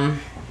the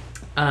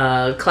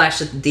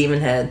Clash at the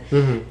Demon Head,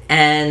 mm-hmm.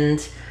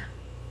 and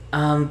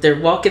they're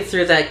walking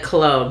through that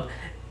club,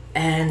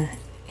 and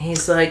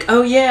he's like,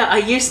 "Oh yeah, I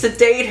used to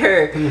date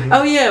her. Mm-hmm.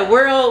 Oh yeah,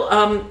 we're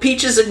all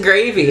peaches and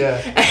gravy."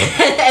 Yeah.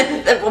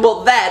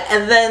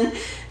 and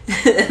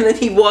then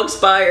he walks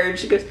by her, and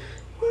she goes,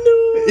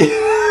 "No."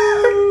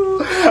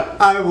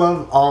 I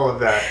love all of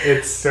that.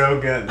 It's so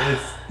good.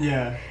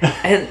 Yeah.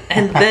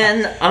 and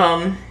then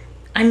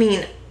I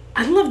mean,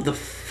 I love the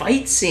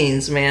fight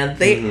scenes, man.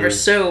 They mm-hmm. are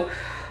so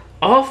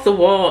off the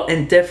wall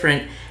and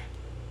different.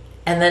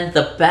 And then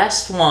the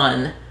best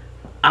one,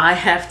 I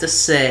have to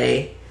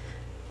say,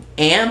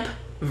 Amp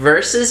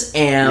versus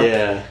Amp.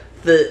 Yeah.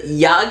 The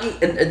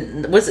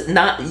Yagi, was it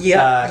not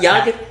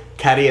Yagi?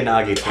 Caddy and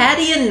Nagi twins.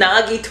 Caddy and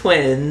Nagi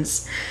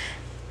twins.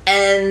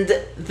 And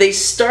they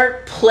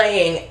start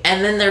playing,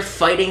 and then they're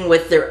fighting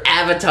with their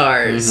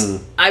avatars.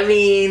 Mm-hmm. I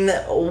mean,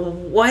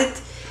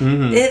 what?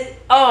 Mm-hmm.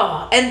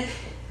 And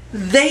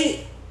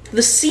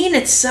the scene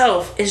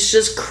itself is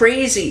just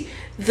crazy.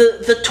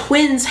 The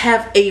twins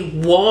have a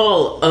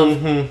wall of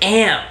mm-hmm.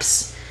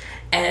 amps,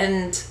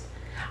 and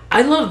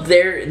I love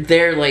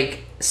their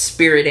like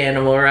spirit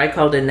animal, or I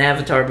called it an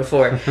avatar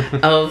before,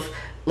 of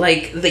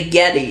like the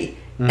Yeti.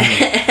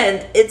 Mm-hmm.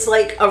 And it's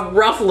like a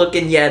rough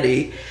looking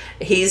Yeti.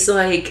 He's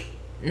like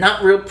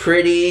not real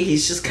pretty.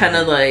 He's just kind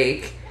of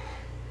like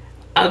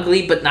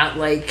ugly, but not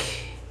like,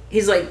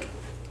 he's like,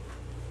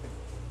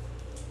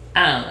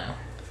 I don't know.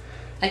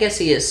 I guess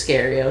he is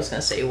scary. I was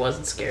gonna say he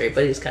wasn't scary,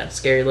 but he's kind of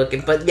scary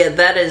looking. But yeah,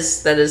 that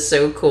is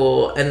so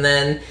cool. And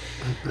then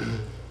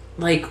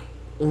like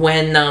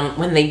when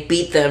they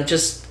beat them,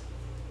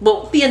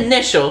 the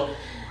initial,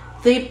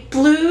 they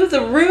blew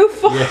the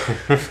roof off.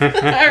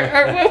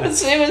 Yeah. or what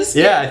was it?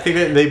 Yeah, I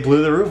think they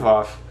blew the roof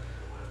off.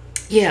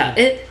 Yeah,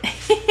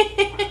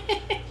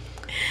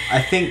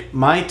 I think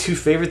my 2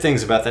 favorite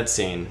things about that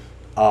scene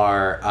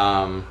are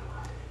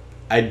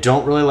I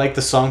don't really like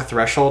the song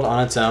Threshold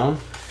on its own,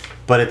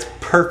 but it's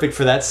perfect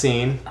for that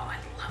scene. Oh, I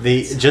love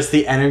it. Just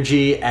the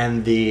energy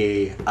and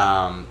the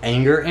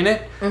anger in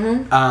it.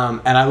 Mm-hmm.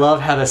 And I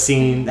love how the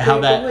scene, how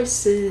that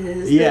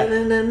voices, yeah,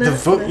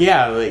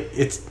 like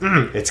it's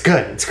good, it's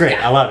great.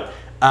 Yeah. I love it.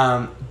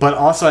 But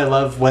also I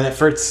love when it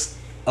first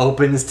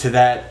opens to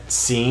that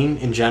scene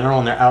in general,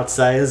 and they're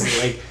outside, is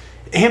like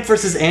Amp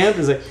versus Amp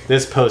is like,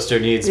 this poster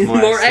needs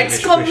more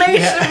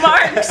exclamation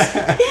marks.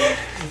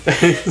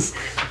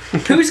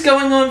 Who's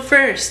going on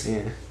first?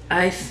 Yeah.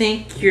 I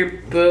think you're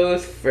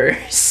both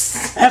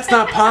first. That's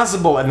not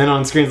possible. And then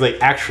on screen it's like,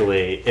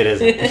 actually, it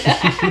isn't.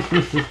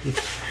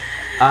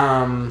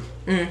 All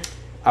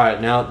right,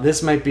 now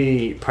this might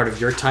be part of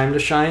your time to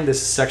shine.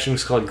 This section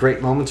is called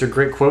Great Moments or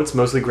Great Quotes,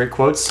 mostly great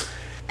quotes.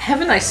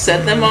 Haven't I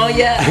said them all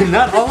yet?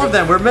 Not all of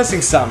them. We're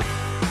missing some.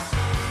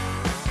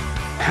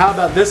 how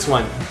about this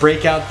one?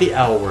 Break out the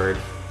L word.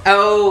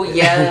 Oh,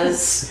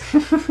 yes.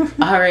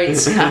 All right,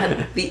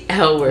 Scott, the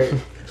L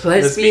word.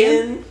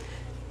 Lesbian?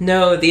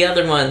 No, the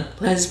other one.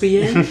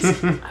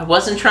 Lesbians? I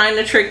wasn't trying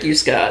to trick you,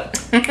 Scott.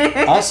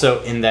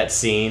 Also in that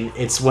scene,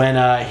 it's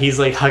when he's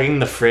like hugging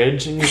the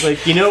fridge and he's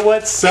like, you know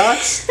what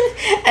sucks?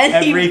 And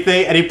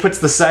Everything. And he puts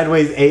the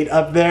sideways 8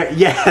 up there.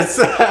 Yes.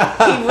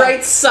 he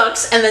writes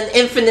sucks and then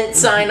infinite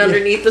sign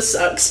underneath the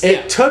sucks.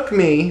 It took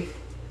me,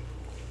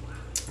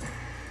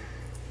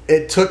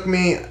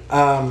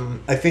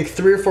 I think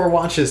 3 or 4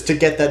 watches to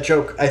get that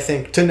joke, I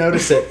think, to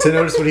notice it, to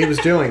notice what he was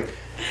doing.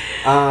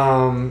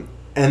 And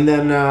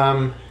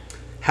then,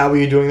 how are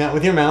you doing that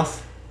with your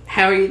mouth?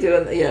 How are you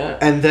doing that? Yeah.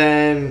 And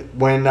then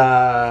when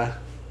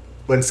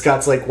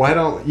Scott's like, why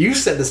don't, you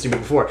said this to me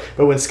before,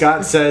 but when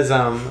Scott says,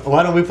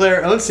 why don't we play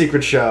our own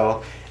secret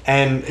show?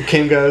 And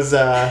Kim goes,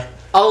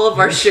 all of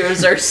our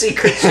shows are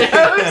secret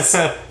shows.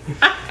 And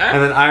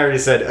then I already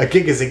said, a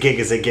gig is a gig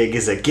is a gig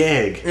is a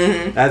gig.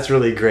 Mm-hmm. That's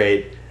really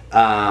great.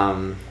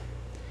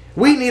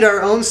 We need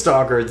our own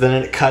stalker.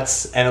 Then it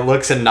cuts and it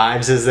looks and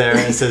Knives is there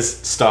and it says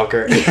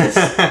stalker. Yes.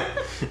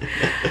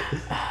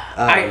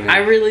 I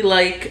really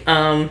like,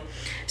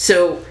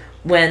 so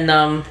when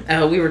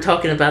we were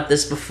talking about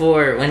this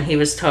before, when he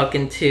was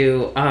talking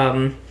to,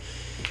 why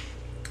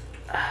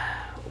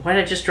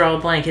did I just draw a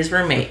blank? His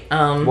roommate.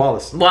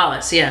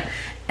 Wallace, yeah.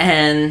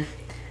 And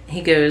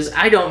he goes,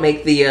 I don't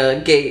make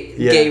the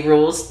gay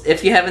rules.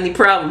 If you have any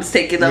problems,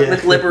 take it up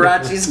with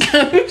Liberace's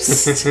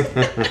ghost.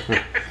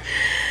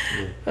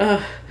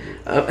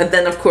 And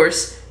then, of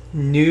course,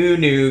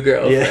 new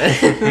girlfriend. Yeah.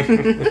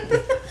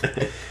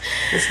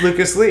 It's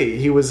Lucas Lee.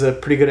 He was a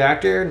pretty good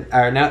actor.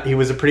 Now he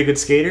was a pretty good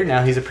skater.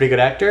 Now he's a pretty good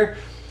actor.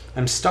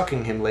 I'm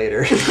stalking him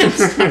later.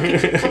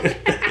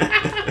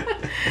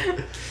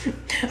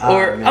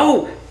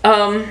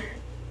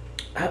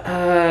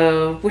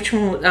 Which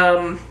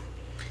one?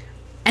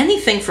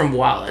 Anything from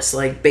Wallace,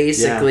 like,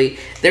 basically.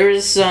 There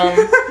was,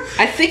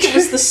 I think it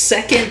was the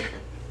second...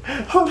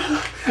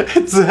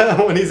 It's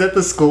when he's at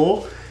the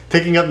school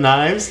picking up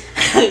knives.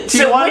 Do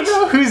you want to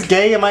know who's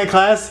gay in my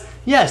class?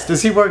 Yes.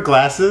 Does he wear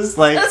glasses?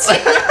 Like...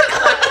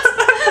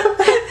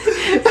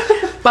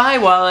 Bye,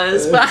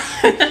 Wallace. Bye.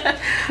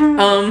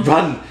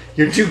 Run.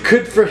 You're too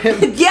good for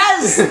him.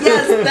 Yes,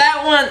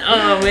 that one.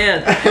 Oh,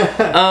 man.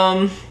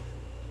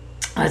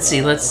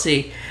 Let's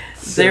see.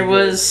 There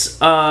was,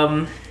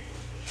 I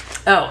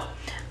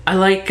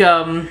like,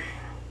 I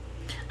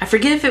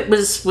forget if it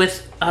was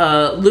with,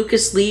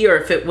 Lucas Lee or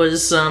if it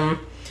was,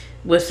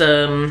 with,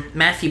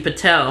 Matthew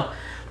Patel.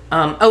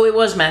 It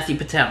was Matthew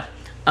Patel.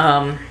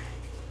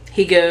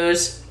 He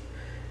goes,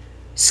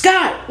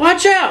 Scott,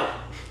 watch out!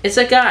 It's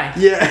that guy.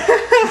 Yeah.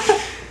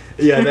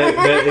 Yeah,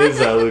 that is,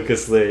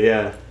 Lucas Lee,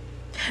 yeah.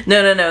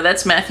 No,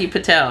 that's Matthew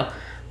Patel.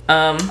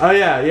 Yeah.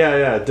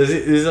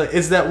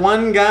 It's that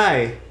one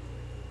guy.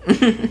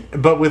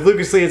 But with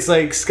Lucas Lee, it's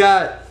like,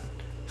 Scott,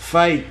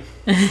 fight,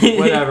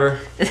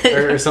 whatever,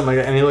 or something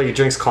like that. And he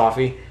drinks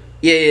coffee.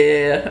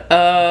 Yeah.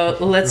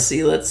 Let's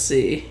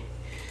see.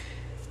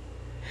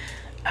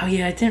 Oh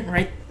yeah, I didn't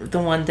write the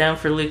one down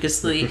for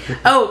Lucas Lee.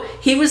 Oh,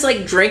 he was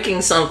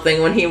drinking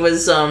something when he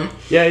was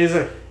Yeah, he's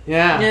like,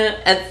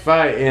 and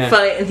fight,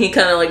 and he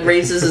kind of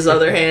raises his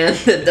other hand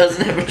that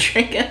doesn't have a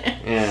drink in it.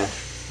 Yeah.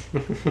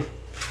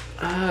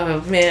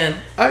 Oh man.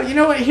 You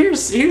know what?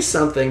 Here's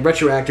something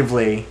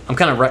retroactively. I'm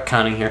kind of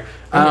retconning here.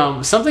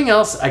 Something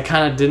else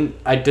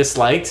I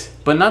disliked,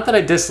 but not that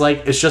I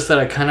disliked. It's just that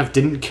I kind of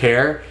didn't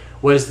care.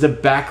 Was the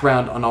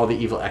background on all the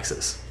evil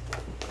X's?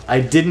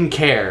 I didn't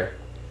care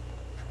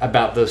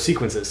about those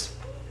sequences.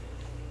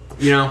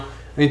 You know,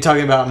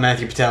 talking about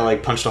Matthew Patel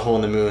punched a hole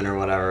in the moon or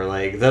whatever.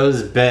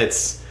 Those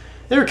bits,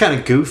 they were kind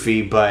of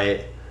goofy,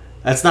 but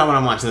that's not what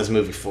I'm watching this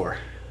movie for.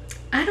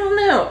 I don't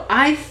know.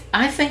 I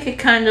think it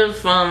kind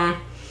of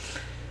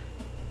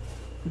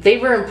they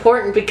were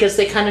important because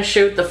they kind of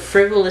showed the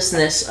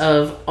frivolousness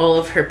of all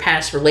of her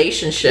past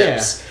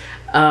relationships.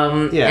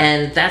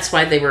 And that's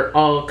why they were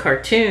all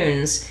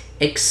cartoons,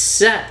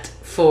 except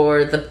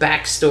for the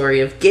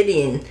backstory of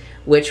Gideon,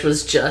 which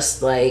was just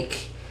kind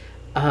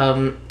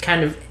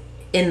of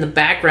in the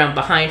background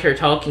behind her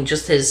talking,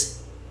 just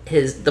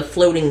the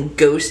floating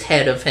ghost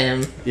head of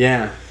him.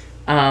 Yeah.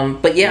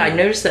 But yeah, I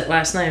noticed that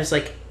last night. I was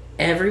like,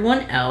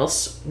 everyone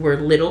else were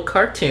little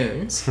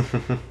cartoons,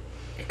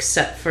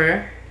 except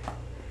for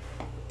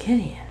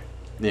Gideon.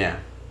 Yeah.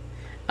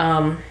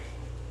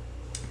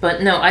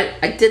 But no,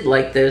 I did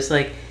like those.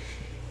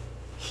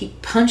 He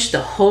punched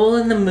a hole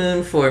in the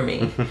moon for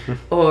me.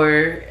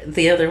 Or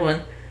the other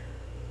one,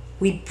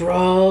 we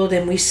brawled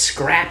and we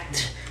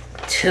scrapped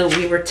till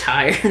we were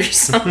tired or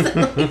something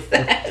like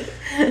that.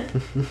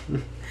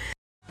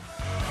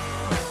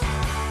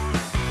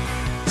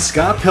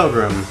 Scott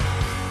Pilgrim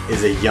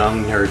is a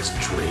young nerd's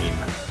dream.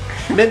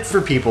 Meant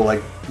for people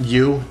like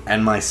you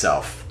and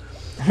myself.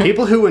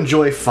 People who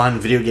enjoy fun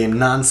video game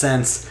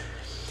nonsense,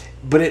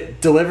 but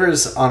it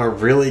delivers on a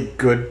really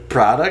good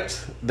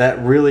product that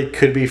really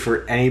could be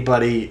for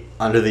anybody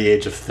under the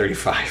age of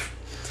 35.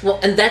 Well,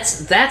 and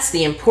that's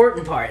the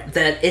important part,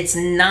 that it's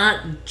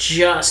not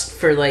just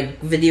for like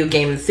video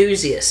game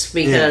enthusiasts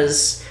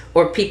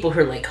or people who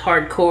are like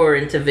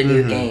hardcore into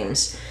video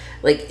games.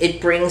 Like, it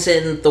brings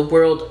in the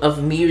world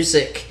of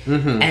music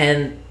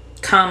and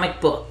comic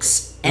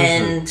books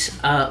and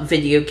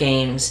video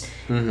games,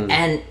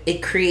 and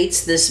it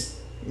creates this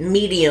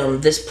medium,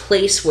 this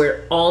place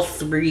where all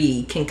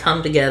three can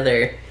come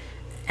together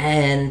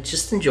and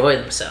just enjoy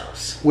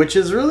themselves. Which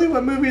is really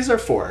what movies are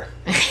for.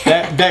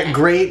 that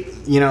great,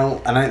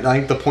 and I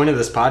think the point of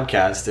this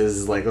podcast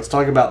is, like, let's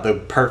talk about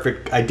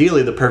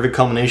ideally the perfect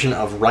culmination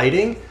of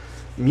writing,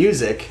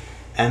 music,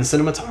 and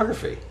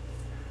cinematography.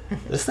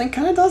 This thing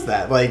kind of does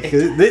that. Like,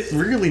 it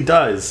really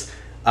does.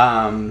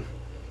 But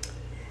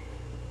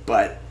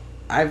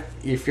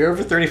if you're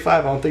over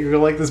 35, I don't think you're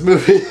going to like this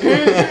movie.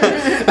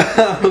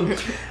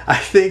 I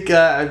think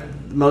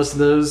most of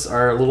those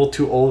are a little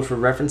too old for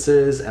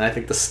references, and I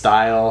think the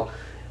style,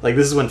 like,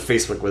 this is when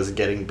Facebook was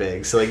getting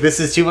big. So, like, this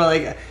is too much,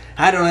 like,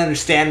 I don't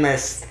understand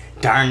this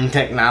darn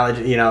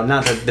technology.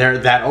 Not that they're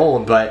that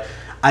old, but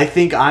I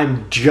think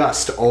I'm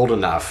just old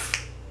enough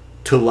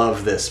to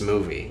love this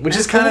movie, which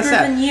is kind of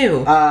sad. I'm older than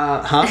you.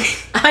 Huh?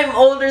 I'm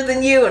older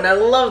than you, and I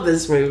love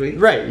this movie.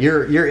 Right,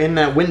 you're in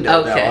that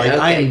window, okay, though. Like, okay.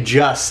 I'm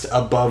just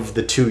above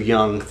the too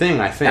young thing,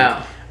 I think.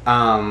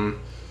 Oh.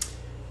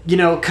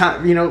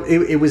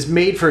 It was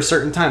made for a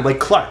certain time.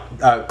 Like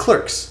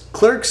Clerks.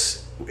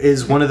 Clerks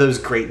is one of those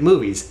great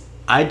movies.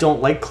 I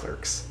don't like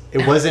Clerks.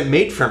 It wasn't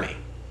made for me.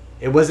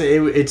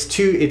 It's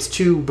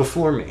too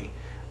before me.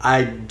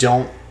 I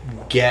don't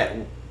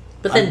get.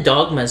 But then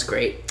Dogma's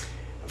great.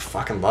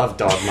 Fucking love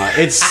Dogma.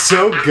 It's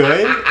so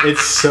good.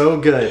 It's so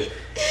good.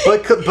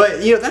 But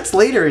that's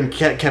later in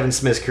Kevin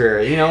Smith's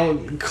career.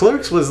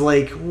 Clerks was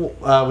like,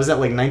 was that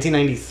like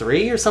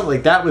 1993 or something?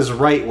 Like, that was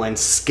right when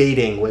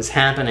skating was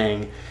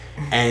happening,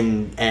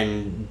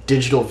 and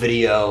digital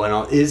video and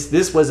all.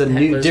 This was a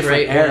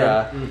different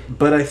era.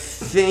 But I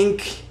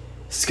think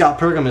Scott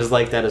Pilgrim is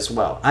like that as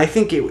well. I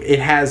think it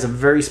has a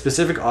very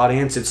specific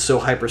audience. It's so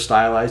hyper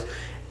stylized,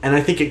 and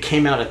I think it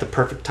came out at the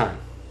perfect time.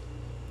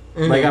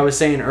 Like I was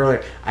saying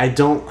earlier,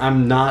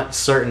 I'm not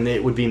certain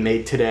it would be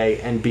made today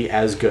and be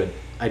as good.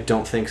 I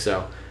don't think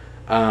so.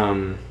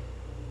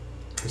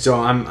 So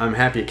I'm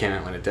happy it came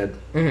out when it did.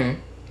 Yeah.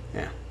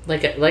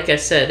 Like I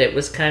said, it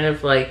was kind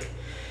of like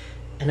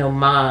an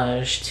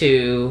homage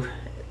to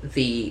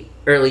the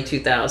early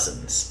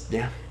 2000s.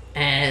 Yeah.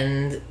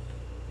 And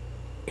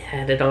it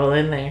had it all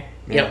in there.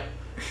 Yeah. Yep.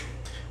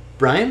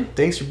 Brian,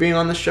 thanks for being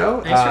on the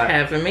show. Thanks for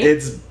having me.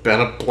 It's been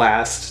a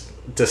blast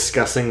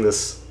discussing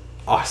this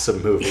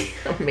awesome movie.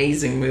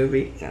 Amazing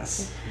movie.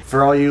 Yes.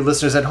 For all you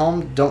listeners at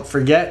home, don't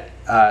forget,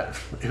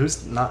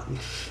 who's not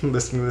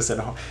listening to this at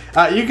home,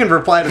 you can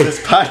reply to this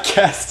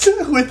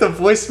podcast with a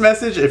voice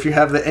message if you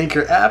have the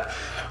Anchor app,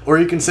 or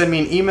you can send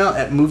me an email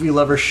at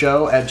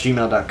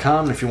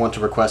movielovershow@gmail.com if you want to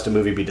request a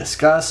movie be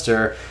discussed,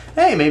 or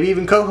hey, maybe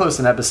even co-host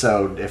an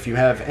episode if you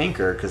have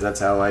Anchor, because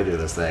that's how I do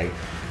this thing.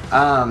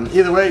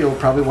 Either way, you'll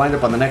probably wind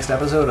up on the next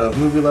episode of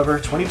Movie Lover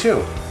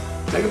 22.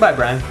 Say goodbye,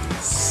 Brian.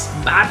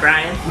 Bye,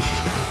 Brian.